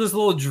you see this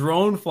little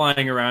drone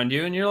flying around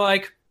you and you're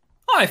like,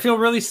 oh, I feel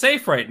really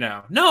safe right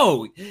now.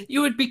 No,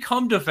 you would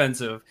become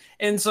defensive.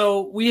 And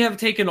so we have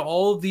taken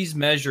all of these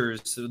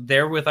measures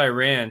there with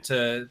Iran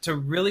to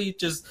really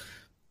just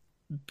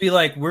be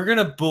like, we're going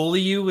to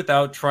bully you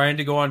without trying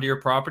to go onto your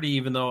property,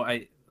 even though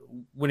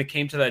when it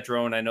came to that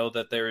drone, I know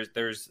that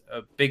there's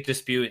a big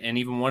dispute. And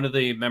even one of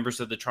the members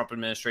of the Trump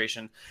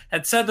administration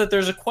had said that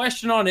there's a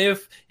question on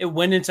if it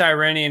went into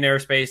Iranian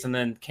airspace and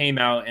then came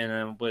out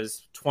and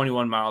was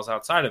 21 miles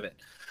outside of it.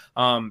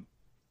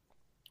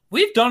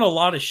 We've done a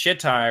lot of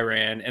shit to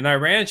Iran, and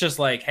Iran's just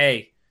like,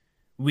 hey,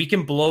 we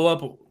can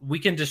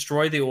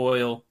destroy the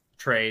oil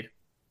trade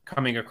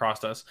coming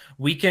across us.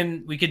 We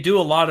can do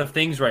a lot of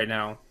things right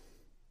now.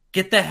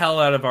 Get the hell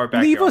out of our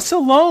backyard. Leave us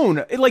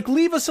alone.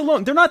 Leave us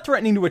alone. They're not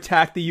threatening to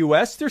attack the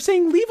U.S. They're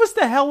saying, leave us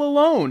the hell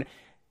alone.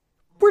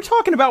 We're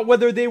talking about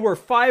whether they were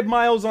 5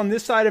 miles on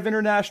this side of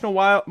international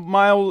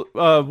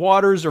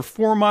waters or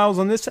 4 miles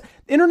on this.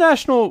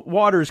 International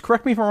waters,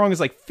 correct me if I'm wrong,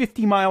 is like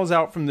 50 miles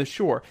out from the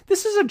shore.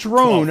 This is a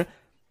drone. 12.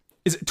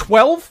 Is it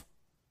 12?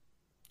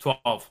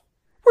 12.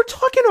 We're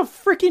talking a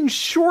freaking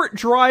short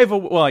drive.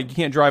 Well, you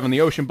can't drive on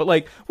the ocean, but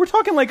we're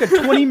talking like a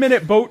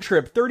 20-minute boat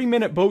trip,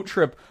 30-minute boat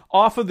trip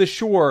off of the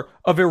shore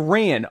of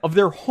Iran, of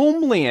their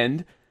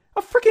homeland.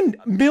 A freaking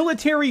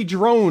military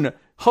drone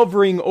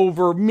hovering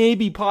over,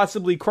 maybe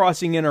possibly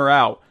crossing in or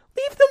out.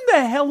 Leave them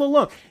the hell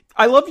alone.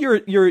 I love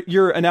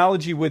your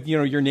analogy with,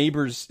 your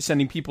neighbors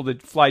sending people to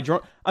fly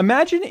drone.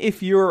 Imagine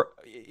if you're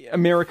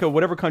America,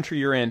 whatever country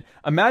you're in,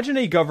 imagine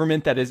a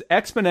government that is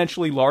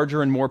exponentially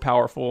larger and more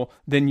powerful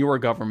than your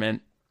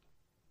government.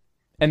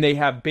 And they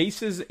have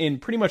bases in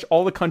pretty much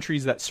all the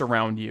countries that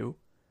surround you.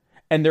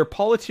 And their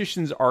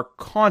politicians are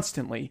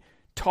constantly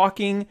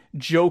talking,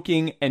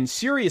 joking, and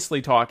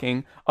seriously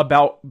talking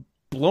about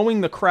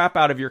blowing the crap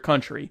out of your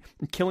country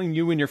and killing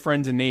you and your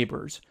friends and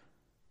neighbors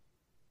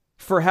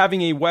for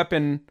having a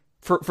weapon,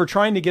 for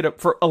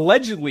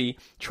allegedly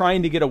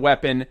trying to get a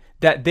weapon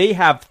that they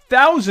have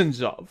thousands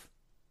of.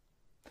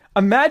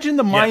 Imagine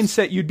the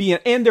mindset you'd be in,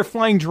 and they're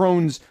flying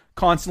drones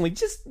constantly.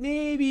 Just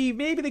maybe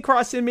they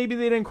cross in, maybe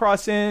they didn't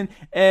cross in,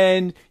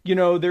 and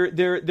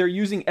they're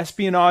using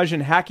espionage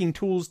and hacking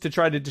tools to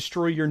try to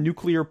destroy your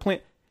nuclear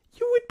plant.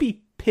 You would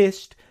be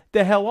pissed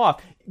the hell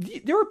off.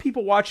 There are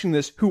people watching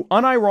this who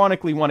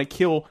unironically want to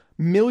kill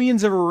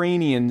millions of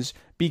Iranians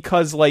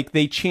because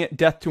they chant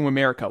death to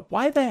America.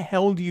 Why the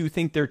hell do you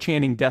think they're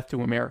chanting death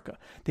to America?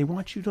 They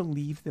want you to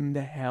leave them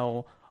the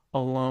hell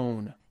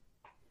alone.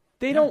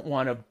 They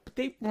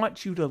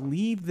want you to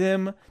leave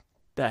them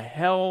the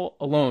hell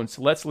alone.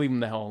 So let's leave them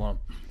the hell alone.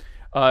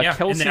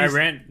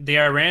 And the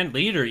Iran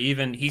leader,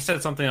 even, he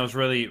said something that was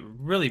really,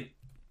 really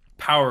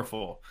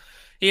powerful.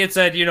 He had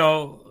said,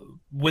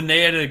 when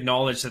they had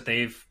acknowledged that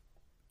they've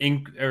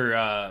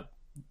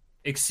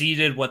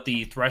exceeded what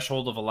the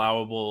threshold of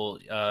allowable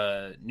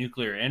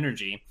nuclear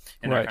energy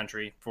in their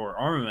country for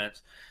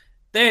armaments,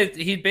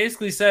 he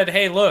basically said,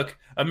 hey, look,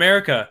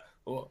 America,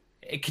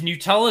 can you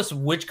tell us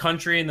which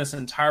country in this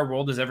entire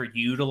world has ever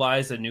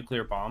utilized a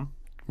nuclear bomb?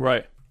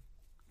 Right.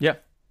 Yeah.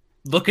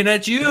 Looking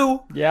at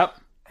you. Yep.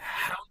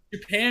 How's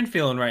Japan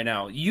feeling right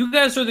now? You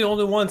guys are the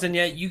only ones, and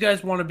yet you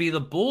guys want to be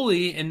the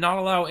bully and not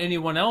allow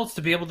anyone else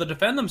to be able to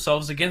defend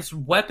themselves against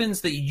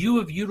weapons that you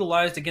have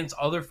utilized against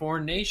other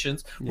foreign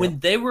nations when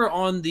they were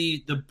on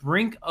the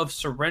brink of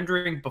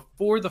surrendering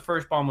before the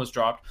first bomb was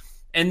dropped.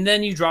 and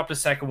then you dropped a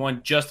second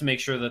one just to make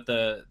sure that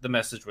the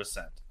message was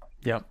sent.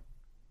 Yep.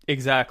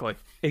 Exactly.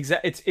 It's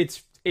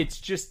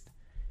just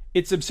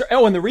absurd.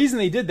 Oh, and the reason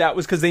they did that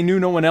was because they knew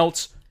no one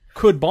else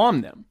could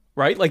bomb them,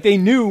 right? Like they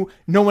knew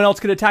no one else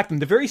could attack them.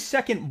 The very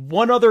second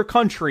one other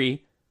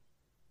country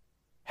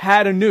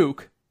had a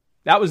nuke,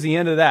 that was the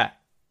end of that.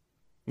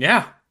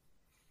 Yeah.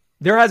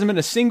 There hasn't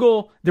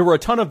been there were a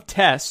ton of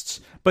tests,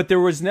 but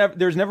there's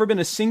never been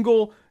a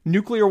single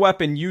nuclear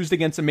weapon used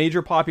against a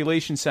major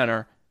population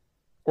center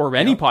or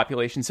any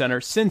population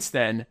center since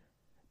then,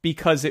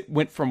 because it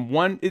went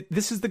from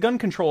this is the gun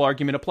control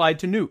argument applied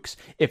to nukes.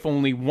 If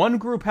only one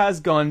group has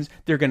guns,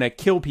 they're going to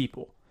kill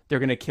people. They're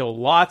going to kill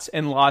lots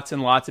and lots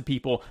and lots of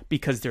people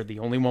because they're the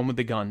only one with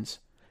the guns.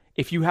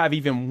 If you have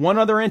even one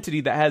other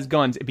entity that has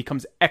guns, it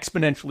becomes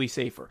exponentially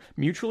safer.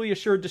 Mutually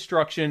assured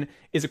destruction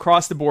is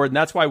across the board, and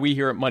that's why we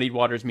here at Muddied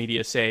Waters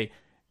Media say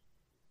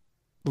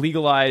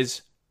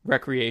legalize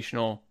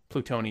recreational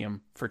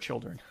plutonium for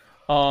children.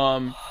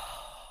 I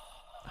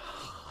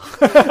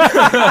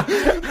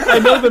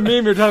know the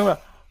meme you're talking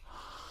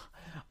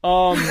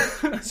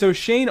about. So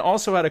Shane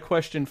also had a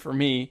question for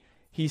me.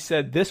 He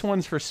said, this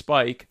one's for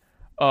Spike.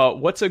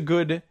 What's a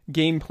good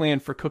game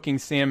plan for cooking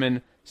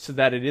salmon so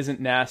that it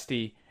isn't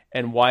nasty?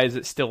 And why is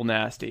it still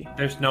nasty?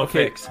 There's no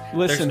fix.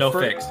 Listen, There's no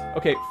fix.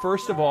 Okay,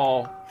 first of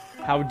all,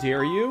 how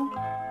dare you?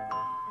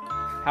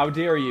 How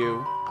dare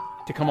you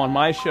to come on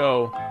my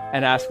show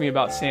and ask me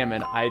about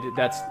salmon? I'm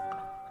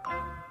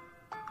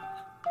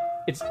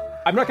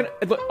not gonna.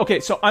 Okay,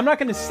 so I'm not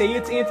gonna say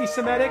it's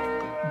anti-Semitic,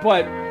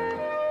 but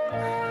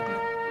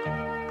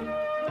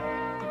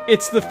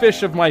it's the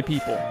fish of my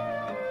people.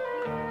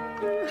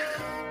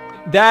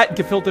 That,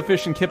 gefilte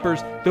fish and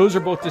kippers, those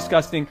are both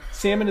disgusting.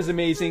 Salmon is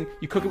amazing.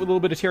 You cook it with a little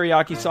bit of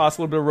teriyaki sauce,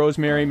 a little bit of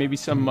rosemary, maybe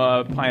some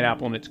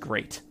pineapple, and it's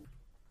great.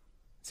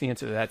 That's the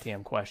answer to that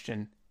damn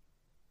question.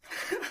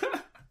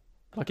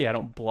 Lucky I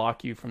don't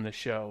block you from the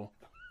show.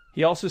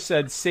 He also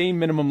said, say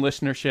minimum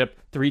listenership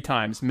 3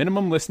 times.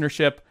 Minimum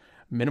listenership,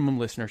 minimum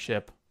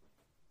listenership,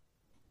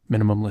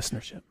 minimum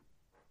listenership.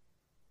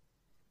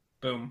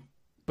 Boom.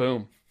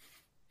 Boom.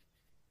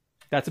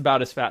 That's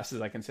about as fast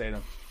as I can say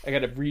them. I got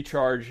to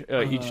recharge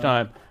each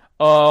time.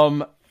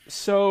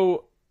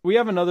 So we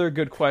have another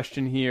good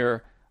question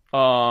here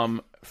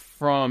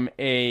from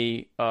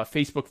a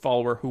Facebook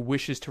follower who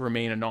wishes to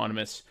remain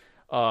anonymous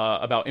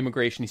about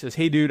immigration. He says,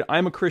 hey, dude,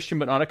 I'm a Christian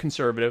but not a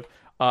conservative.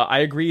 I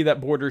agree that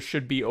borders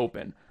should be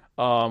open.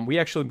 We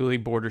actually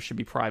believe borders should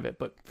be private,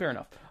 but fair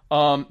enough.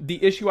 The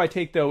issue I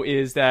take, though,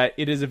 is that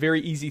it is a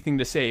very easy thing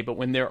to say, but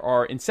when there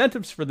are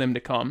incentives for them to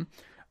come,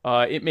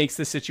 it makes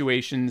the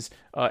situations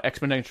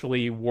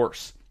exponentially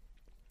worse.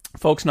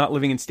 Folks not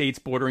living in states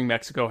bordering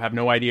Mexico have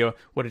no idea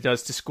what it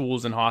does to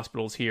schools and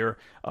hospitals here.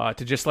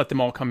 To just let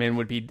them all come in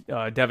would be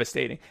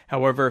devastating.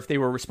 However, if they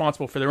were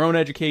responsible for their own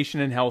education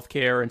and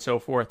healthcare and so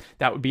forth,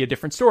 that would be a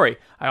different story.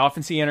 I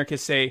often see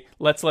anarchists say,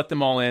 let's let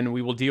them all in.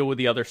 We will deal with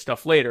the other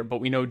stuff later. But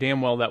we know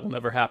damn well that will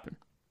never happen.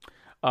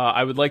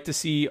 I would like to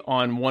see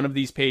on one of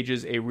these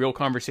pages a real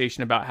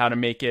conversation about how to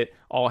make it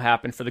all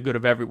happen for the good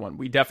of everyone.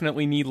 We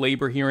definitely need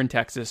labor here in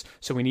Texas,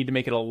 so we need to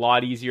make it a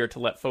lot easier to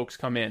let folks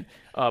come in.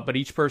 But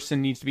each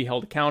person needs to be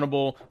held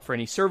accountable for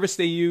any service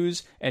they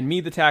use, and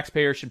me, the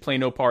taxpayer, should play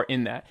no part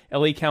in that.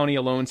 LA County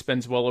alone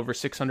spends well over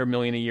 $600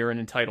 million a year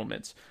in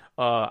entitlements.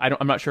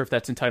 I'm not sure if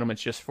that's entitlements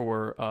just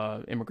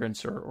for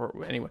immigrants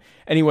or anyway.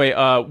 Anyway,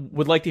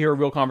 would like to hear a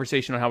real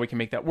conversation on how we can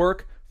make that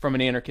work from an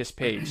anarchist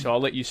page. So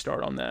I'll let you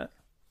start on that.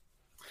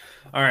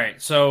 All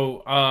right,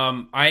 so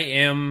I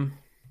am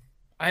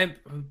a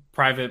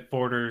private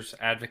borders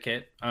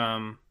advocate.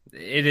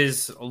 It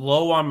is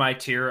low on my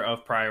tier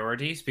of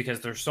priorities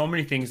because there's so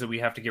many things that we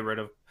have to get rid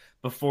of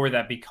before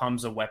that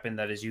becomes a weapon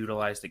that is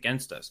utilized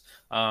against us.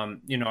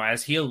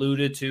 As he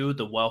alluded to,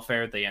 the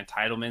welfare, the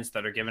entitlements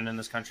that are given in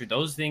this country,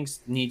 those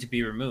things need to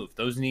be removed.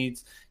 Those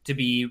needs to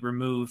be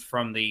removed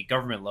from the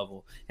government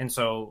level. And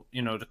so,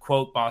 to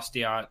quote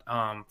Bastiat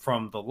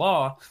from the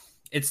law,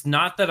 it's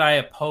not that I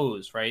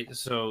oppose, right?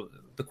 So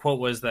the quote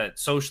was that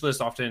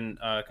socialists often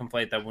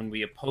conflate that when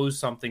we oppose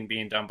something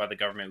being done by the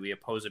government, we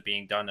oppose it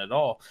being done at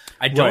all.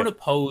 I don't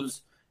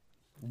oppose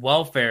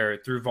welfare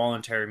through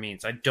voluntary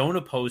means. I don't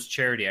oppose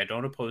charity. I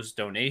don't oppose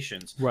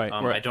donations. Right.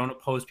 I don't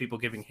oppose people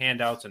giving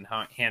handouts and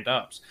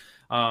hand-ups.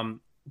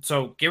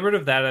 So get rid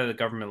of that at a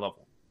government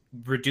level.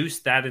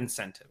 Reduce that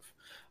incentive.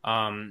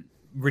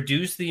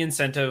 Reduce the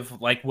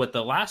incentive like what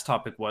the last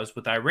topic was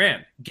with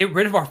Iran. Get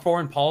rid of our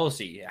foreign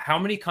policy. How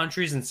many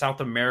countries in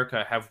South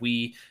America have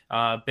we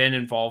been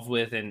involved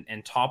with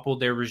and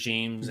toppled their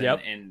regimes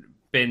and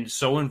been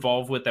so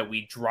involved with that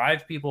we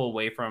drive people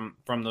away from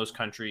those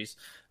countries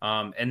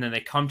and then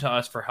they come to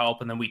us for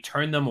help and then we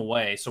turn them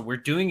away. So we're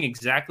doing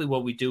exactly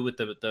what we do with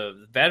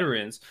the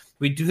veterans.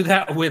 We do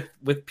that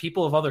with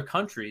people of other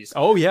countries.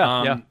 Oh,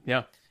 yeah.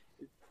 Yeah.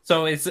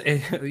 So it's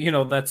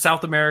that's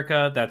South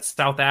America, that's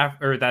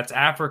that's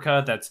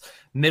Africa, that's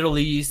Middle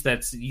East,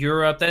 that's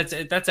Europe,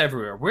 that's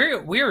everywhere.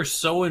 We are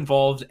so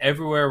involved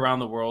everywhere around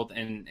the world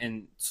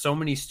in so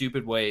many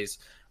stupid ways.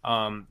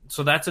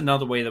 So that's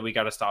another way that we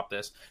got to stop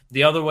this.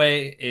 The other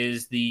way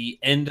is the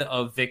end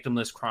of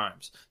victimless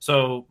crimes.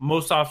 So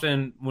most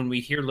often when we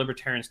hear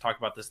libertarians talk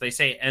about this, they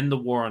say end the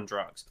war on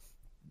drugs.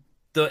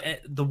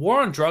 The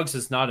war on drugs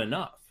is not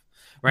enough,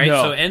 right?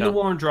 So end the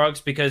war on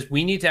drugs, because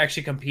we need to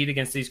actually compete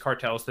against these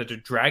cartels that are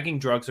dragging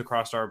drugs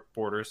across our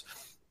borders.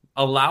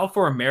 Allow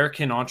for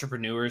American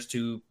entrepreneurs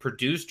to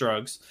produce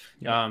drugs,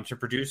 to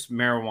produce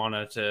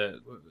marijuana, to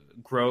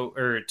grow,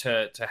 or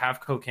to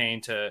have cocaine,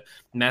 to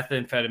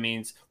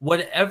methamphetamines,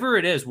 whatever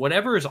it is,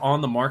 whatever is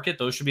on the market,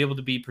 those should be able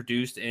to be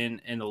produced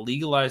in a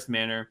legalized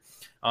manner.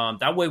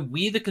 That way,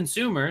 we, the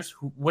consumers,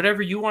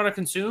 whatever you want to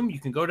consume, you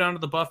can go down to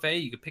the buffet,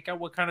 you can pick out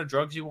what kind of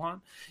drugs you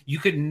want. You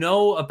can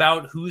know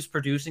about who's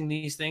producing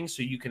these things,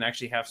 so you can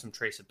actually have some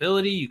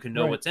traceability. You can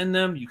know what's in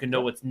them. You can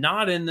know what's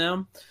not in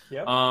them.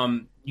 Yep.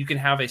 You can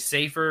have a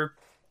safer,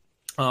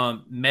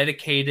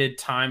 medicated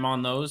time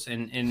on those,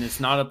 and it's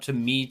not up to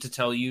me to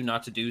tell you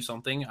not to do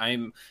something.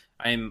 I'm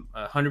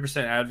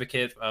 100%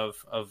 advocate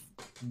of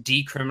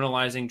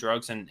decriminalizing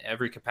drugs in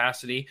every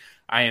capacity.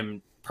 I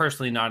am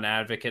personally not an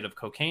advocate of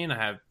cocaine. I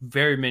have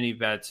very many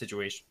bad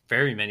situations.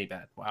 Very many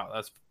bad. Wow,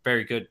 that's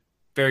very good.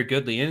 Very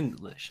goodly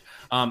English.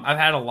 I've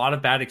had a lot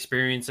of bad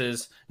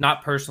experiences,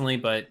 not personally,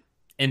 but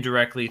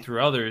indirectly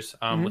through others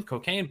with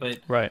cocaine. But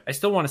I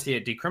still want to see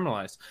it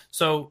decriminalized.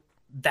 So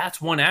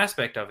that's one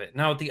aspect of it.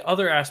 Now, the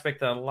other aspect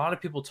that a lot of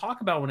people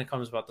talk about when it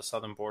comes about the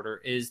southern border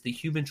is the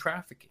human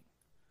trafficking.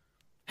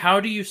 How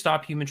do you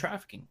stop human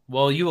trafficking?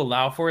 Well, you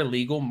allow for a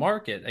legal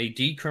market, a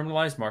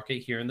decriminalized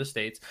market here in the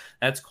States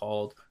that's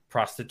called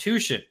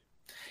prostitution.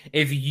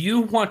 If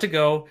you want to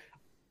go,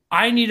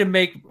 I need to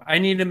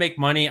make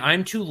money.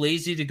 I'm too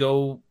lazy to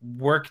go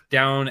work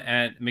down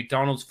at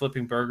McDonald's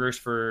flipping burgers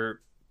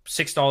for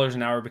 $6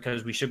 an hour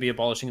because we should be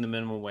abolishing the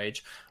minimum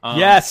wage.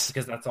 Yes,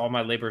 because that's all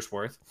my labor's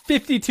worth.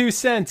 52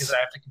 cents.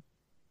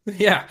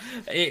 Yeah.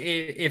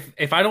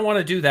 If I don't want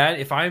to do that,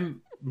 if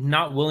I'm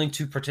not willing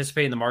to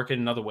participate in the market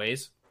in other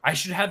ways, I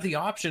should have the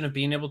option of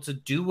being able to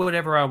do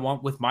whatever I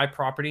want with my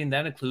property, and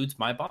that includes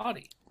my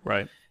body.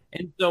 Right.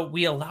 And so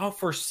we allow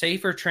for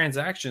safer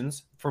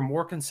transactions, for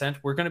more consent.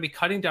 We're going to be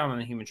cutting down on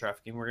the human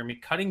trafficking. We're going to be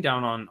cutting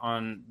down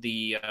on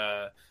the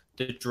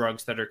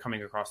drugs that are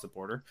coming across the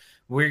border.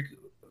 We're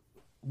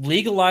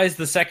legalize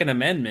the Second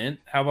Amendment.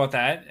 How about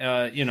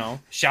that?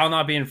 Shall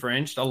not be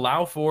infringed.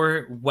 Allow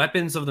for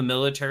weapons of the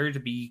military to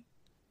be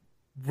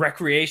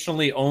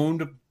recreationally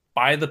owned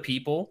by the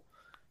people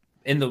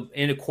in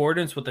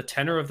accordance with the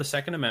tenor of the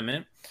Second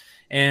Amendment.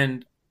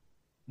 And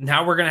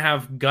now we're going to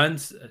have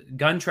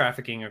gun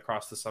trafficking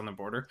across the southern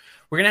border.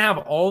 We're going to have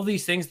all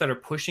these things that are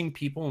pushing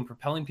people and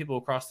propelling people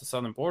across the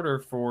southern border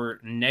for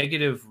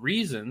negative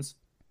reasons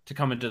to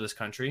come into this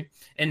country.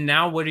 And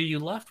now what are you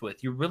left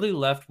with? You're really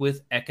left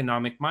with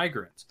economic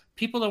migrants,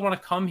 people that want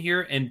to come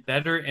here and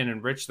better and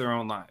enrich their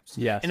own lives.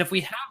 Yes. And if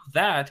we have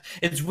that,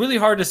 it's really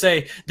hard to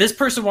say, this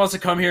person wants to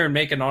come here and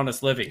make an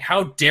honest living.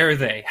 How dare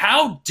they?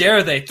 How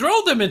dare they?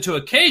 Throw them into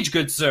a cage,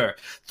 good sir.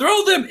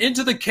 Throw them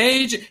into the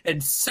cage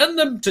and send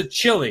them to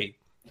Chile.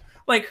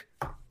 Like,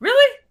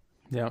 really?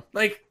 Yeah.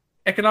 Like,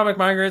 economic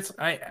migrants,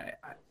 I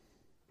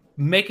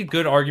make a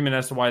good argument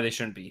as to why they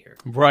shouldn't be here.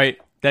 Right.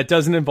 That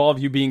doesn't involve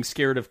you being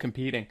scared of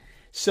competing.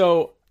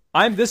 So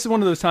this is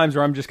one of those times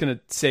where I'm just going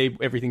to say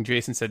everything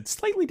Jason said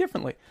slightly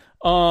differently.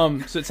 So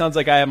it sounds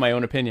like I have my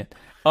own opinion.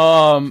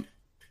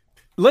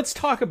 Let's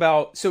talk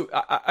about, so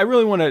I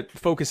really want to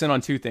focus in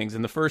on two things.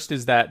 And the first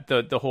is that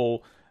the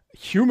whole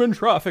human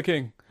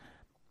trafficking,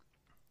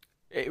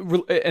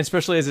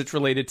 especially as it's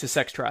related to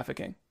sex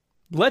trafficking.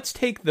 Let's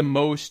take the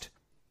most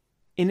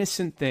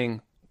innocent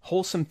thing,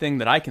 wholesome thing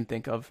that I can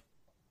think of.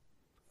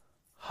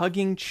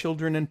 Hugging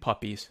children and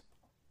puppies.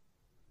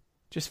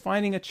 Just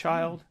finding a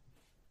child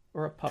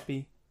or a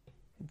puppy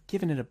and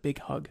giving it a big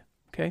hug.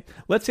 Okay?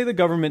 Let's say the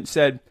government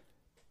said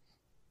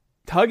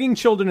hugging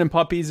children and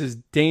puppies is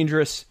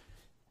dangerous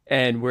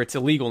and where it's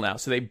illegal now.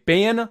 So they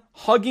ban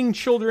hugging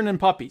children and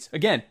puppies.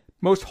 Again,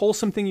 most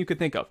wholesome thing you could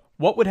think of.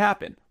 What would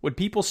happen? Would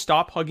people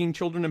stop hugging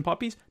children and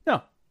puppies?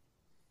 No.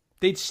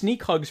 They'd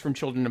sneak hugs from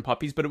children and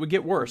puppies, but it would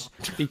get worse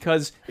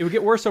because it would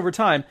get worse over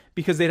time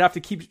because they'd have to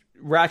keep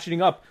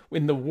ratcheting up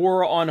in the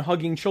war on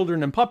hugging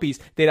children and puppies.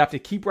 They'd have to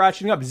keep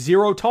ratcheting up,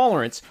 zero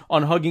tolerance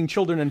on hugging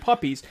children and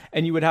puppies,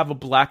 and you would have a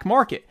black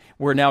market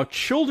where now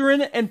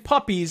children and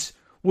puppies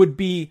would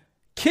be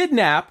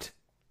kidnapped.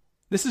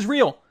 This is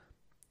real.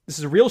 This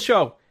is a real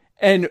show.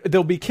 And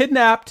they'll be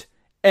kidnapped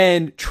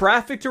and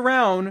trafficked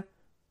around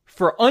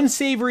for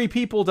unsavory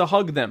people to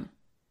hug them.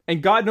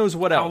 And God knows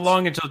what else. How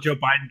long until Joe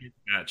Biden gets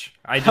a match?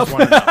 I just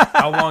want to know.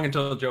 How long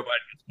until Joe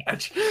Biden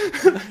gets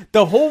a match?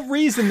 The whole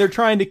reason they're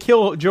trying to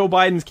kill Joe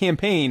Biden's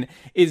campaign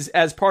is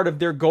as part of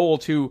their goal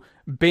to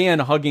ban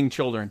hugging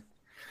children.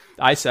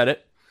 I said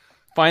it.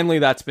 Finally,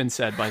 that's been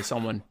said by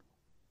someone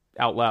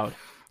out loud.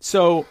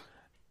 So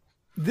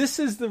this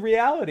is the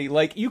reality.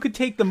 Like, you could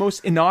take the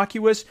most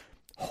innocuous,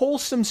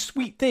 wholesome,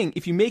 sweet thing.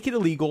 If you make it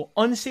illegal,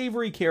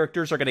 unsavory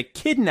characters are going to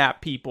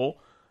kidnap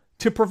people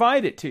to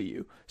provide it to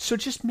you. So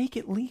just make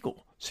it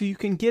legal so you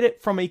can get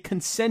it from a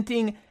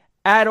consenting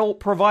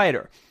adult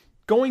provider.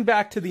 going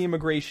back to the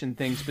immigration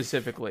thing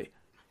specifically,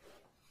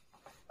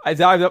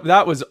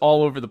 that was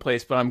all over the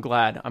place, but I'm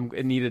glad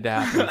it needed to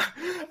happen.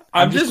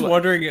 I'm just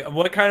wondering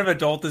what kind of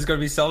adult is going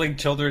to be selling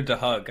children to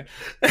hug.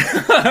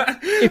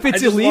 If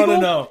it's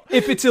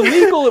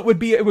illegal,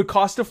 it would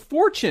cost a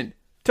fortune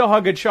to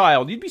hug a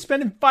child. You'd be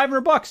spending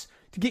 $500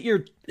 to get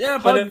your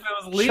but if it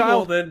was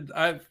legal, then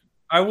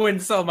I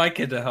wouldn't sell my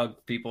kid to hug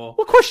people.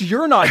 Well, of course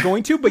you're not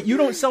going to, but you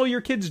don't sell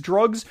your kids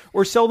drugs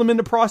or sell them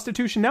into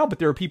prostitution now. But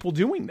there are people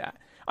doing that.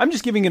 I'm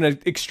just giving an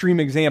extreme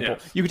example.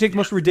 Yes. You could take the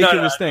most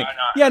ridiculous thing.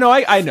 Yeah, no,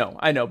 I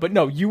know. But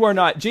no, you are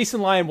not. Jason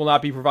Lyon will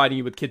not be providing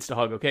you with kids to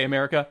hug, okay,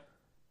 America?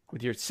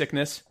 With your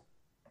sickness.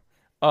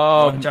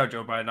 Watch out,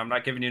 Joe Biden. I'm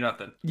not giving you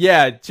nothing.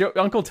 Yeah,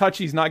 Uncle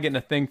Touchy's not getting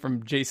a thing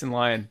from Jason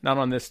Lyon. Not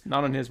on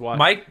his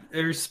watch.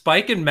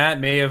 Spike and Matt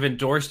may have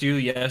endorsed you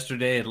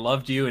yesterday and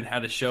loved you and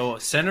had a show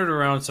centered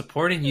around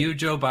supporting you,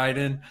 Joe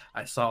Biden.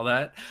 I saw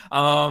that.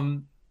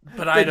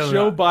 But I don't know.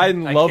 Joe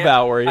Biden love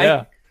hour,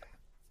 yeah.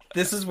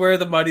 This is where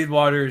the muddied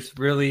waters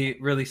really,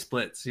 really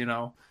splits, you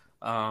know.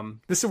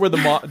 This is where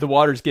the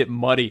waters get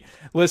muddy.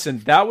 Listen,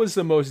 that was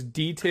the most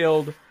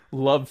detailed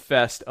love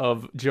fest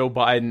of Joe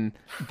Biden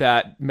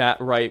that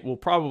Matt Wright will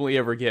probably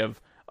ever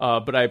give,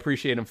 but I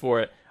appreciate him for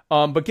it.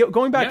 But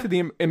going back to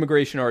the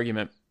immigration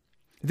argument,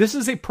 this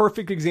is a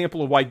perfect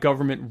example of why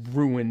government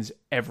ruins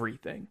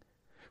everything.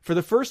 For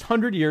the first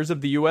 100 years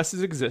of the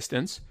U.S.'s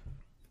existence,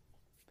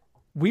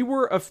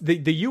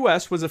 the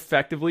U.S. was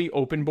effectively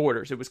open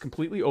borders. It was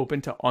completely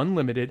open to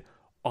unlimited,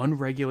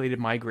 unregulated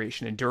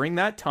migration. And during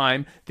that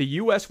time, the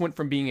U.S. went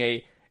from being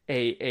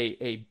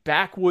a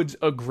backwoods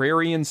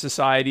agrarian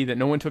society that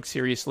no one took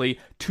seriously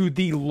to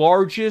the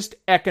largest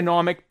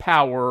economic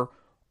power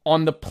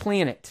on the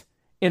planet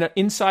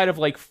inside of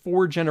like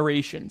 4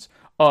 generations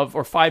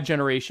or 5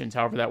 generations,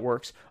 however that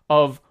works,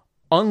 of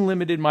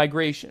unlimited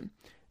migration.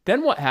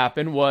 Then what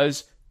happened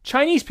was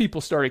Chinese people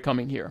started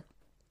coming here.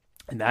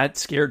 And that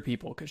scared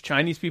people because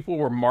Chinese people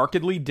were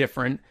markedly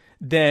different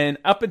than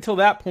up until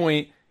that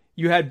point.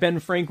 You had Ben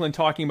Franklin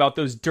talking about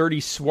those dirty,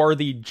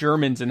 swarthy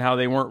Germans and how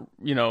they weren't,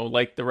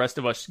 like the rest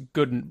of us,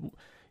 good,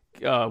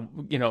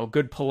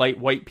 good, polite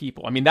white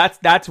people. I mean,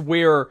 that's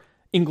where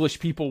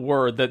English people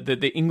were.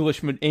 The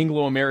English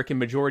Anglo-American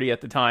majority at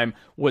the time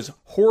was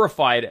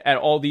horrified at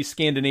all these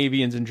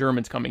Scandinavians and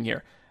Germans coming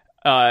here.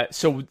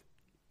 So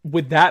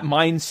with that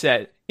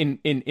mindset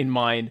in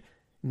mind,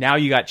 now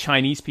you got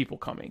Chinese people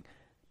coming.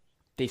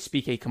 They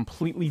speak a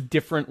completely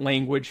different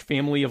language,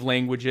 family of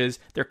languages.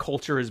 Their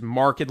culture is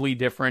markedly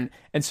different.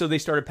 And so they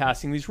started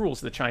passing these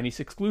rules, the Chinese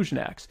Exclusion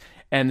Acts.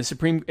 And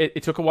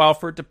it took a while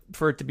for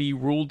it to be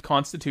ruled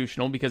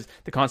constitutional because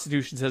the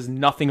Constitution says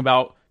nothing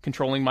about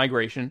controlling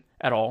migration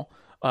at all.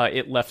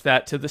 It left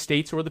that to the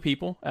states or the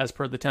people, as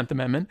per the 10th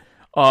Amendment.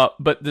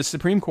 But the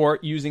Supreme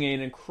Court, using an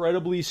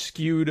incredibly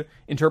skewed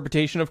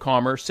interpretation of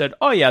commerce, said,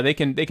 oh yeah, they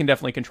can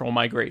definitely control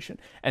migration.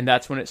 And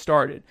that's when it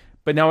started.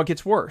 But now it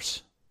gets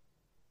worse.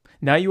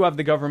 Now you have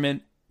the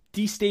government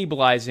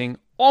destabilizing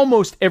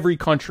almost every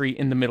country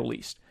in the Middle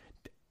East,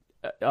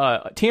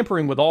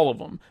 tampering with all of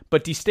them,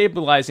 but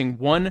destabilizing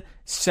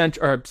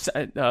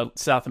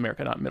South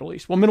America, not Middle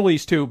East. Well, Middle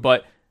East too,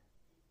 but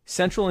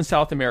Central and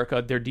South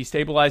America, they're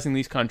destabilizing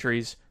these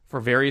countries for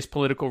various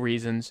political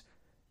reasons.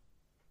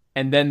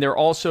 And then they're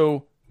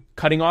also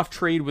cutting off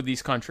trade with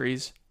these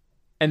countries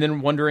and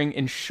then wondering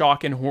in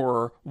shock and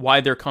horror why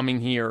they're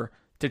coming here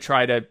to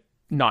try to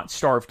not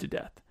starve to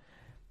death.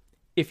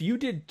 If you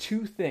did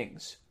 2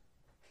 things,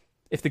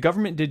 if the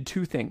government did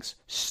 2 things,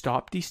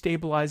 stop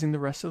destabilizing the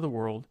rest of the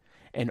world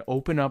and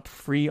open up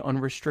free,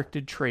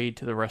 unrestricted trade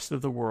to the rest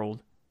of the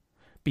world,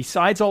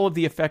 besides all of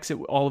the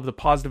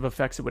positive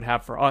effects it would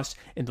have for us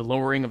in the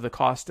lowering of the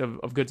cost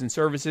of goods and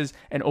services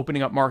and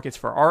opening up markets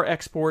for our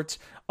exports,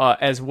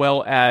 as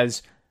well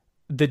as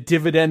the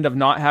dividend of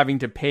not having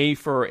to pay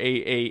for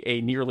a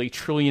nearly $1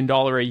 trillion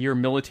a year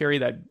military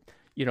that,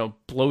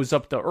 blows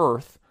up the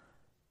earth.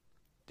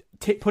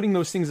 Putting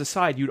those things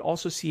aside, you'd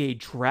also see a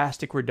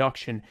drastic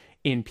reduction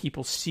in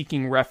people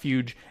seeking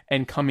refuge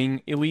and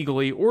coming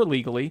illegally or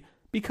legally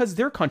because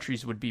their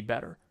countries would be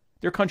better.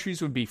 Their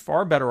countries would be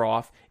far better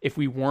off if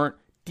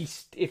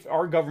if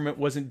our government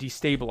wasn't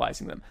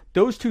destabilizing them.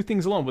 Those 2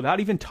 things alone, without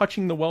even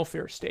touching the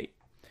welfare state.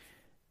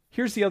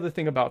 Here's the other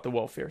thing about the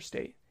welfare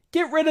state.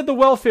 Get rid of the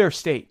welfare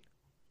state.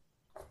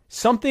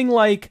 Something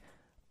like,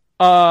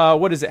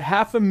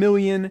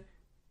 500,000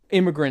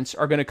 immigrants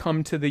are going to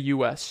come to the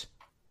U.S.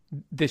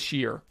 this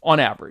year, on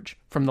average,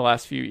 from the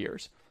last few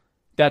years.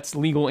 That's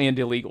legal and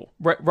illegal.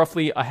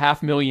 Roughly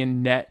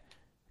 500,000 net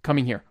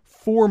coming here.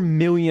 4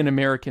 million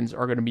Americans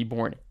are going to be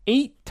born.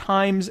 8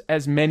 times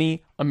as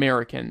many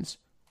Americans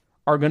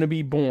are going to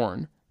be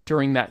born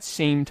during that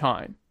same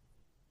time.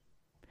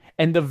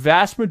 And the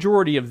vast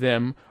majority of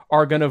them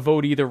are going to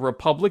vote either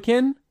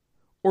Republican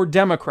or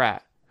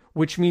Democrat,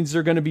 which means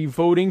they're going to be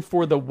voting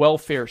for the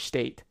welfare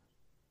state.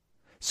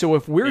 So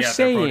if we're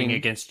saying... they're voting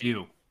against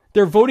you.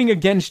 They're voting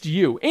against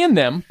you and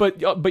them, but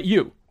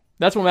you.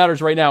 That's what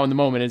matters right now in the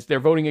moment is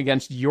they're voting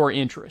against your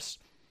interests.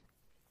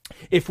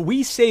 If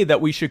we say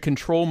that we should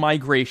control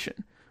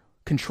migration,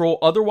 control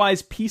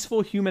otherwise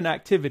peaceful human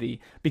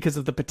activity because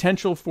of the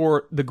potential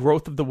for the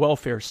growth of the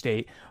welfare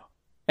state,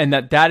 and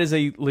that is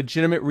a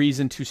legitimate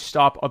reason to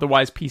stop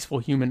otherwise peaceful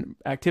human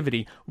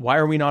activity, why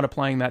are we not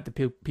applying that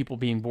to people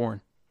being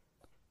born?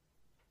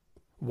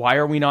 Why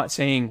are we not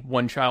saying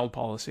one-child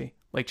policy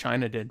like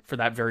China did for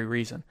that very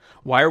reason?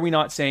 Why are we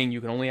not saying you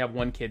can only have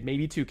one kid,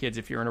 maybe two kids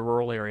if you're in a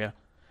rural area?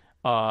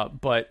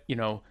 But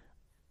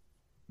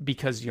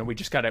because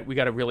we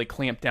gotta really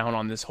clamp down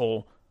on this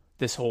whole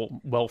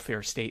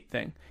welfare state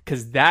thing,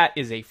 because that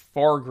is a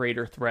far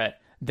greater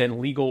threat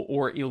than legal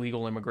or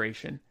illegal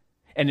immigration.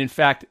 And in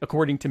fact,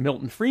 according to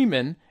Milton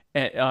Friedman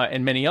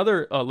and many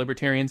other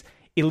libertarians,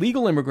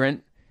 illegal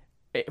immigrant,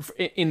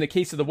 in the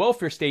case of the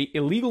welfare state,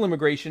 illegal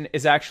immigration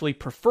is actually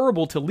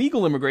preferable to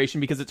legal immigration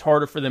because it's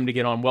harder for them to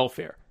get on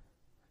welfare.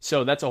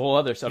 So that's a whole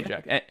other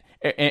subject. Yeah.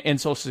 And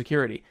Social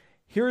Security.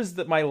 Here's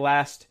my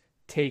last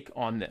take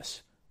on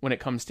this when it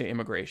comes to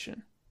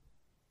immigration.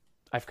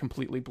 I've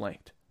completely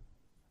blanked.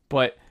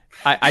 But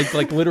I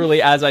like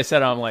literally, as I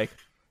said, I'm like,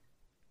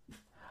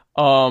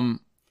 the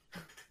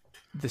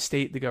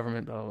state, the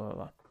government, blah, blah,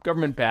 blah.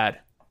 Government bad.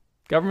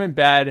 Government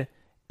bad,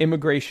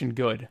 immigration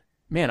good.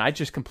 Man, I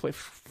just completely...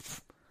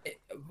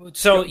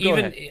 So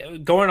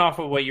going off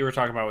of what you were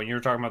talking about, when you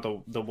were talking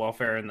about the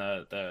welfare and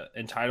the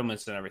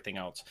entitlements and everything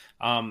else,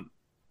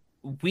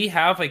 we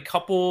have a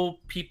couple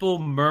people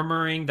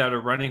murmuring that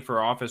are running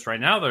for office right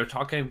now that are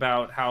talking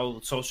about how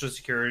Social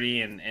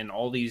Security and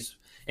all these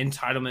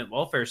entitlement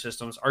welfare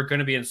systems are going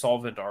to be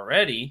insolvent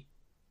already.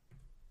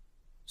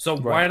 So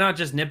why not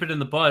just nip it in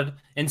the bud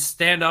and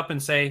stand up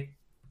and say,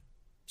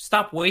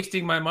 stop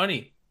wasting my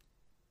money.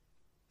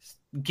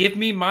 Give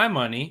me my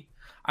money.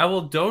 I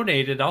will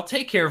donate it. I'll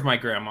take care of my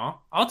grandma.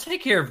 I'll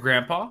take care of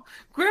grandpa.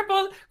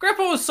 Grandpa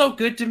was so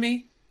good to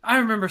me. I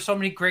remember so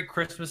many great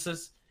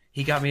Christmases.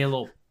 He got me a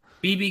little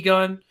BB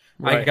gun.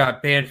 Right. I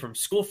got banned from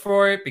school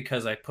for it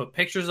because I put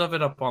pictures of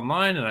it up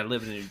online and I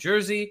live in New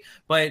Jersey.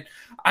 But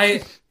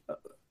that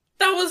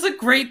was a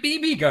great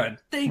BB gun.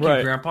 Thank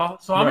you, Grandpa.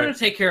 So I'm going to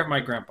take care of my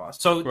grandpa.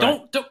 So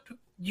don't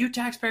you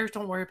taxpayers,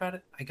 don't worry about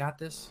it. I got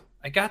this.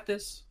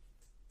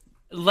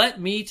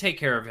 Let me take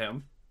care of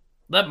him.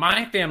 Let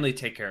my family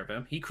take care of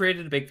him. He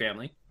created a big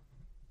family.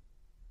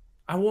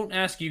 I won't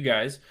ask you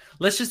guys.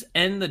 Let's just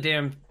end the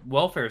damn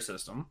welfare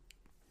system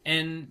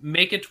and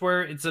make it to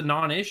where it's a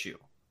non-issue.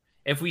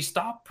 If we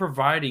stop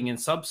providing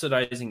and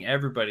subsidizing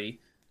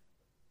everybody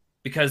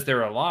because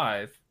they're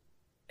alive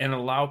and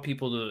allow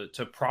people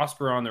to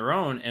prosper on their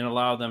own and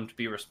allow them to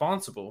be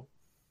responsible,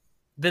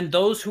 then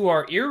those who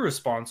are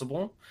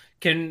irresponsible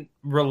can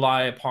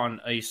rely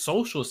upon a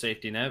social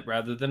safety net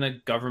rather than a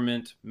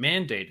government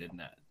mandated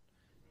net.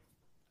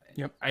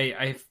 Yep.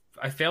 I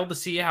fail to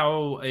see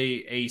how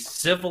a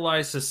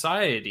civilized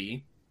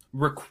society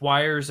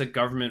requires a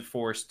government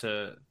force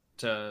to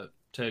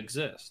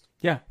exist.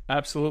 Yeah,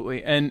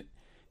 absolutely. And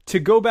to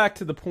go back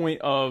to the point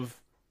of,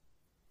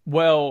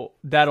 well,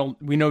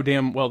 we know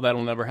damn well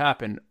that'll never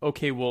happen.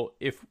 Okay, well,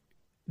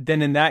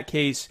 then in that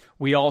case,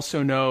 we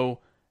also know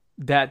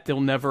that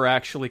they'll never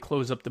actually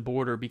close up the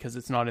border because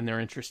it's not in their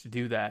interest to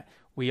do that.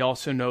 We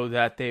also know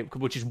that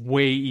which is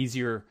way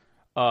easier.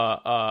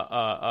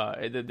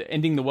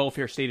 Ending the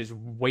welfare state is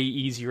way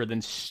easier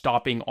than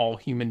stopping all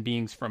human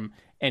beings from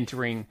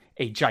entering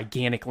a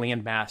gigantic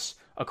landmass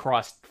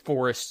across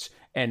forests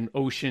and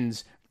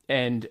oceans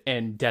and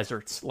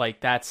deserts. Like,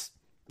 that's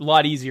a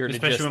lot easier to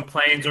especially when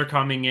planes are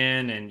coming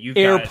in and you've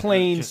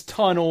airplanes,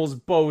 tunnels,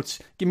 boats.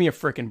 Give me a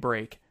freaking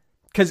break.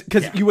 Because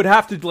you would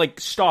have to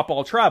stop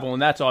all travel,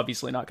 and that's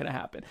obviously not going to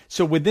happen.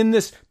 So within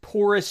this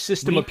porous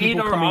system of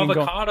people coming and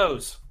going,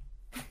 avocados.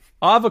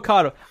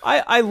 Avocado.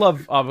 I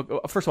love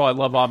avocado. First of all, I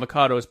love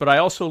avocados, but I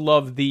also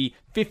love the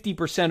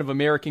 50% of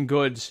American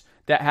goods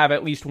that have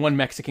at least one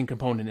Mexican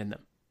component in them.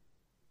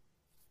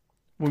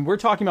 When we're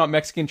talking about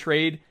Mexican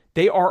trade,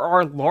 they are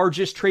our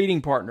largest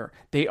trading partner.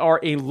 They are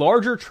a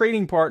larger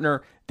trading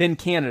partner than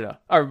Canada.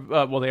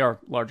 They are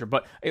larger,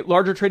 but a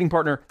larger trading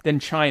partner than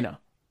China.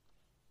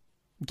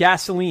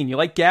 Gasoline. You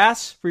like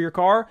gas for your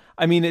car?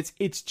 I mean, it's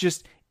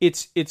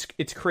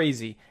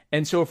crazy.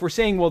 And so if we're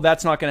saying, well,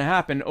 that's not going to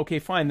happen, okay,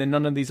 fine, then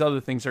none of these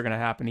other things are going to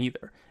happen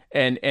either.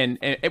 And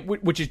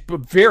which is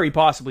very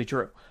possibly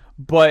true.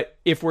 But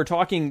if we're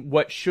talking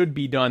what should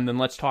be done, then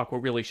let's talk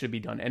what really should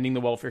be done. Ending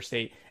the welfare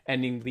state,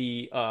 ending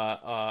the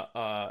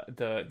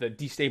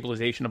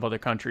destabilization of other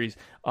countries,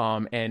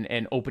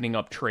 and opening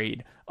up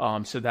trade,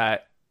 so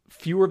that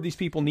fewer of these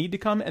people need to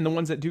come, and the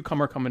ones that do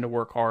come are coming to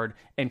work hard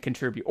and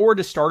contribute, or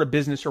to start a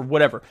business or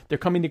whatever. They're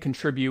coming to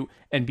contribute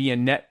and be a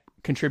net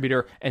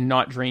contributor and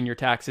not drain your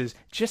taxes,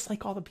 just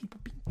like all the people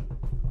being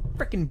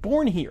freaking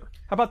born here.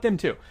 How about them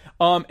too?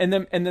 And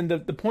then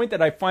the point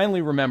that I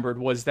finally remembered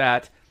was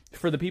that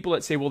for the people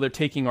that say, well, they're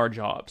taking our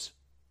jobs,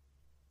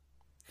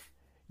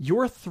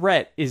 your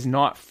threat is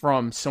not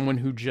from someone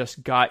who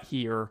just got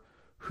here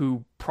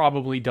who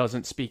probably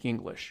doesn't speak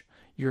English.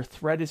 Your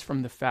threat is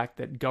from the fact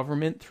that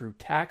government, through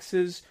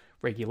taxes,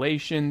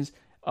 regulations,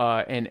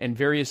 and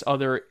various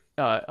other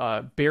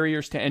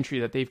barriers to entry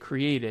that they've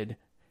created,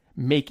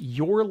 make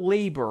your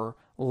labor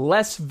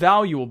less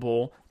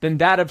valuable than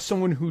that of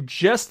someone who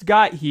just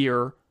got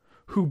here,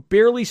 who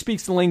barely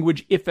speaks the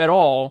language, if at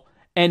all,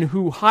 and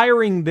who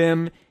hiring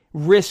them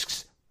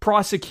risks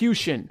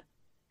prosecution.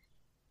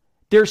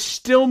 They're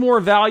still more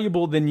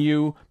valuable than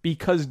you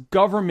because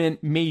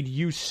government made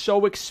you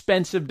so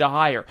expensive to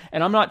hire.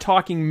 And I'm not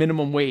talking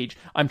minimum wage.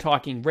 I'm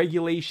talking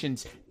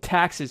regulations,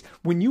 taxes.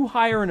 When you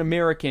hire an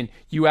American,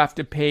 you have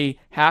to pay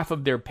half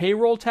of their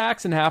payroll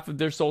tax and half of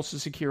their Social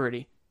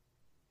Security.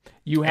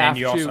 You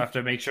also have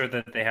to make sure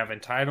that they have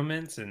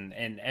entitlements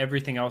and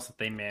everything else that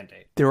they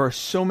mandate. There are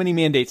so many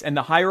mandates, and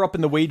the higher up in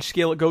the wage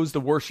scale it goes,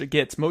 the worse it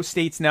gets. Most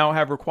states now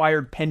have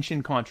required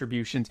pension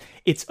contributions.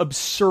 It's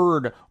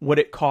absurd what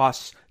it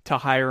costs to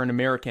hire an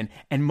American,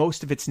 and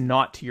most of it's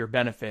not to your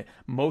benefit.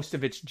 Most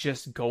of it's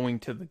just going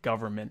to the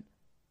government.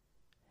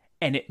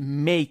 And it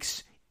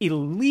makes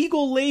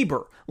illegal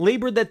labor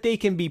that they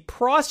can be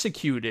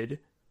prosecuted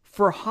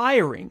for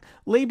hiring,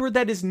 labor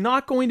that is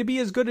not going to be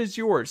as good as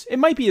yours. It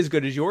might be as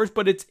good as yours,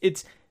 but they're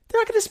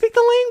not going to speak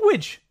the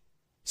language.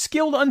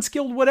 Skilled,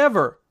 unskilled,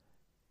 whatever.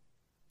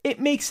 It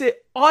makes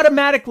it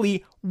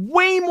automatically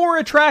way more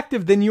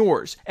attractive than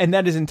yours, and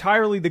that is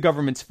entirely the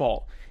government's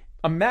fault.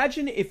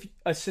 Imagine if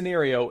a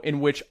scenario in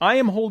which I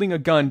am holding a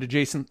gun to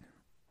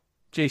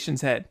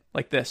Jason's head,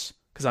 like this,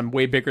 because I'm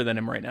way bigger than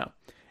him right now.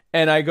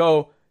 And I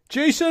go,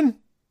 Jason,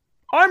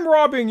 I'm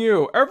robbing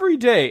you every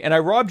day. And I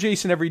rob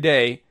Jason every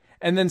day.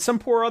 And then some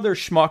poor other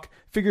schmuck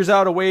figures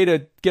out a way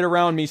to get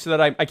around me so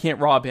that I can't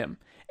rob him.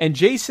 And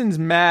Jason's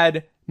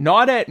mad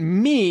not at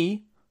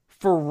me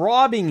for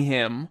robbing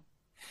him.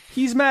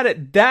 He's mad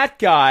at that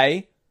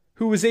guy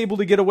who was able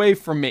to get away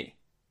from me.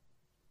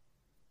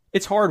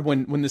 It's hard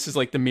when this is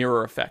like the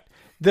mirror effect.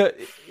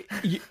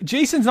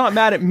 Jason's not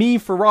mad at me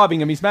for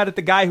robbing him. He's mad at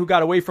the guy who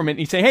got away from it. And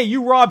he's saying, hey,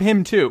 you rob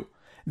him too.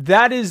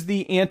 That is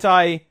the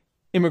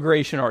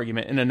anti-immigration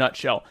argument in a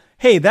nutshell.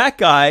 Hey, that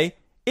guy,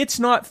 it's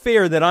not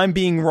fair that I'm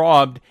being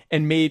robbed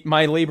and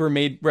my labor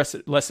made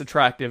less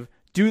attractive.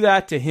 Do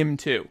that to him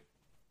too.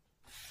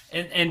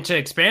 And to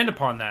expand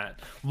upon that,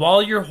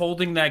 while you're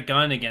holding that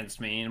gun against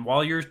me and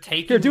while you're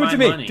taking do it to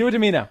money, me. Do it to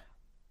me now.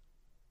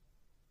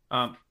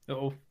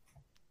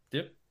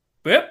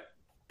 Yep.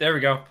 There we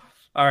go.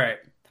 All right.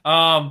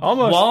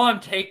 Almost. While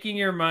I'm taking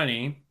your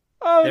money.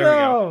 Oh, there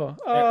no.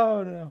 We go.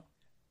 Oh, no.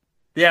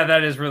 Yeah,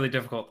 that is really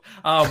difficult.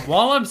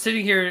 While I'm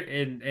sitting here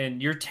and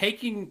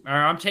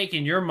I'm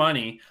taking your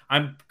money,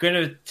 I'm going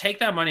to take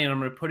that money and I'm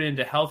going to put it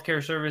into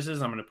healthcare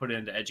services. I'm going to put it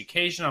into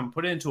education. I'm going to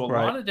put it into a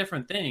lot of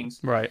different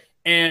things. Right.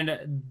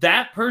 And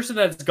that person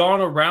that's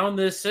gone around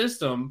this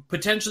system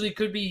potentially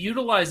could be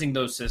utilizing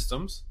those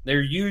systems.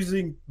 They're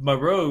using my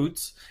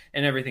roads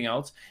and everything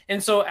else.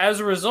 And so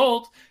as a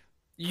result,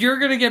 you're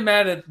going to get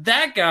mad at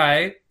that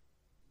guy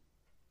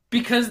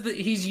because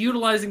he's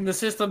utilizing the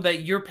system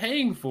that you're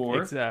paying for.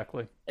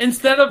 Exactly.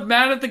 Instead of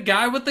mad at the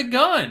guy with the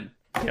gun.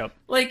 Yep.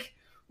 Like,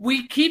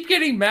 we keep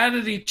getting mad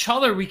at each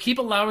other. We keep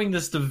allowing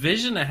this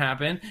division to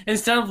happen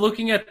instead of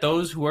looking at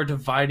those who are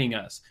dividing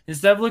us.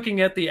 Instead of looking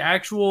at the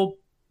actual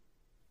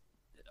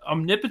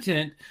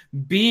omnipotent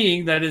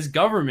being that is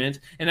government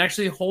and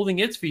actually holding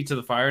its feet to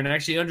the fire and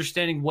actually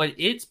understanding what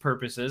its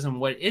purpose is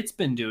and what it's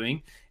been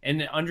doing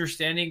and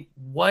understanding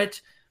what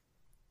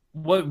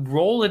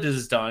role it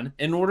has done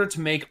in order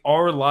to make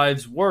our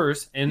lives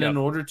worse and in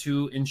order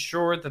to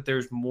ensure that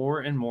there's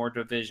more and more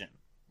division.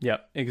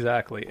 Yep,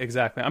 exactly.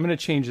 I'm going to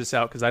change this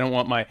out because I don't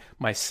want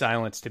my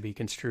silence to be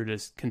construed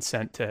as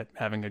consent to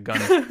having a gun,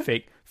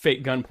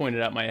 fake gun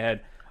pointed at my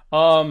head.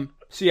 So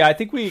yeah, I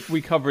think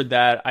we covered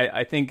that.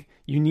 I think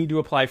you need to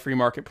apply free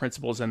market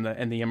principles and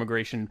the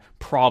immigration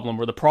problem,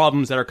 or the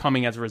problems that are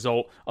coming as a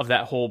result of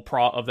that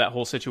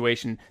whole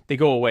situation, they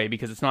go away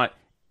because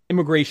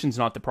immigration's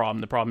not the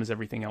problem. The problem is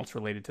everything else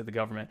related to the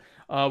government.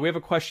 We have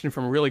a question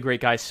from a really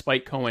great guy,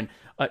 Spike Cohen.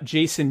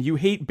 Jason, you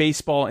hate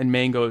baseball and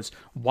mangoes.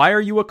 Why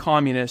are you a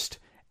communist,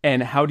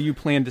 and how do you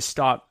plan to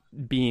stop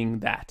being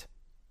that?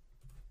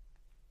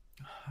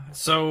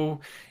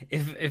 So,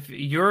 if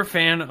you're a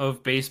fan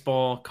of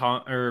baseball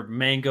or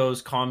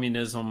mangoes,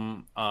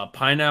 communism,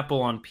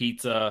 pineapple on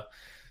pizza,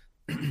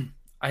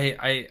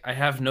 I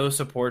have no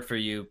support for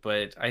you.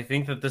 But I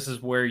think that this is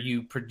where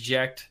you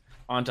project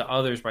onto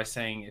others by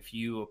saying if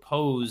you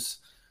oppose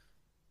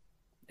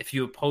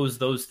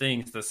those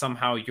things, that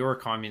somehow you're a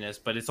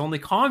communist. But it's only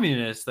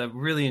communists that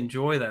really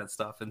enjoy that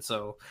stuff. And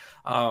so,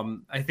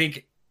 I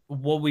think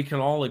what we can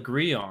all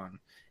agree on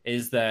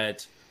is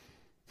that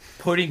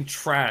putting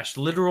trash,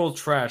 literal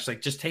trash,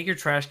 like just take your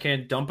trash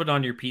can, dump it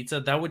on your pizza,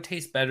 that would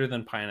taste better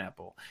than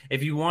pineapple.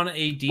 If you want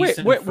a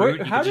decent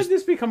fruit, how did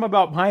this become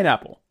about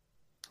pineapple?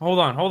 Hold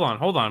on.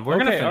 We're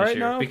going to finish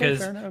here because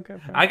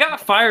I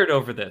got fired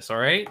over this, all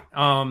right?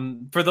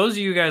 For those of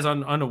you guys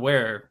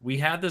unaware, we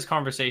had this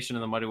conversation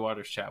in the Muddy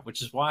Waters chat,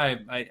 which is why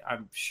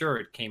I'm sure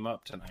it came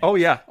up tonight. Oh,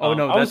 yeah. Oh,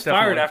 no, I was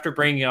fired after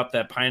bringing up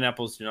that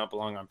pineapples do not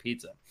belong on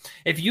pizza.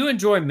 If you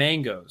enjoy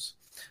mangoes,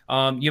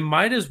 you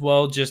might as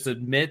well just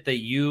admit that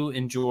you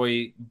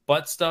enjoy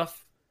butt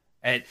stuff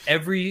at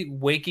every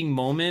waking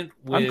moment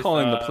with, I'm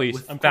calling the police.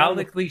 with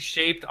phallically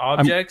shaped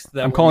objects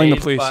I'm calling the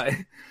police.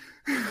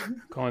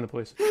 Calling the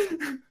police.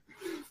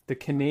 The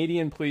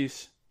Canadian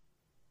police.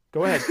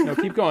 Go ahead. No,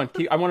 keep going.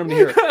 I want him to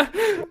hear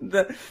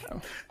it.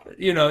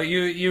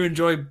 You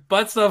enjoy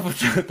butt stuff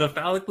with the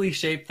phallically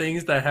shaped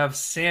things that have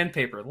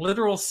sandpaper,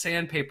 literal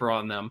sandpaper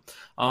on them,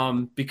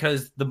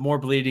 because the more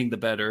bleeding, the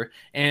better.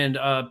 And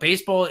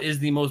baseball is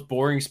the most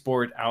boring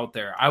sport out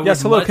there.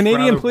 Yes, hello,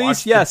 Canadian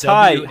police. Yes,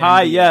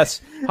 hi, yes,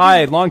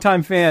 hi,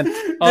 longtime fan.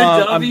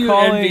 I'm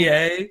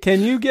calling. Can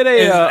you get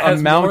a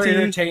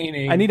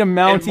Mountie? I need a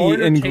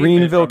Mountie in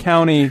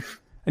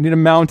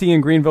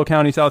Greenville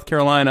County. South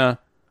Carolina.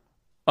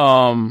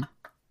 I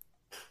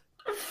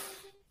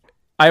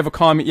have a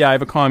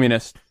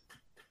communist.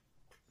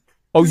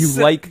 Oh, you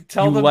like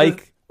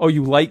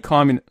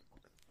communist.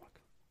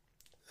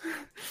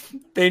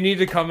 They need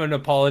to come and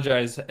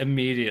apologize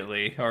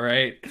immediately, all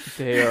right?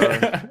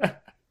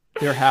 They're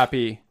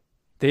happy.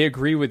 They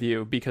agree with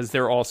you because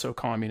they're also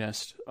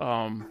communist.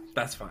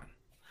 That's fine.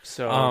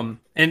 So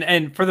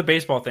and for the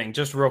baseball thing,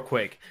 just real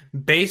quick.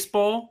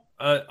 Baseball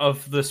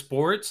of the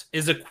sports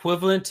is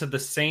equivalent to the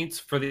Saints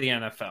for the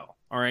NFL.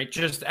 All right,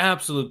 just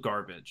absolute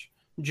garbage.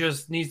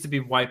 Just needs to be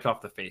wiped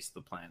off the face of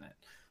the planet.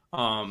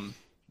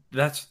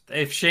 That's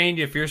if Shane,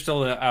 if you're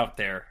still out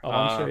there,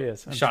 I'm sure he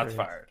is. Shots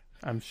fired.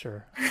 I'm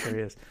sure he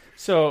is.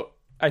 So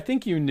I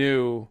think you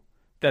knew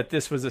that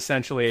this was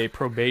essentially a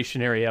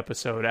probationary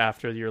episode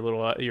after your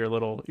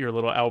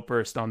little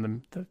outburst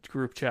on the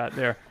group chat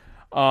there.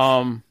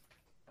 I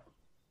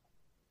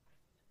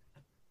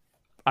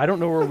don't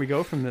know where we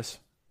go from this,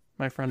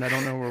 my friend. I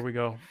don't know where we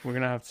go. We're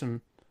gonna have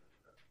some.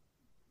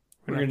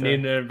 We're going to need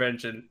an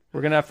intervention.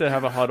 We're going to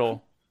have a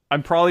huddle.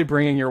 I'm probably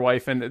bringing your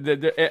wife in.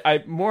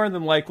 More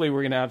than likely,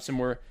 we're going to have some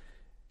more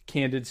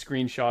candid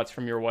screenshots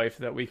from your wife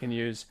that we can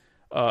use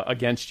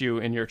against you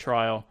in your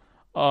trial.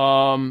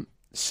 Well,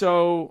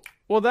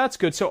 that's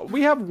good. So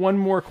we have one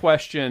more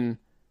question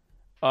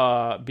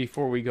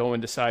before we go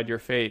and decide your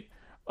fate.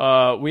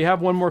 We have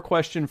one more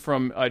question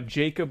from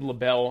Jacob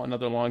LaBelle,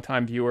 another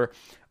longtime viewer.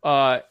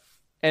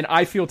 And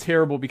I feel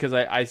terrible because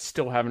I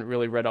still haven't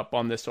really read up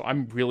on this, so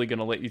I'm really going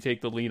to let you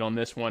take the lead on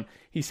this one.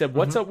 He said,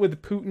 what's up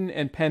with Putin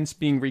and Pence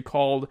being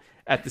recalled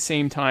at the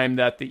same time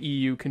that the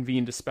EU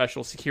convened a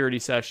special security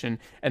session?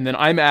 And then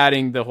I'm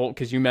adding the whole,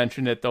 because you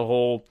mentioned it, the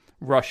whole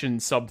Russian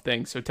sub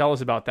thing. So tell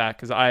us about that,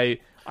 because I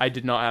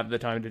did not have the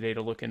time today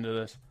to look into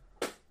this.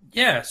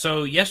 Yeah,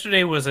 so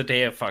yesterday was a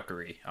day of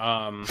fuckery,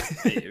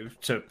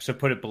 to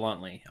put it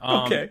bluntly.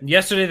 Okay.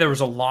 Yesterday there was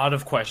a lot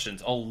of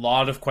questions,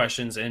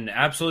 and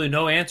absolutely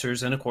no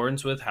answers in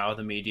accordance with how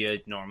the media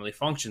normally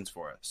functions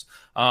for us.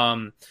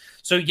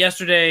 So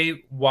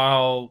yesterday,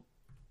 while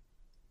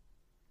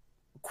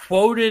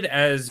quoted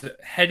as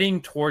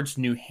heading towards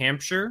New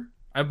Hampshire,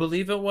 I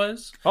believe it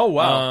was. Oh,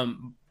 wow.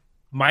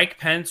 Mike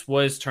Pence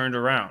was turned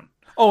around.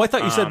 Oh, I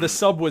thought you said the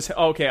sub was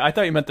okay. I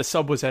thought you meant the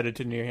sub was headed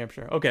to New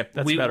Hampshire. Okay,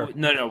 that's better.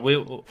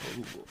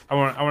 I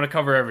want to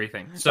cover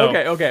everything. So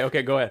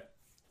okay. Go ahead.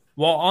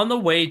 While on the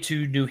way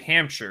to New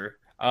Hampshire,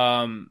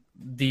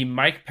 the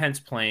Mike Pence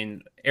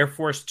plane, Air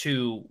Force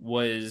 2,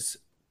 was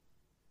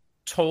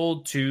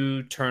told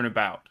to turn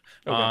about.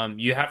 Okay.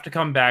 You have to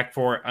come back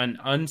for an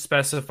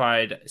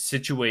unspecified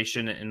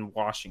situation in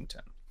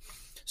Washington.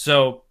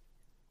 So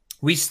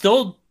we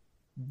still,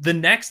 the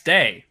next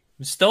day,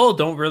 still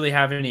don't really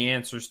have any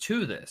answers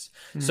to this.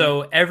 Mm-hmm.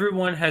 So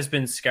everyone has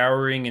been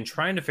scouring and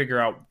trying to figure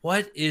out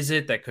what is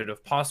it that could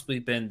have possibly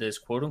been this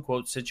quote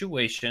unquote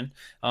situation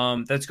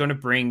that's going to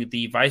bring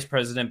the vice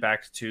president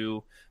back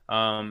to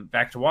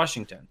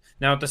Washington.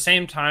 Now, at the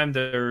same time,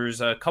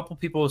 there's a couple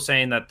people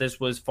saying that this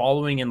was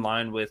following in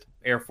line with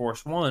Air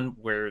Force One,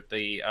 where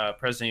the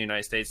president of the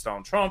United States,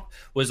 Donald Trump,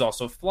 was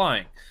also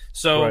flying.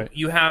 So right.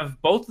 You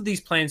have both of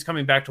these planes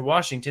coming back to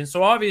Washington.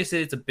 So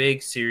obviously it's a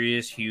big,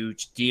 serious,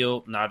 huge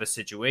deal, not a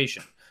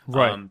situation.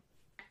 Right.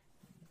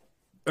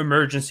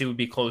 Emergency would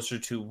be closer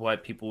to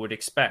what people would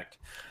expect.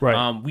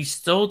 Right. We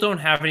still don't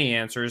have any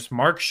answers.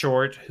 Mark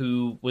Short,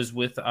 who was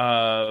with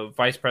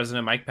Vice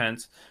President Mike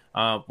Pence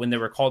when they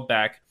were called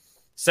back,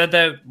 said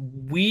that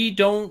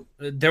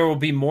there will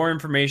be more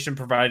information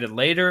provided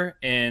later,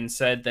 and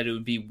said that it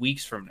would be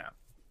weeks from now.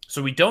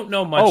 So we don't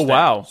know much.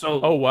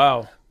 Oh,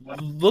 wow.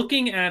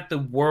 Looking at the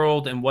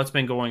world and what's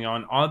been going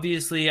on,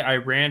 obviously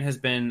Iran has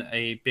been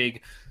a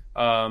big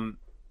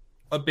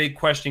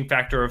questioning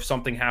factor of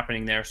something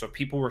happening there. So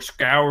people were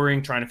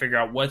scouring, trying to figure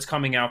out what's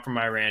coming out from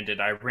Iran. Did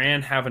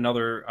Iran have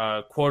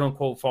another quote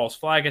unquote false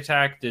flag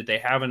attack? Did they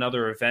have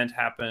another event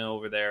happen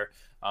over there?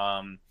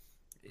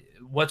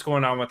 What's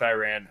going on with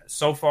Iran?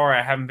 So far,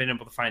 I haven't been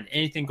able to find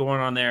anything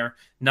going on there.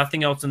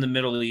 Nothing else in the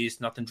Middle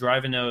East, nothing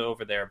driving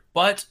over there.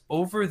 But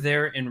over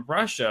there in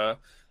Russia,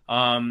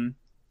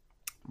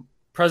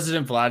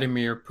 President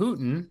Vladimir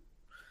Putin,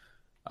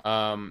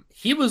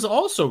 he was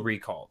also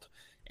recalled.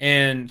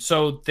 And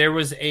so there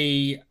was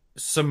a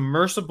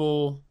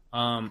submersible,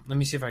 let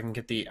me see if I can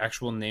get the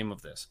actual name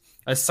of this,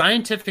 a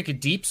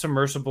scientific deep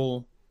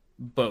submersible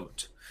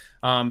boat.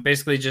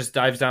 Basically just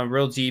dives down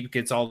real deep,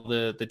 gets all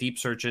the deep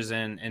searches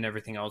and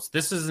everything else.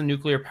 This is a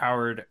nuclear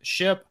powered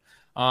ship.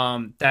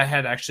 that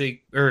had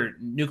actually, or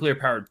nuclear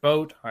powered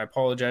boat. I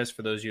apologize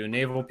for those of you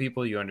naval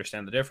people. You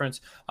understand the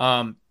difference.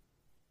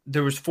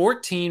 There was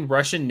 14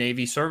 Russian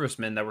Navy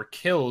servicemen that were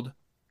killed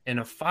in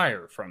a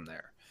fire from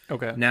there.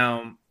 Okay.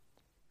 Now,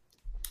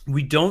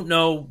 we don't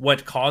know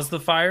what caused the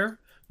fire,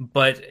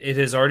 but it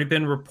has already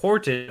been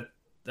reported.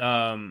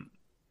 I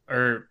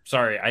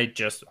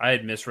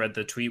had misread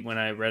the tweet when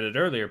I read it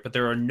earlier, but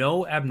there are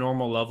no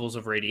abnormal levels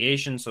of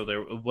radiation. So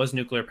there was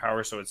nuclear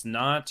power. So it's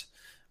not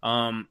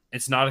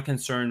a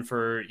concern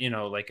for,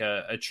 like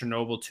a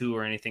Chernobyl 2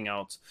 or anything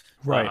else.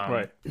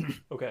 Right.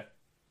 Okay.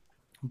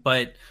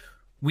 But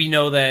we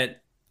know that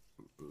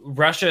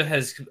Russia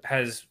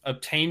has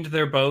obtained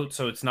their boat,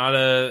 so it's not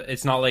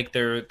like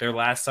their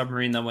last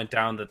submarine that went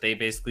down, that they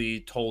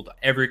basically told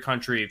every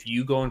country, if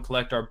you go and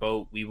collect our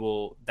boat,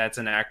 that's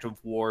an act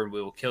of war and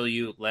we will kill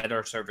you, let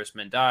our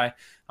servicemen die.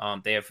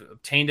 They have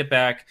obtained it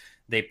back.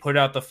 They put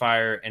out the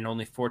fire and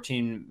only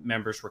 14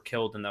 members were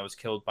killed, and that was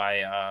killed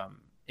by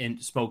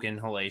smoke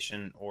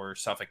inhalation or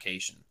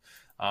suffocation.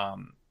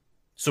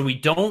 So we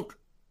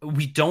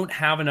don't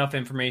have enough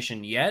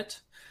information yet,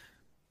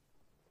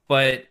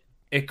 but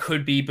it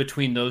could be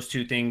between those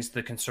two things,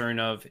 the concern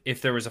of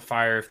if there was a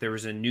fire, if there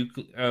was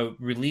a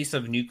release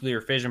of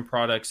nuclear fission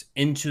products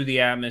into the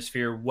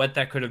atmosphere, what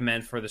that could have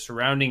meant for the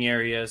surrounding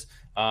areas.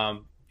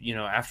 After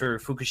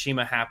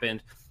Fukushima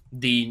happened,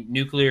 the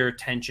nuclear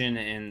tension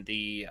and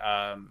the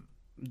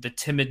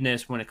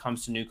timidness when it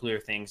comes to nuclear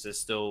things is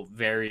still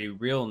very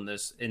real in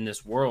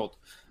this world.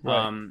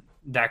 Right.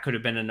 That could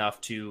have been enough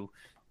to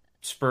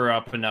spur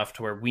up enough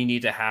to where we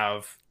need to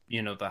have,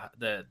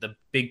 the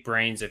big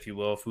brains, if you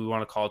will, if we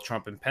want to call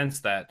Trump and Pence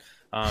that,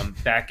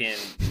 back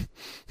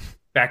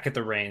at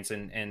the reins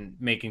and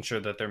making sure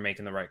that they're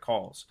making the right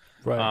calls.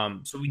 Right.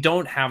 So we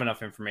don't have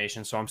enough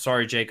information. So I'm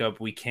sorry, Jacob,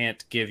 we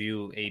can't give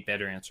you a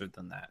better answer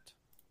than that.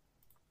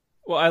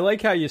 Well, I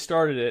like how you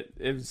started it.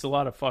 It was a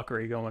lot of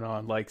fuckery going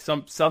on. Like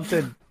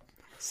something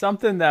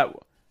that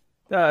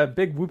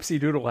big whoopsie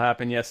doodle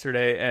happened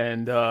yesterday,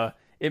 and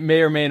it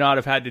may or may not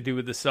have had to do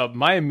with the sub.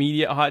 My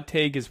immediate hot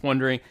take is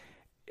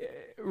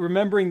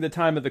remembering the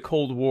time of the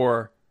Cold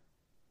War,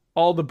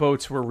 all the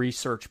boats were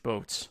research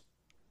boats.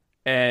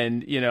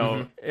 And,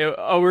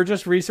 we're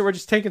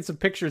just taking some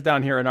pictures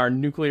down here in our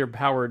nuclear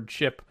powered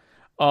ship.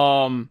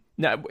 Now,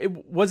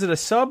 was it a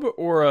sub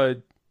or a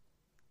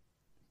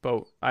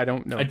boat? I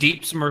don't know. A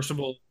deep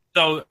submersible.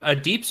 So a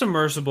deep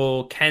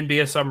submersible can be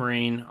a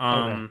submarine.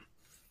 Okay.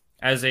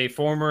 As a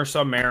former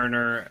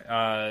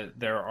submariner,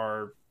 there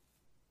are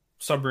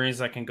submarines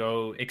that can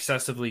go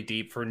excessively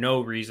deep for no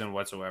reason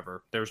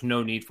whatsoever. There's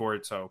no need for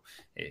it, so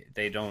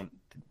we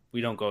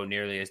don't go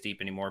nearly as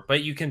deep anymore.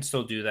 But you can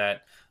still do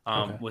that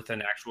with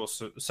an actual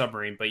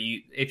submarine. But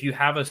if you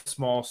have a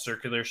small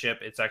circular ship,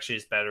 it's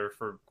actually better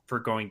for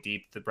going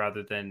deep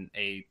rather than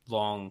a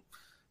long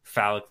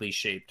phallically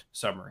shaped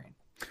submarine,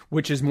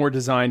 which is more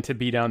designed to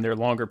be down there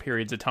longer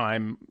periods of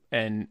time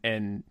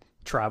and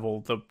travel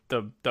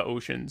the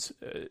oceans,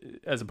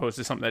 as opposed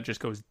to something that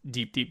just goes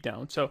deep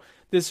down. So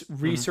this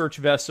research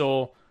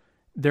vessel,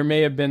 there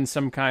may have been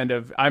some kind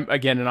of,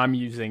 I'm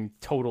using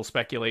total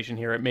speculation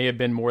here, it may have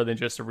been more than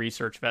just a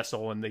research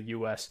vessel, and the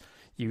US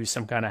used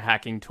some kind of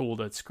hacking tool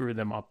to screw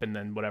them up and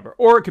then whatever,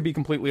 or it could be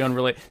completely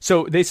unrelated.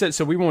 So they said,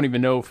 so we won't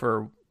even know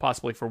for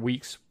possibly for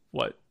weeks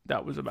what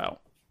that was about,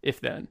 if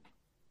then.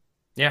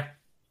 Yeah.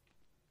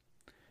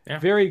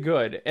 Very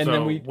good. And so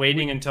then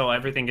waiting until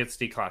everything gets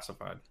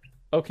declassified.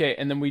 Okay,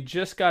 and then we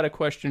just got a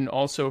question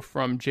also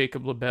from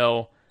Jacob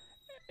LaBelle,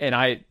 and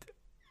I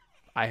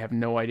have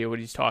no idea what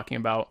he's talking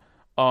about.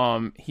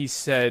 He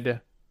said,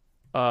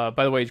 by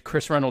the way,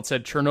 Chris Reynolds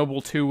said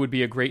Chernobyl 2 would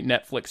be a great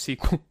Netflix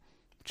sequel.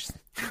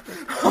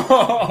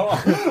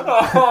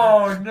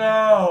 Oh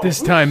no! This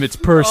time it's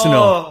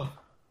personal. Oh.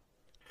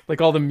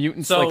 Like all the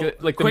mutants, so,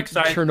 like the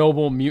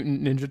Chernobyl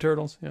mutant Ninja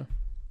Turtles. Yeah.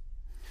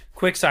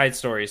 Quick side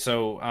story.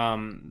 So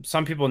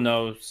some people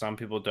know, some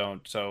people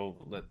don't. So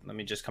let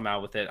me just come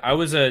out with it. I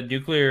was a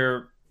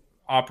nuclear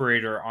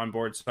operator on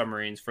board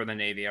submarines for the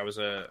Navy. I was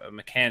a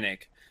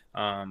mechanic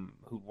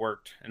who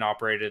worked and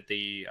operated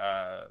the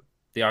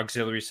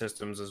auxiliary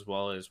systems, as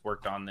well as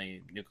worked on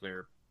the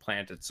nuclear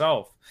plant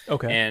itself.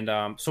 Okay.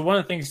 And so one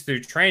of the things through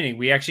training,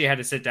 we actually had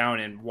to sit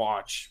down and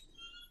watch.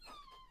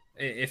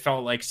 It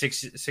felt like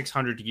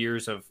 600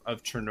 years of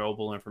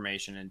Chernobyl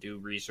information and do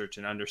research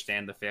and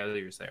understand the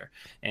failures there.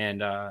 And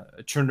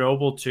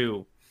Chernobyl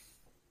 2,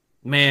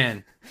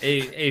 man,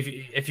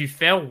 if you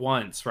fail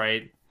once,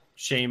 right?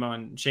 Shame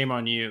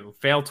on you.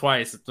 Fail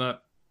twice.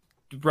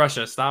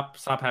 Russia, stop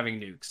having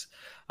nukes.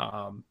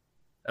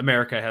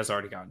 America has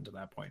already gotten to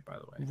that point, by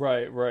the way.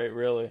 Right,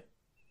 really.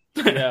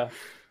 Yeah.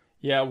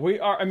 Yeah, we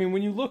are. I mean,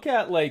 when you look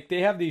at, like,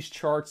 they have these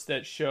charts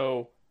that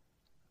show.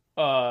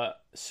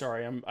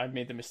 Sorry, I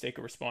made the mistake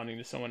of responding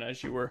to someone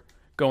as you were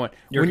going.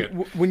 You're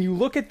good. When you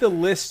look at the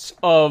lists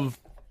of,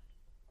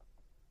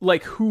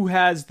 like, who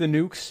has the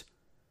nukes,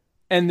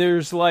 and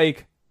there's,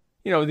 like,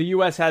 the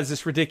U.S. has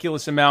this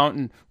ridiculous amount,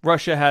 and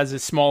Russia has a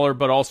smaller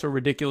but also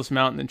ridiculous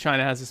amount, and then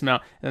China has this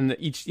amount, and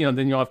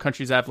then you'll have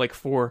countries that have, like,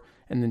 4,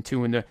 and then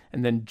 2 in there,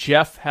 and then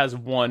Jeff has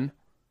 1.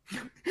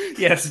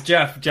 Yes,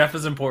 Jeff. Jeff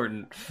is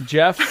important.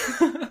 Jeff,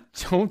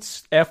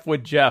 don't F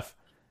with Jeff.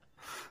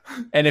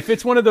 And if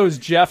it's one of those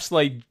Jeffs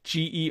like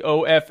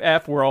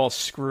Geoff, we're all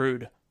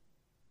screwed.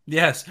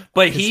 Yes,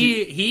 but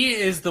he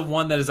is the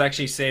one that is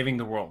actually saving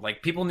the world.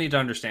 Like, people need to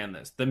understand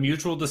this. The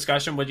mutual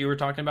discussion, what you were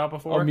talking about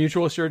before. Oh,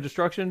 mutual assured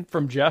destruction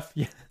from Jeff?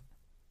 Yeah.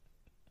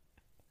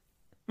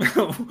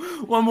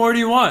 What more do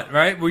you want,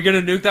 right? We're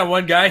going to nuke that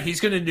one guy.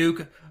 He's going to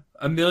nuke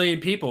a million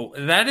people.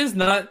 That is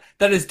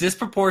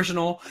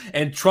disproportional.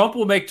 And Trump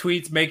will make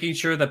tweets making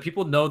sure that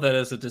people know that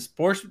it's a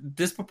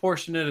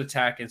disproportionate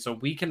attack. And so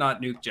we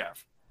cannot nuke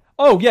Jeff.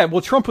 Oh, yeah.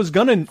 Well, Trump was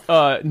going to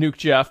nuke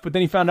Jeff, but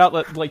then he found out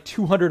that like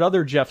 200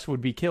 other Jeffs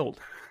would be killed.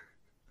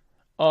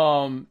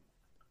 And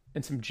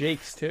some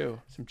Jakes,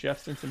 too. Some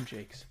Jeffs and some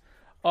Jakes.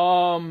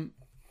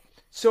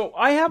 So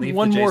I have Leave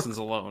one the more. Jasons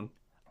alone.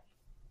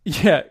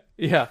 Yeah,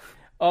 yeah.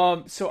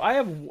 So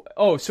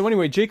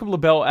anyway, Jacob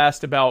LaBelle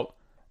asked about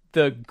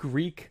the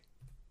Greek,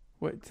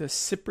 the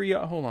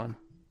Cypriot, hold on.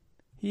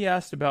 He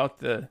asked about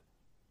the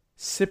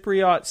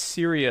Cypriot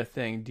Syria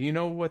thing. Do you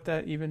know what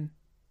that is?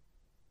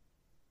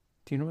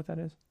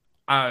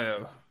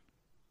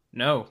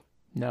 No.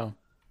 No.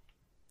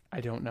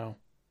 I don't know.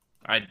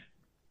 I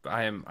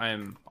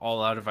am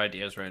all out of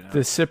ideas right now. The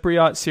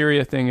Cypriot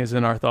Syria thing is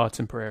in our thoughts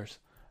and prayers,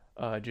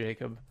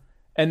 Jacob.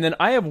 And then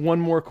I have one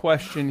more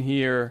question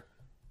here.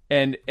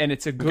 And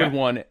it's a good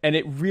one, and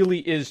it really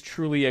is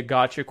truly a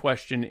gotcha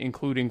question,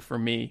 including for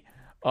me.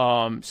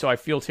 So I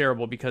feel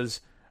terrible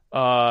because,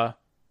 and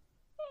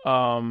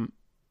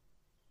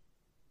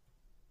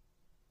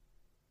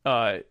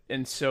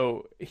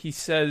so he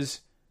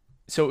says,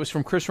 so it was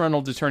from Chris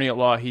Reynolds, attorney at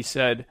law. He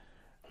said,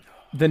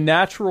 the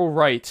natural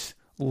rights,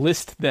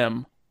 list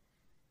them.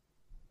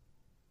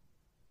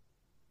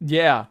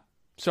 Yeah.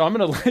 So I'm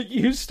gonna let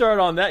you start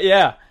on that.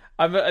 Yeah.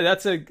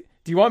 Do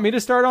you want me to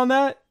start on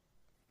that?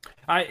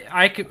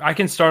 I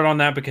can start on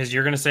that because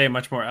you're going to say it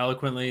much more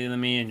eloquently than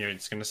me, and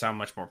it's going to sound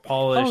much more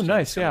polished. Oh,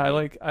 nice. Yeah, I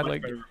like.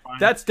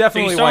 That's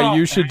definitely why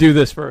you should do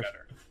this first.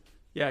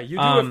 Yeah, you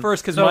do it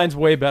first because mine's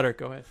way better.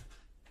 Go ahead.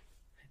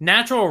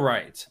 Natural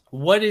rights.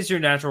 What is your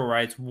natural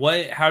rights?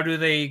 How do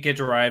they get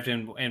derived,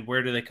 and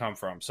where do they come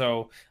from?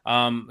 So,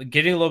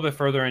 getting a little bit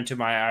further into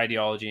my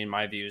ideology and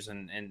my views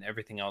and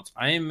everything else,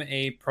 I am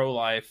a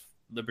pro-life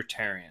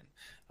libertarian.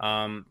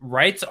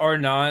 Rights are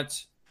not.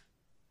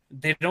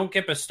 They don't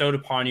get bestowed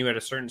upon you at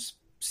a certain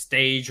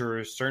stage or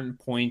a certain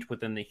point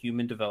within the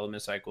human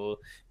development cycle.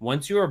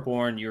 Once you are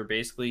born, you're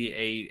basically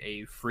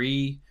a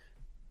free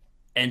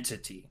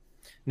entity.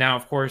 Now,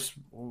 of course,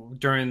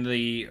 during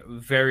the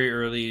very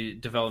early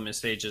development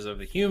stages of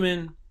the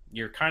human,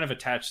 you're kind of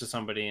attached to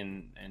somebody,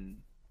 and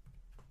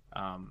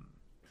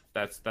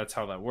that's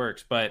how that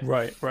works. But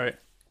right.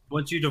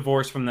 Once you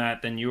divorce from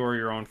that, then you are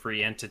your own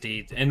free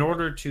entity. In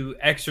order to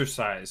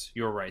exercise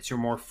your rights, you're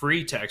more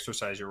free to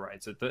exercise your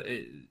rights.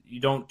 You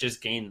don't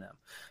just gain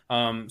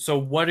them. So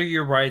what are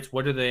your rights?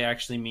 What do they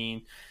actually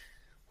mean?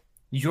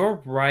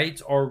 Your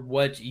rights are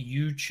what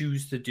you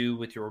choose to do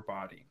with your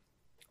body.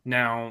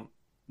 Now,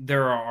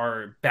 there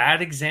are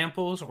bad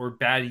examples or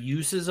bad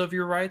uses of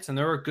your rights, and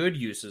there are good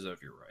uses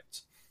of your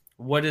rights.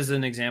 What is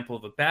an example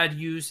of a bad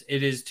use?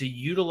 It is to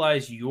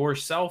utilize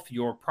yourself,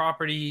 your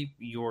property,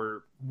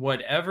 your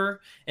whatever,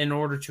 in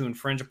order to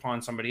infringe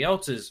upon somebody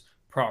else's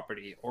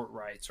property or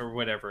rights or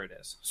whatever it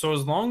is. So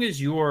as long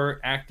as you are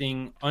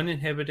acting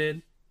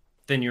uninhibited,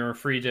 then you're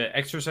free to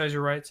exercise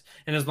your rights.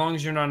 And as long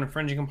as you're not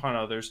infringing upon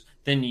others,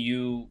 then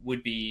you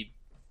would be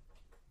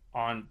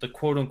on the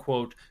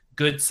quote-unquote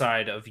good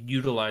side of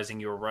utilizing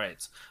your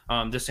rights.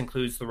 This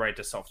includes the right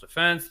to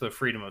self-defense, the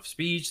freedom of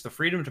speech, the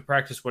freedom to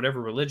practice whatever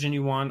religion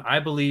you want. I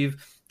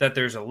believe that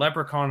there's a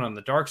leprechaun on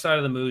the dark side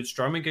of the moon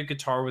strumming a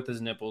guitar with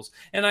his nipples,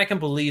 and I can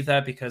believe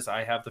that because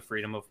I have the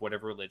freedom of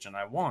whatever religion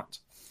I want.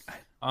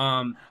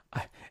 I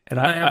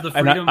have the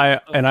freedom.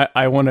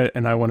 I want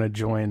to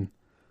join.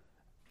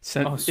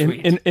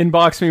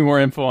 Inbox me more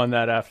info on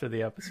that after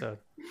the episode.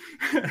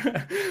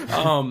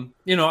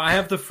 I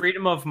have the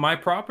freedom of my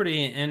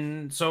property,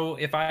 and so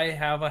if I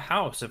have a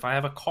house, if I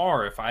have a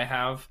car, if I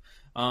have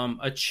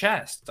a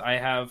chest, I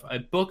have a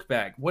book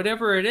bag,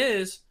 whatever it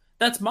is,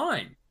 that's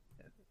mine.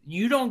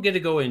 You don't get to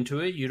go into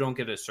it, you don't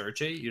get to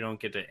search it, you don't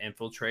get to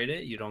infiltrate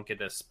it, you don't get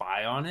to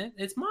spy on it.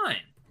 It's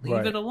mine.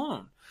 Leave it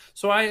alone.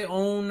 So I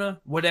own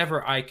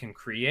whatever I can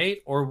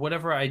create or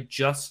whatever I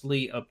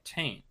justly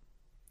obtain.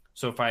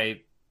 So if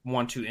I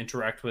want to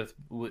interact with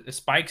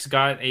Spike's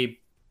got a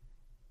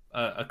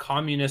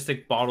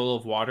communistic bottle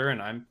of water,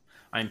 and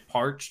I'm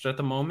parched at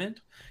the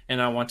moment,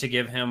 and I want to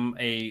give him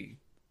a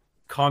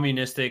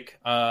communistic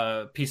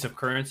piece of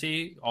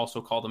currency,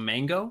 also called a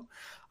mango.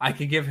 I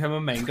could give him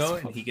a mango,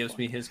 and he gives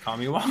me his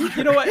commie water.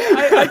 You know what?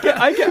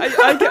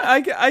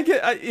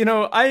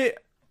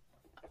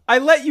 I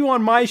let you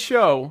on my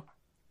show.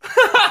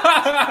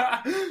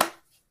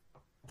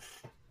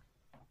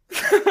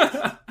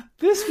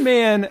 This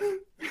man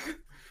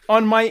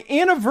on my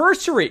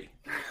anniversary.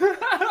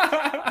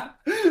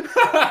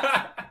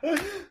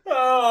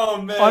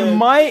 Oh man! on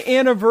my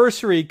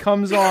anniversary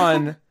comes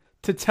on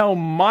to tell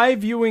my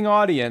viewing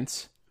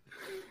audience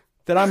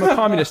that I'm a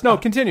communist. No,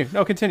 continue.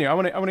 I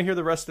want to hear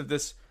the rest of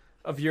this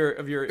of your.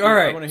 All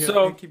right, I want to hear.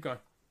 so- Keep going.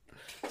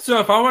 So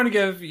if I want to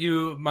give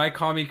you my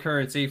commie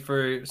currency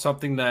for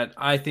something that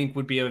I think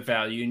would be of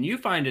value, and you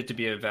find it to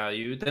be of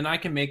value, then I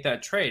can make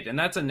that trade, and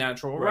that's a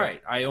natural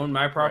right. I own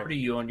my property,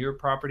 you own your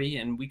property,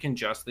 and we can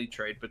justly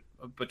trade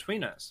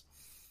between us.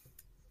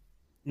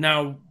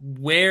 Now,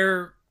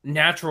 where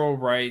natural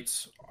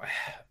rights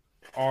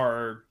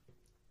are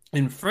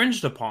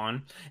infringed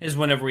upon is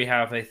whenever we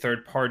have a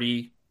third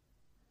party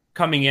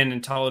coming in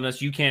and telling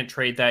us you can't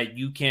trade that,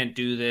 you can't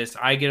do this,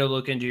 I get to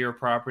look into your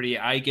property,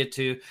 I get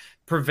to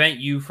prevent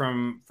you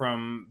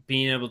from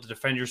being able to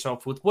defend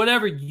yourself with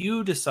whatever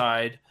you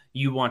decide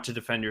you want to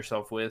defend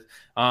yourself with.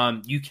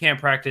 You can't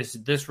practice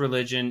this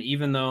religion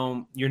even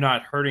though you're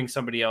not hurting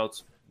somebody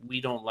else.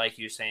 We don't like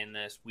you saying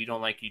this, we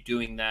don't like you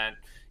doing that.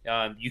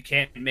 You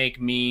can't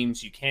make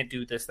memes, you can't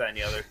do this, that, and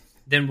the other.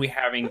 Then we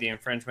having the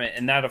infringement,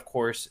 and that of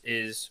course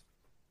is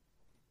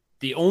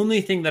the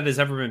only thing that has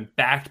ever been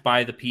backed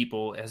by the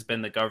people has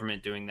been the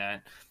government doing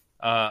that.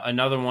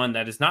 Another one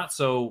that is not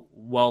so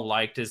well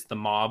liked is the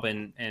mob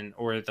and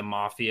or the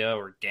mafia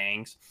or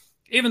gangs,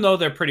 even though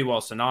they're pretty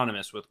well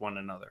synonymous with one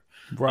another.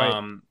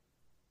 Right.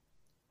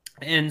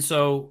 And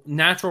so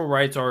natural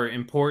rights are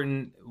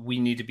important. We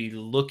need to be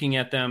looking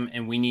at them,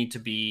 and we need to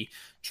be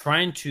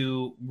trying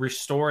to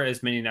restore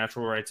as many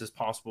natural rights as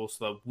possible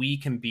so that we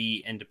can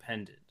be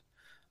independent.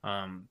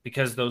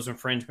 Because those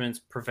infringements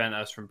prevent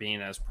us from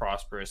being as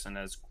prosperous and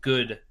as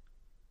good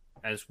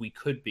as we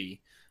could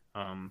be.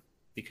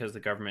 Because the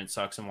government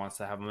sucks and wants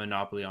to have a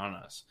monopoly on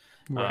us.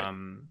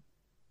 Right.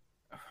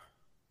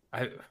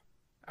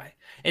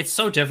 It's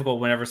so difficult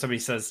whenever somebody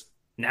says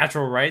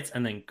natural rights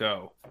and then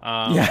go.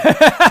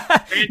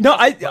 Yeah.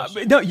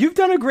 No, you've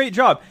done a great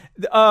job.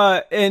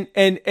 And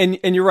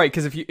you're right,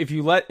 because if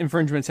you let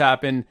infringements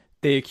happen,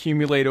 they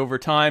accumulate over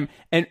time.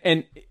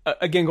 And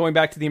again, going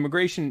back to the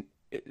immigration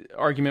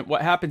argument,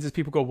 what happens is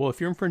people go, well,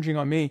 if you're infringing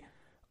on me,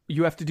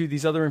 you have to do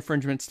these other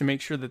infringements to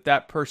make sure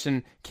that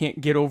person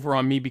can't get over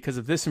on me because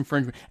of this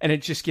infringement. And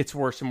it just gets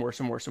worse and worse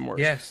and worse and worse.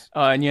 Yes.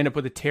 And you end up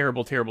with a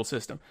terrible, terrible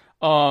system.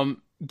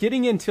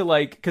 Getting into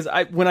because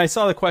when I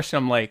saw the question,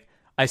 I'm like,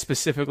 I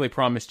specifically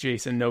promised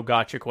Jason no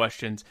gotcha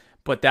questions,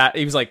 but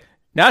he was like,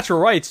 natural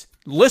rights,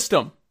 list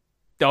them.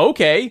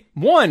 Okay.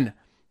 One,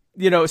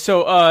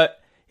 so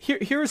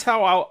here's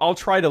how I'll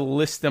try to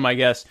list them, I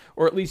guess,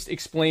 or at least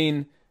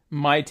explain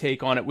my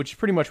take on it, which is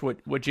pretty much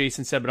what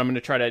Jason said, but I'm going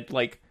to try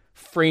to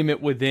frame it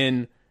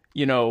within,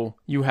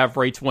 you have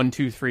rights 1,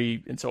 2,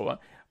 3, and so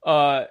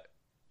on.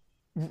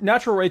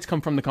 Natural rights come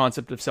from the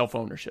concept of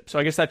self-ownership. So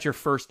I guess that's your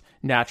first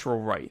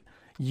natural right.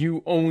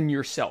 You own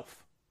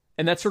yourself.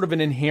 And that's sort of an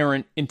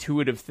inherent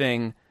intuitive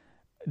thing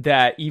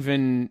that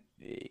even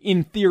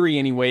in theory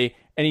anyway,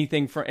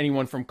 anything for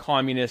anyone from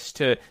communists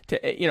to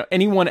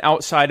anyone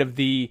outside of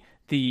the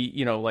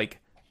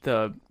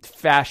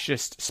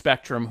fascist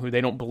spectrum who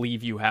they don't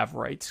believe you have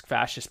rights.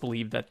 Fascists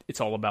believe that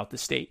it's all about the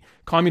state.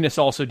 Communists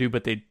also do,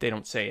 but they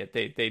don't say it.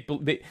 They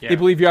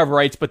believe you have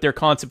rights, but their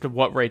concept of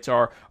what rights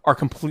are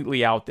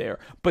completely out there.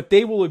 But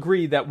they will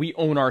agree that we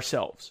own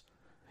ourselves.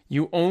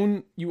 You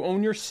own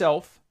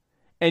yourself,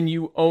 and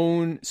you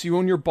own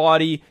your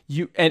body,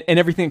 and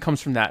everything that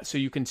comes from that. So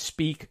you can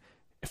speak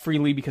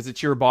freely because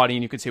it's your body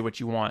and you can say what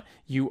you want.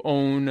 You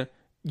own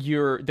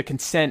the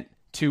consent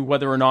to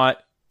whether or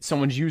not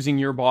someone's using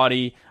your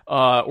body,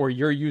 or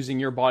you're using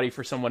your body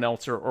for someone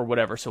else or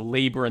whatever. So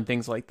labor and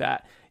things like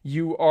that.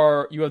 You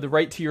have the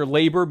right to your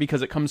labor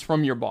because it comes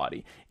from your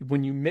body.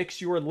 When you mix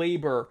your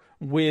labor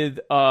with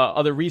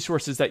other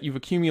resources that you've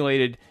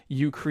accumulated,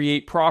 you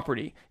create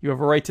property. You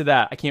have a right to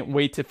that. I can't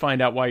wait to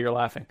find out why you're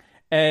laughing.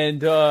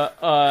 And you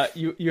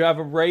have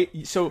a right.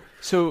 So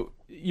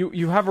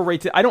you have a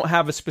right to. I don't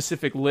have a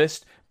specific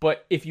list,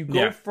 but if you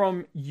go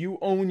from you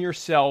own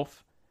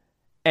yourself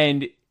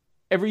and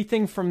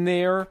everything from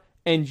there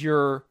and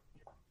your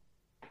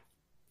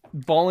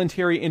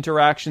voluntary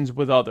interactions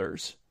with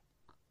others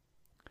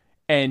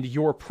and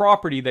your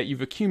property that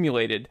you've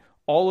accumulated,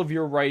 all of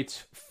your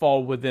rights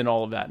fall within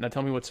all of that. Now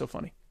tell me what's so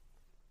funny.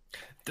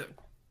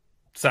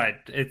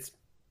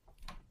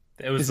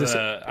 Is this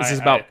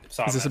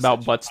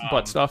about butt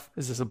stuff?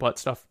 Is this a butt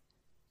stuff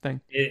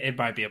thing? It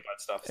might be a butt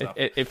stuff.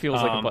 It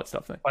feels like a butt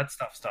stuff thing. Butt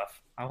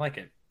stuff. I like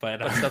it, but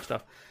butt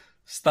stuff.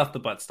 Stuff the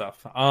butt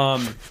stuff.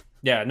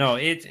 Yeah, no,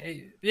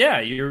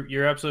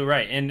 you're absolutely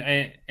right.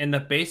 And the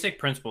basic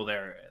principle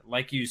there,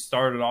 like you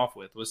started off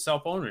with, was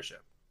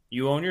self-ownership.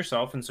 You own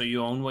yourself, and so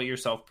you own what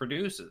yourself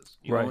produces.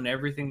 You own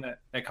everything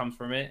that comes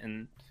from it,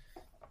 and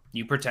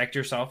you protect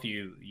yourself.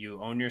 You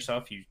own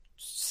yourself. You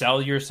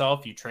sell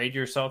yourself. You trade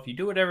yourself. You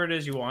do whatever it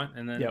is you want,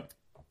 and then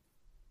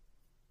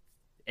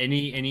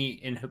any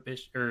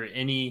inhibition or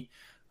any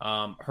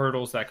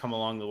hurdles that come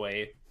along the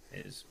way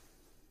is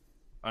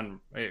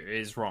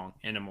wrong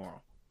and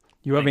immoral.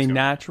 You have a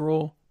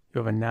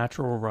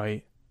natural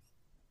right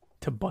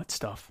to butt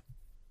stuff.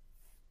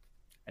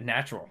 A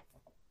natural.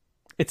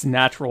 It's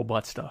natural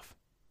butt stuff.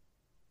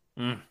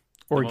 The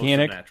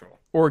Organic, most natural.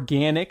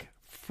 organic,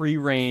 free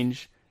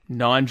range,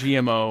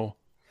 non-GMO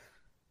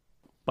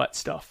butt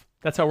stuff.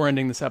 That's how we're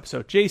ending this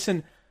episode.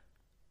 Jason,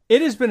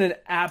 it has been an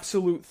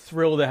absolute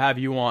thrill to have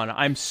you on.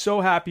 I'm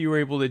so happy you were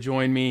able to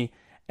join me.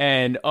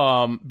 And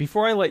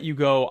before I let you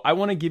go, I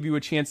want to give you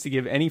a chance to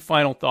give any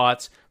final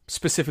thoughts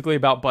specifically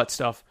about butt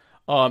stuff.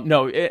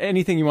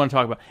 Anything you want to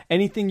talk about.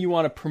 Anything you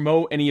want to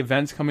promote, any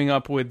events coming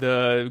up with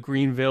the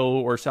Greenville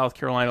or South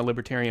Carolina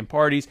Libertarian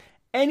parties.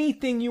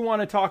 Anything you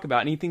want to talk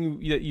about, anything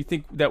that you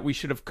think that we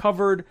should have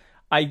covered.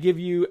 I give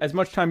you as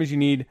much time as you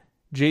need.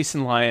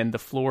 Jason Lyon, the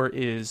floor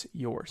is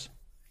yours.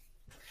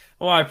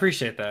 Well, I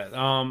appreciate that.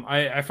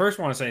 I first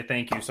want to say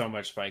thank you so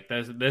much, Spike.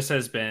 This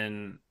has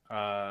been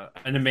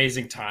an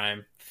amazing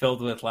time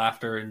filled with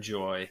laughter and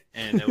joy,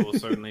 and it will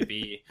certainly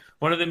be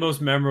one of the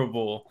most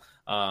memorable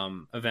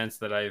events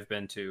that I've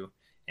been to.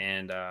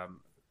 And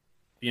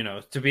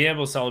to be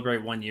able to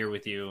celebrate 1 year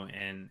with you,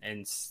 and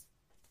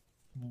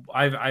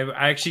I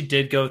actually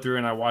did go through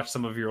and I watched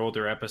some of your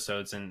older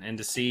episodes, and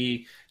to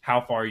see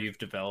how far you've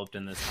developed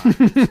in this time,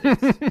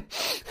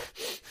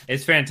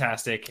 it's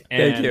fantastic.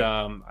 And thank you.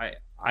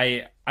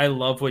 I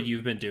love what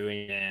you've been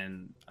doing,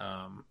 and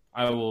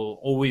I will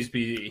always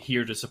be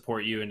here to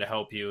support you and to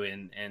help you.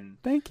 And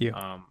thank you.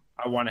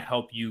 I want to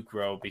help you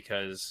grow,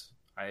 because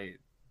I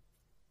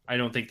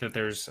don't think that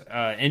there's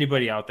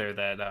anybody out there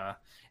that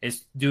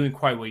is doing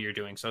quite what you're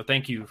doing. So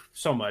thank you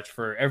so much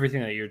for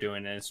everything that you're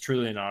doing, and it's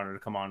truly an honor to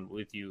come on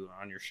with you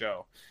on your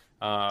show.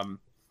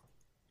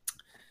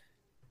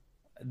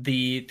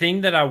 The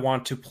thing that I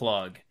want to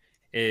plug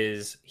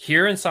is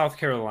here in South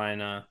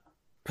Carolina.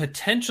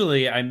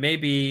 Potentially, I may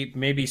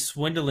be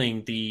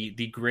swindling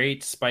the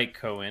great Spike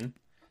Cohen,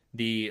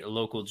 the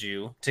local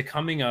Jew, to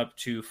coming up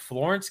to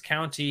Florence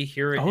County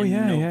here in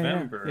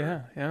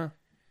November. Yeah.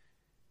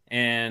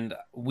 And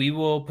we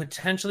will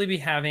potentially be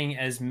having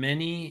as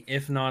many,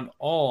 if not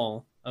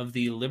all, of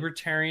the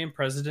Libertarian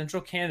presidential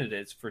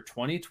candidates for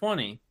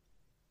 2020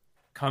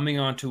 coming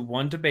onto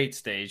one debate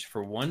stage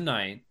for one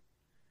night,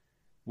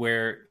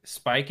 where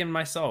Spike and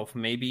myself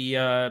may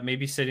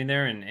be sitting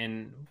there,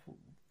 and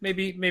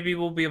Maybe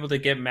we'll be able to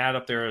get Matt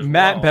up there as well.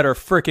 Matt better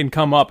frickin'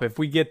 come up. If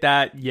we get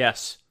that,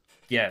 yes.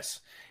 Yes.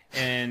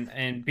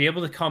 And be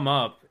able to come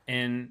up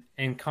and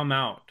come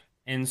out.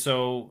 And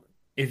so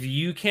if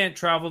you can't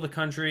travel the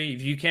country,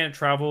 if you can't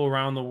travel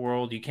around the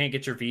world, you can't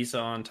get your visa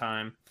on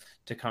time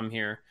to come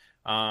here,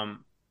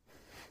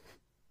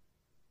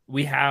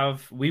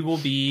 we will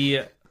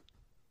be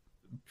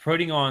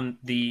putting on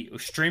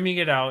streaming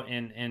it out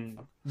and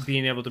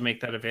being able to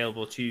make that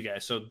available to you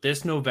guys. So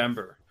this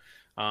November,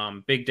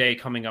 big day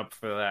coming up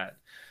for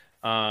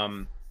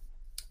that.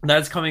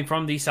 That's coming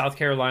from the South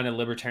Carolina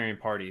Libertarian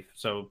Party.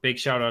 So big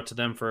shout out to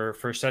them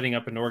for setting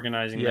up and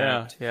organizing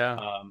that.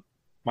 Yeah.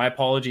 My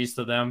apologies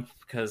to them,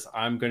 because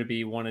I'm going to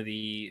be one of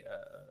the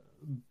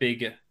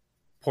big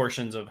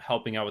portions of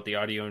helping out with the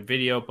audio and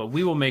video, but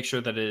we will make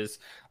sure that it is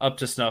up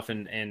to snuff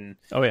and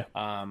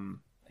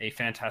a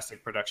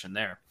fantastic production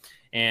there.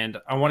 And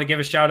I want to give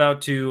a shout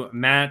out to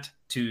Matt,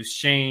 to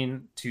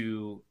Shane,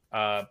 to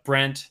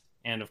Brent,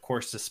 and of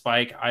course to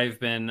Spike. I've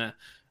been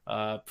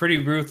pretty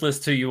ruthless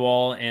to you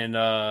all, and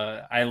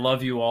I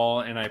love you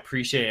all, and I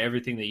appreciate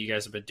everything that you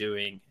guys have been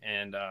doing.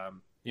 And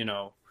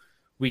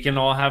we can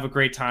all have a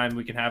great time.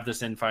 We can have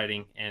this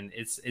infighting, and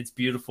it's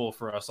beautiful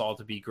for us all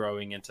to be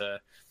growing and to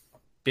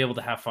be able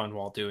to have fun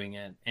while doing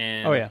it.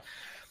 And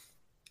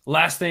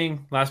last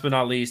but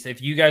not least,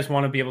 if you guys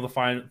want to be able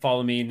to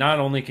follow me, not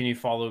only can you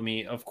follow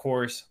me, of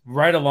course,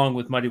 right along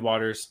with Muddy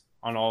Waters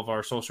on all of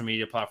our social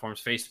media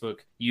platforms: Facebook,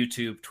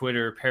 YouTube,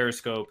 Twitter,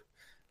 Periscope,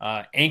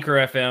 Anchor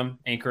FM,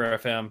 and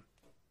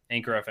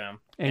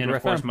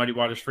of course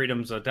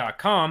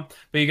MuddyWatersFreedoms.com.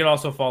 But you can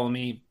also follow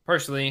me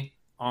personally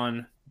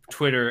on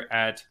Twitter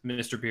at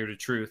Mr. Bearded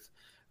Truth.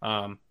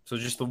 So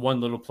just the one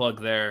little plug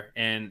there.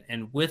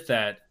 And with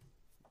that,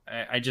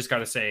 I just got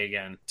to say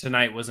again,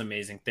 tonight was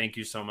amazing. Thank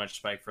you so much,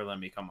 Spike, for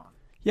letting me come on.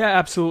 Yeah,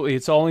 absolutely.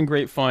 It's all in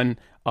great fun.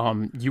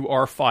 You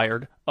are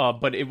fired,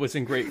 but it was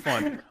in great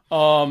fun.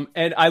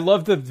 And I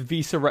love the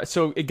visa.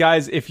 So,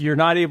 guys, if you're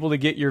not able to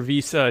get your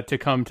visa to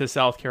come to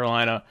South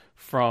Carolina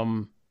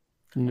from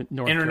North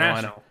Carolina,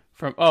 international.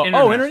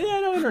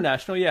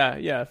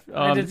 Yeah.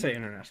 I did say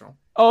international.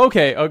 Oh,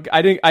 okay.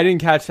 I didn't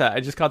catch that. I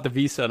just caught the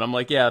visa, and I'm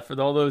like, yeah,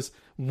 for all those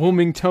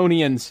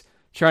Wilmingtonians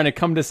trying to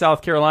come to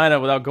South Carolina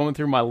without going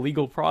through my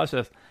legal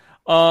process.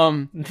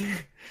 So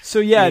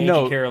yeah,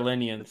 no,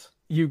 Carolinians.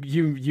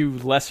 You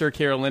lesser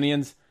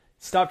Carolinians,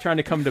 stop trying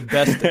to come to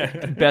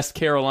best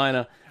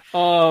Carolina.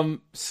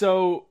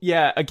 So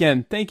yeah,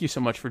 again, thank you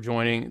so much for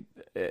joining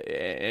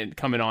and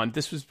coming on.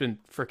 This has been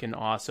freaking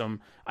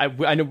awesome.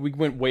 I know we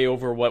went way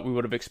over what we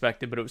would have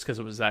expected, but it was because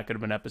it was that good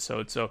of an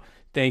episode. So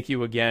thank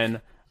you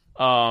again.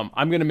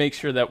 I'm going to make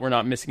sure that we're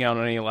not missing out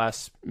on any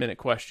last minute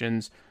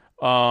questions.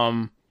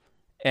 And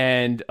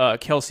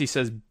Kelsey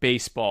says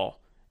baseball,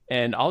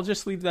 and I'll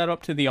just leave that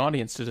up to the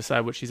audience to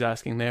decide what she's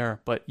asking there.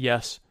 But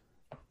yes,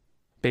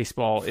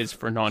 baseball is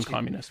for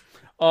non-communists.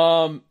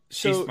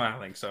 She's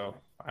smiling, so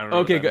I don't know.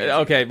 Okay, what that good.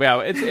 means. Okay, wow.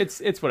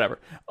 It's whatever.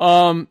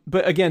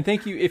 But again,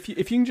 thank you. If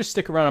you can just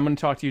stick around, I'm going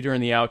to talk to you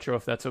during the outro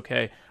if that's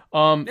okay.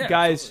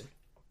 Yeah,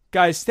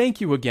 Guys,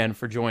 thank you again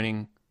for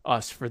joining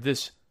us for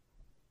this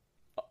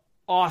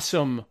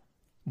awesome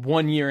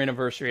 1-year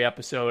anniversary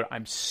episode.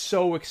 I'm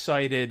so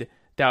excited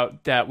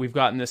that we've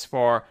gotten this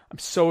far. I'm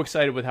so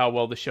excited with how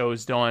well the show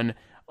is done.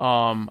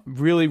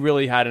 Really,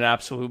 really had an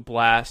absolute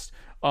blast.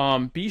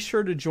 Be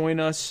sure to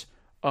join us.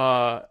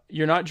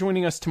 You're not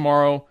joining us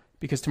tomorrow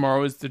because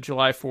tomorrow is the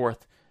July 4th.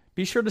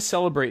 Be sure to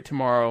celebrate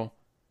tomorrow,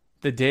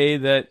 the day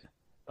that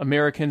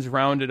Americans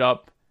rounded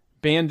up,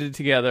 banded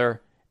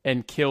together,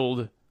 and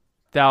killed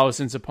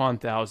thousands upon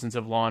thousands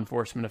of law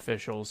enforcement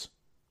officials,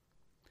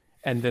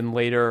 and then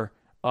later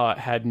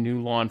had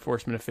new law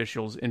enforcement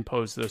officials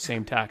impose those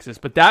same taxes.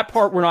 But that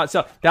part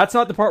that's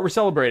not the part we're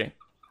celebrating.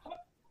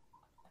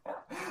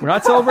 We're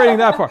not celebrating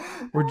that part.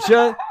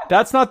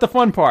 That's not the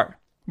fun part.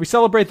 We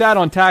celebrate that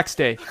on tax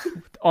day.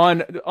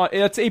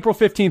 That's April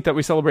 15th that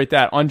we celebrate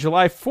that. On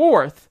July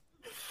 4th,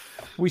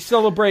 we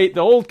celebrate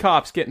the old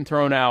cops getting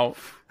thrown out.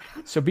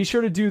 So be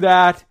sure to do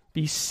that.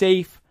 Be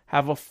safe.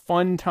 Have a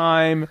fun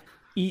time.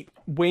 Eat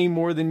way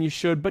more than you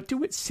should, but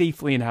do it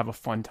safely and have a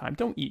fun time.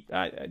 Don't eat.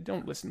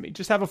 Don't listen to me.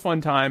 Just have a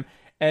fun time.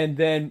 And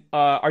then,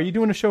 are you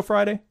doing a show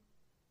Friday?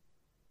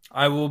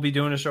 I will be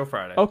doing a show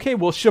Friday. Okay,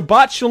 well,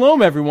 Shabbat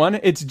Shalom, everyone.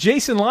 It's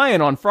Jason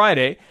Lyon on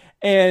Friday.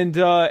 And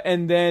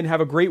then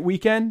have a great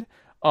weekend.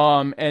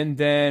 And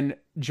then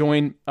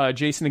join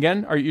Jason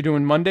again. Are you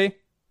doing Monday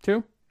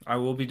too? I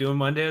will be doing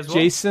Monday as well.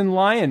 Jason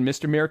Lyon,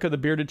 Mr. America, the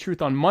Bearded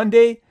Truth on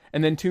Monday,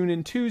 and then tune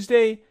in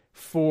Tuesday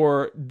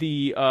for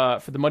the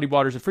Muddy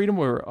Waters of Freedom,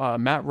 where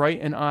Matt Wright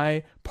and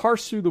I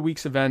parse through the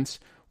week's events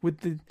with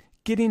the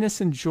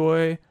giddiness and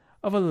joy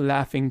of a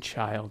laughing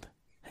child.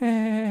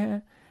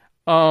 And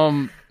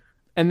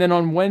then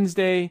on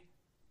Wednesday,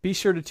 be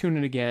sure to tune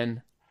in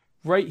again,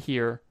 right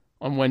here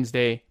on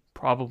Wednesday,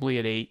 probably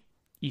at 8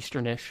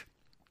 Easternish,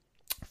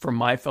 for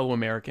My Fellow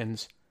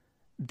Americans,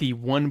 the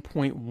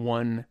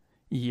 1.1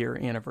 year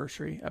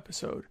anniversary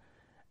episode.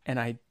 And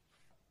I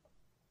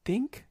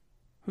think,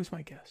 who's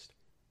my guest?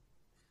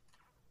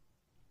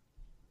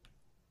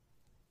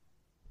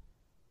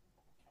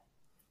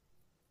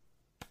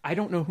 I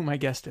don't know who my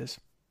guest is.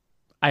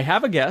 I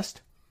have a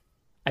guest.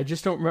 I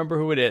just don't remember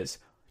who it is.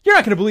 You're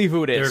not going to believe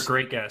who it is. They're a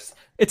great guest.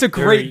 It's a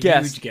great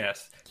guest. Huge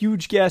guest.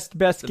 Huge guest.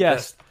 Best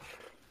guest.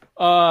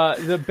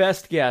 The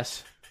best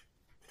guest.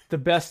 The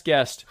best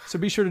guest. So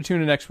be sure to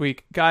tune in next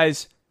week.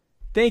 Guys,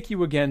 thank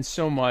you again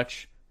so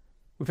much.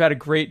 We've had a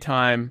great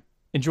time.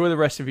 Enjoy the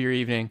rest of your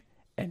evening.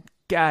 And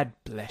God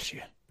bless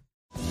you.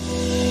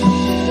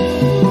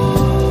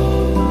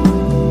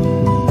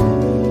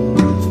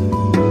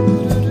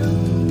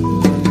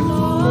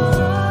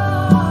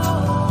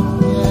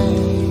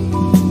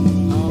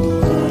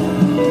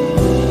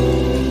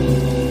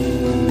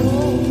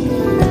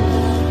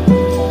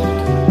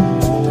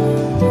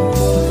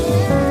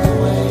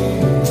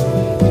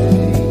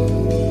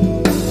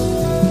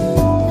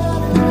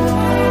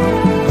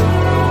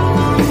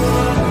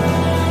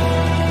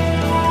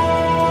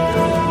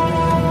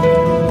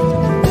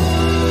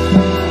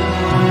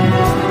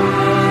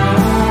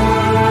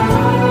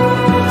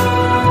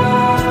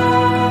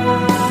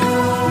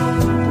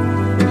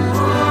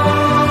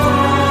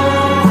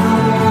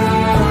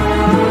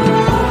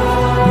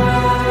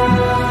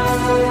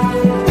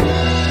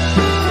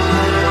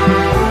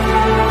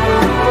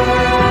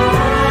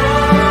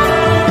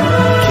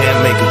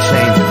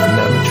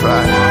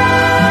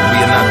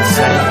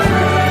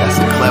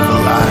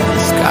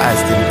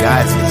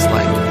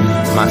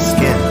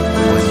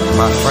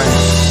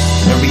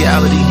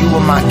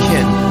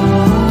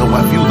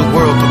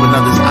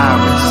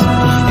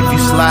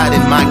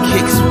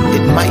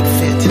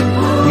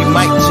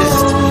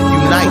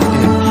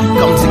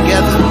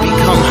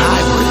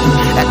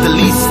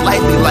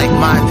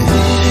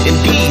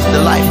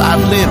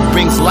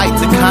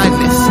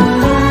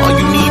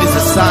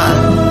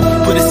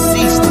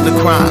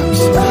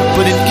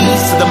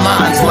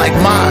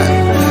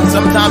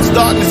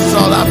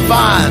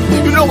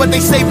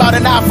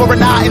 For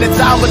an eye in a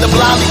time when the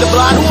blind lead the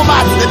blind. Who am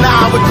I to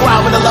deny? I would cry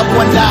when a loved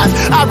one dies.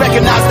 I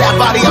recognize that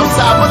body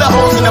outside with the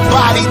holes in the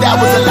body that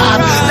was alive.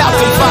 Now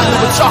confined to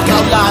a chalk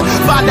outline.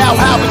 Find out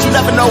how, but you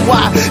never know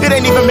why. It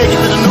ain't even make it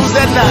to the news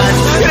at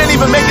 9. It ain't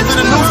even make it to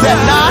the news at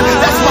 9.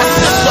 That's my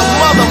sister,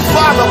 mother,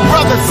 father,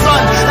 brother,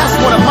 son. That's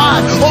one of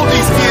mine. All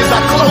these years I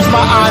close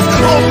my eyes,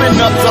 open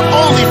up to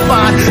only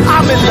find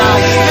I'm in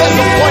line. There's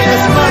a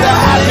pointless murder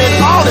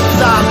happening all the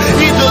time.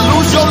 Either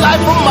lose your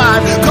life or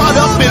mine. Caught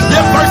up in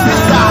them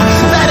versus die.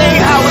 That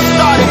ain't how it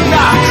started,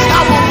 nah.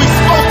 How were we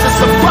supposed to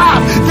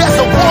survive? There's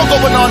a war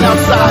going on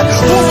outside.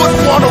 Who